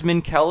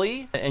Jasmine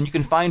Kelly, and you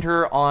can find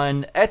her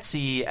on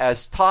Etsy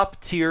as Top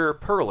Tier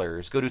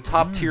Perlers. Go to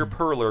Top Tier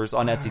Perlers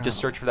on Etsy. Just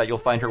search for that. You'll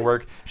find her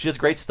work. She does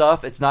great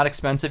stuff. It's not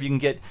expensive.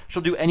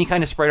 She'll do any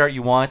kind of sprite art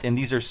you want, and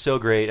these are so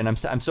great, and I'm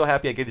so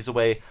happy I gave these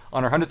away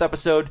on our 100th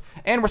episode,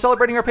 and we're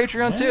celebrating our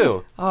Patreon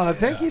too. Oh,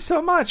 thank you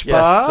so much,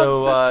 Yes, Bob.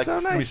 so, That's so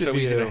nice of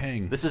you. To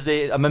hang. This is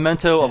a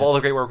memento of all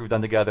the great work we've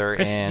done together.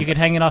 Chris, and you could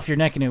hang it off your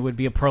neck and it would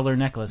be a perler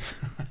necklace.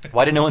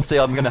 Why did no one say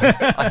I'm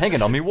hang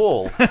it on me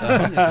wool?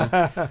 I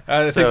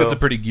think that's a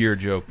pretty gear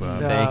joke, Bob.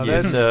 Thank you.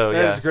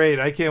 That's great.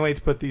 I can't wait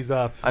to put these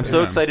up. I'm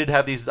so excited to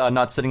have these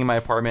not sitting in my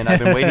apartment. I've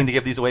been waiting to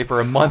give these away for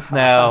a month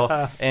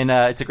now, and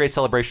it's a great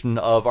celebration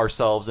of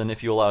ourselves. And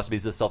if you allow us to be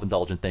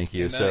self-indulgent, thank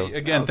you. And,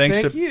 again, thanks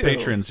to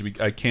patrons.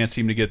 I can't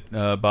seem to get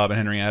Bob and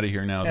Henry out of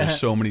here now. There's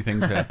so many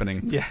things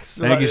happening. Yes,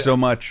 thank you so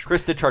much.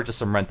 Chris did charge us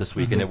some rent this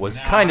week, and it was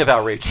kind of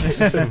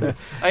outrageous.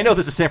 I know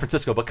this is San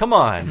Francisco, but come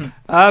on.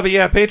 But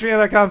yeah,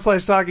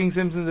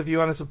 patreon.com/TalkingSimpsons if you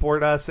want to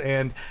support us,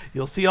 and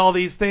you'll see all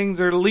these things,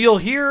 or you'll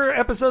hear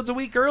episodes a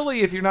week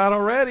early if you're not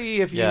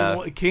already. If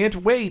you can't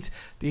wait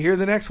to hear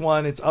the next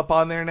one, it's up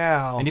on there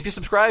now. And if you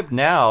subscribe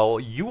now,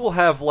 you will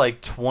have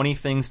like 20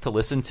 things to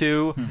listen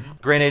to.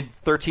 Granted,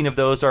 13 of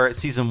those are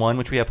season 1,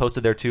 which we have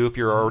posted there too. If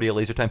you're already a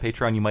LaserTime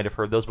Patreon, you might have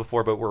heard those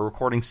before, but we're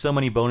recording so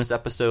many bonus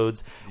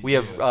episodes. We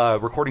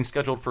have recording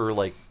scheduled for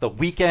like the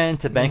weekend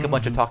to bank a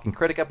bunch of Talking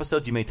Critic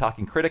episodes. You made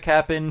Talking Critic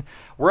happen.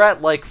 We're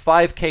at like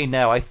 5K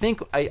now.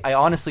 I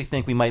honestly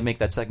think we might make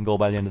that second goal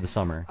by the end of the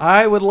summer.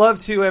 I would love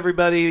to,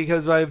 everybody,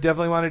 because I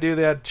definitely want to do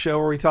that show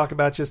where we talk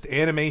about just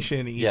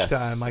animation each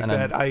time like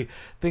that. I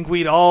think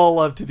we'd all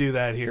love to do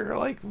that here,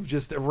 like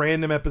just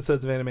random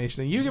episodes of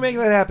animation. And you can make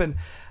that happen.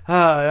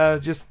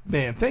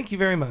 Man, thank you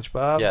very much,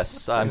 Bob.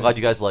 Yes, I'm glad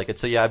you guys like it.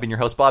 So yeah, I've been your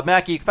host, Bob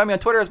Mackey. You can find me on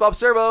Twitter as Bob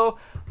Servo.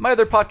 My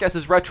other podcast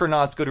is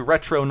Retronauts. Go to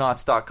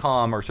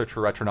retronauts.com or search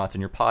for Retronauts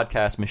in your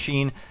podcast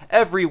machine.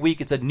 Every week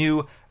it's a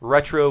new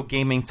retro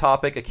gaming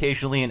topic,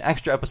 occasionally an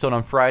extra episode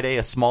on Friday,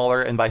 a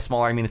smaller, and by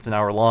smaller I mean it's an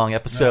hour-long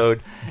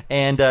episode.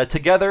 And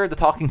together, the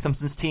Talking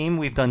Simpsons team,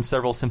 we've done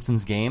several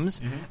Simpsons games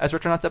as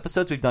Retronauts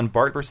episodes. We've done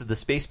Bart versus the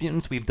Space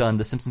Mutants, we've done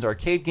the Simpsons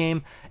arcade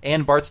game,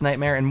 and Bart's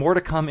Nightmare, and more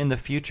to come in the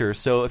future.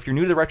 So if you're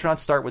new to the Retronauts,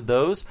 start with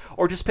those,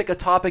 or just pick a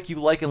topic you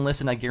like and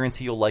listen. I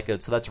guarantee you'll like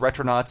it. So that's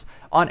Retronauts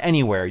on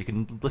anywhere. You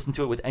can listen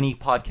to it with any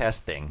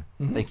podcast thing.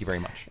 Thank you very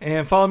much.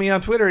 And follow me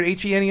on Twitter at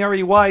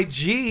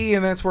HENREYG,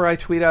 and that's where I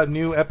tweet out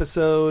new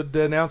episode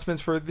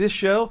announcements for this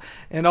show,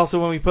 and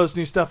also when we post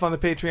new stuff on the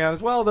Patreon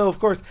as well. Though, of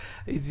course,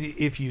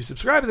 if you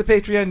subscribe to the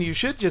Patreon, you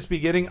should just be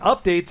getting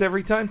updates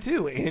every time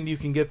too, and you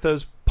can get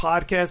those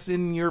podcasts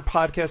in your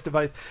podcast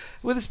device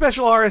with a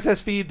special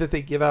RSS feed that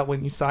they give out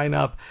when you sign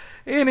up.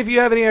 And if you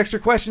have any extra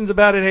questions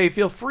about it, hey,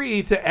 feel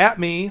free to @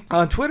 me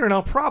on Twitter, and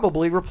I'll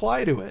probably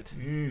reply to it.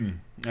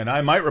 And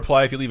I might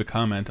reply if you leave a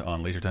comment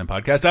on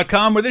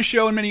LaserTimePodcast.com, where this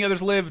show and many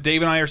others live.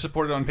 Dave and I are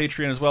supported on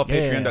Patreon as well,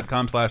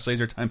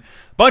 patreon.com/LaserTime.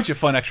 Bunch of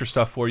fun extra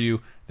stuff for you.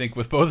 I think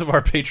with both of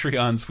our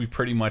Patreons, we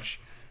pretty much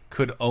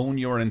could own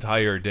your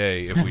entire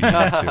day if we needed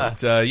to.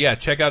 But, yeah,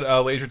 check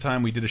out Laser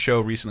Time. We did a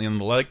show recently on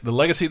the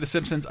Legacy of the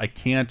Simpsons. I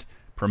can't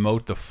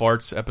promote the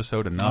farts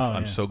episode enough.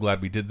 I'm so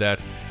glad we did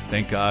that.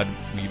 Thank God.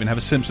 We even have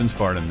a Simpsons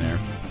fart in there.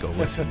 Go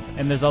listen.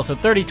 And there's also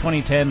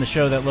 30-20-10, the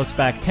show that looks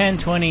back 10,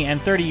 20, and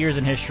 30 years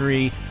in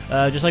history.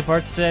 Just like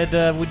Bart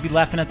said, we'd be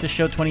laughing at this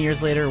show 20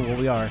 years later. Well,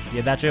 we are.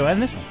 Yeah, that show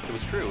and this one. It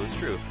was true. It was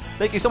true.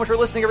 Thank you so much for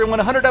listening, everyone.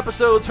 100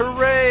 episodes.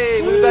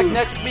 Hooray! We'll be back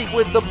next week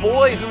with The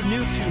Boy Who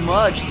Knew Too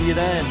Much. See you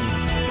then.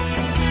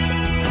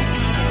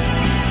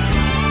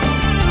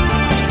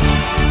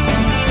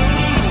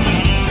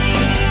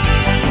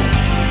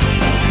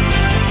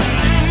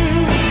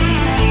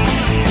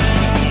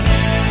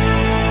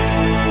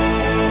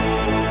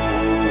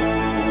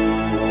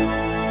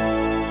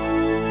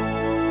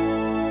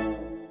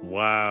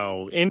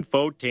 Wow,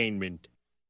 infotainment.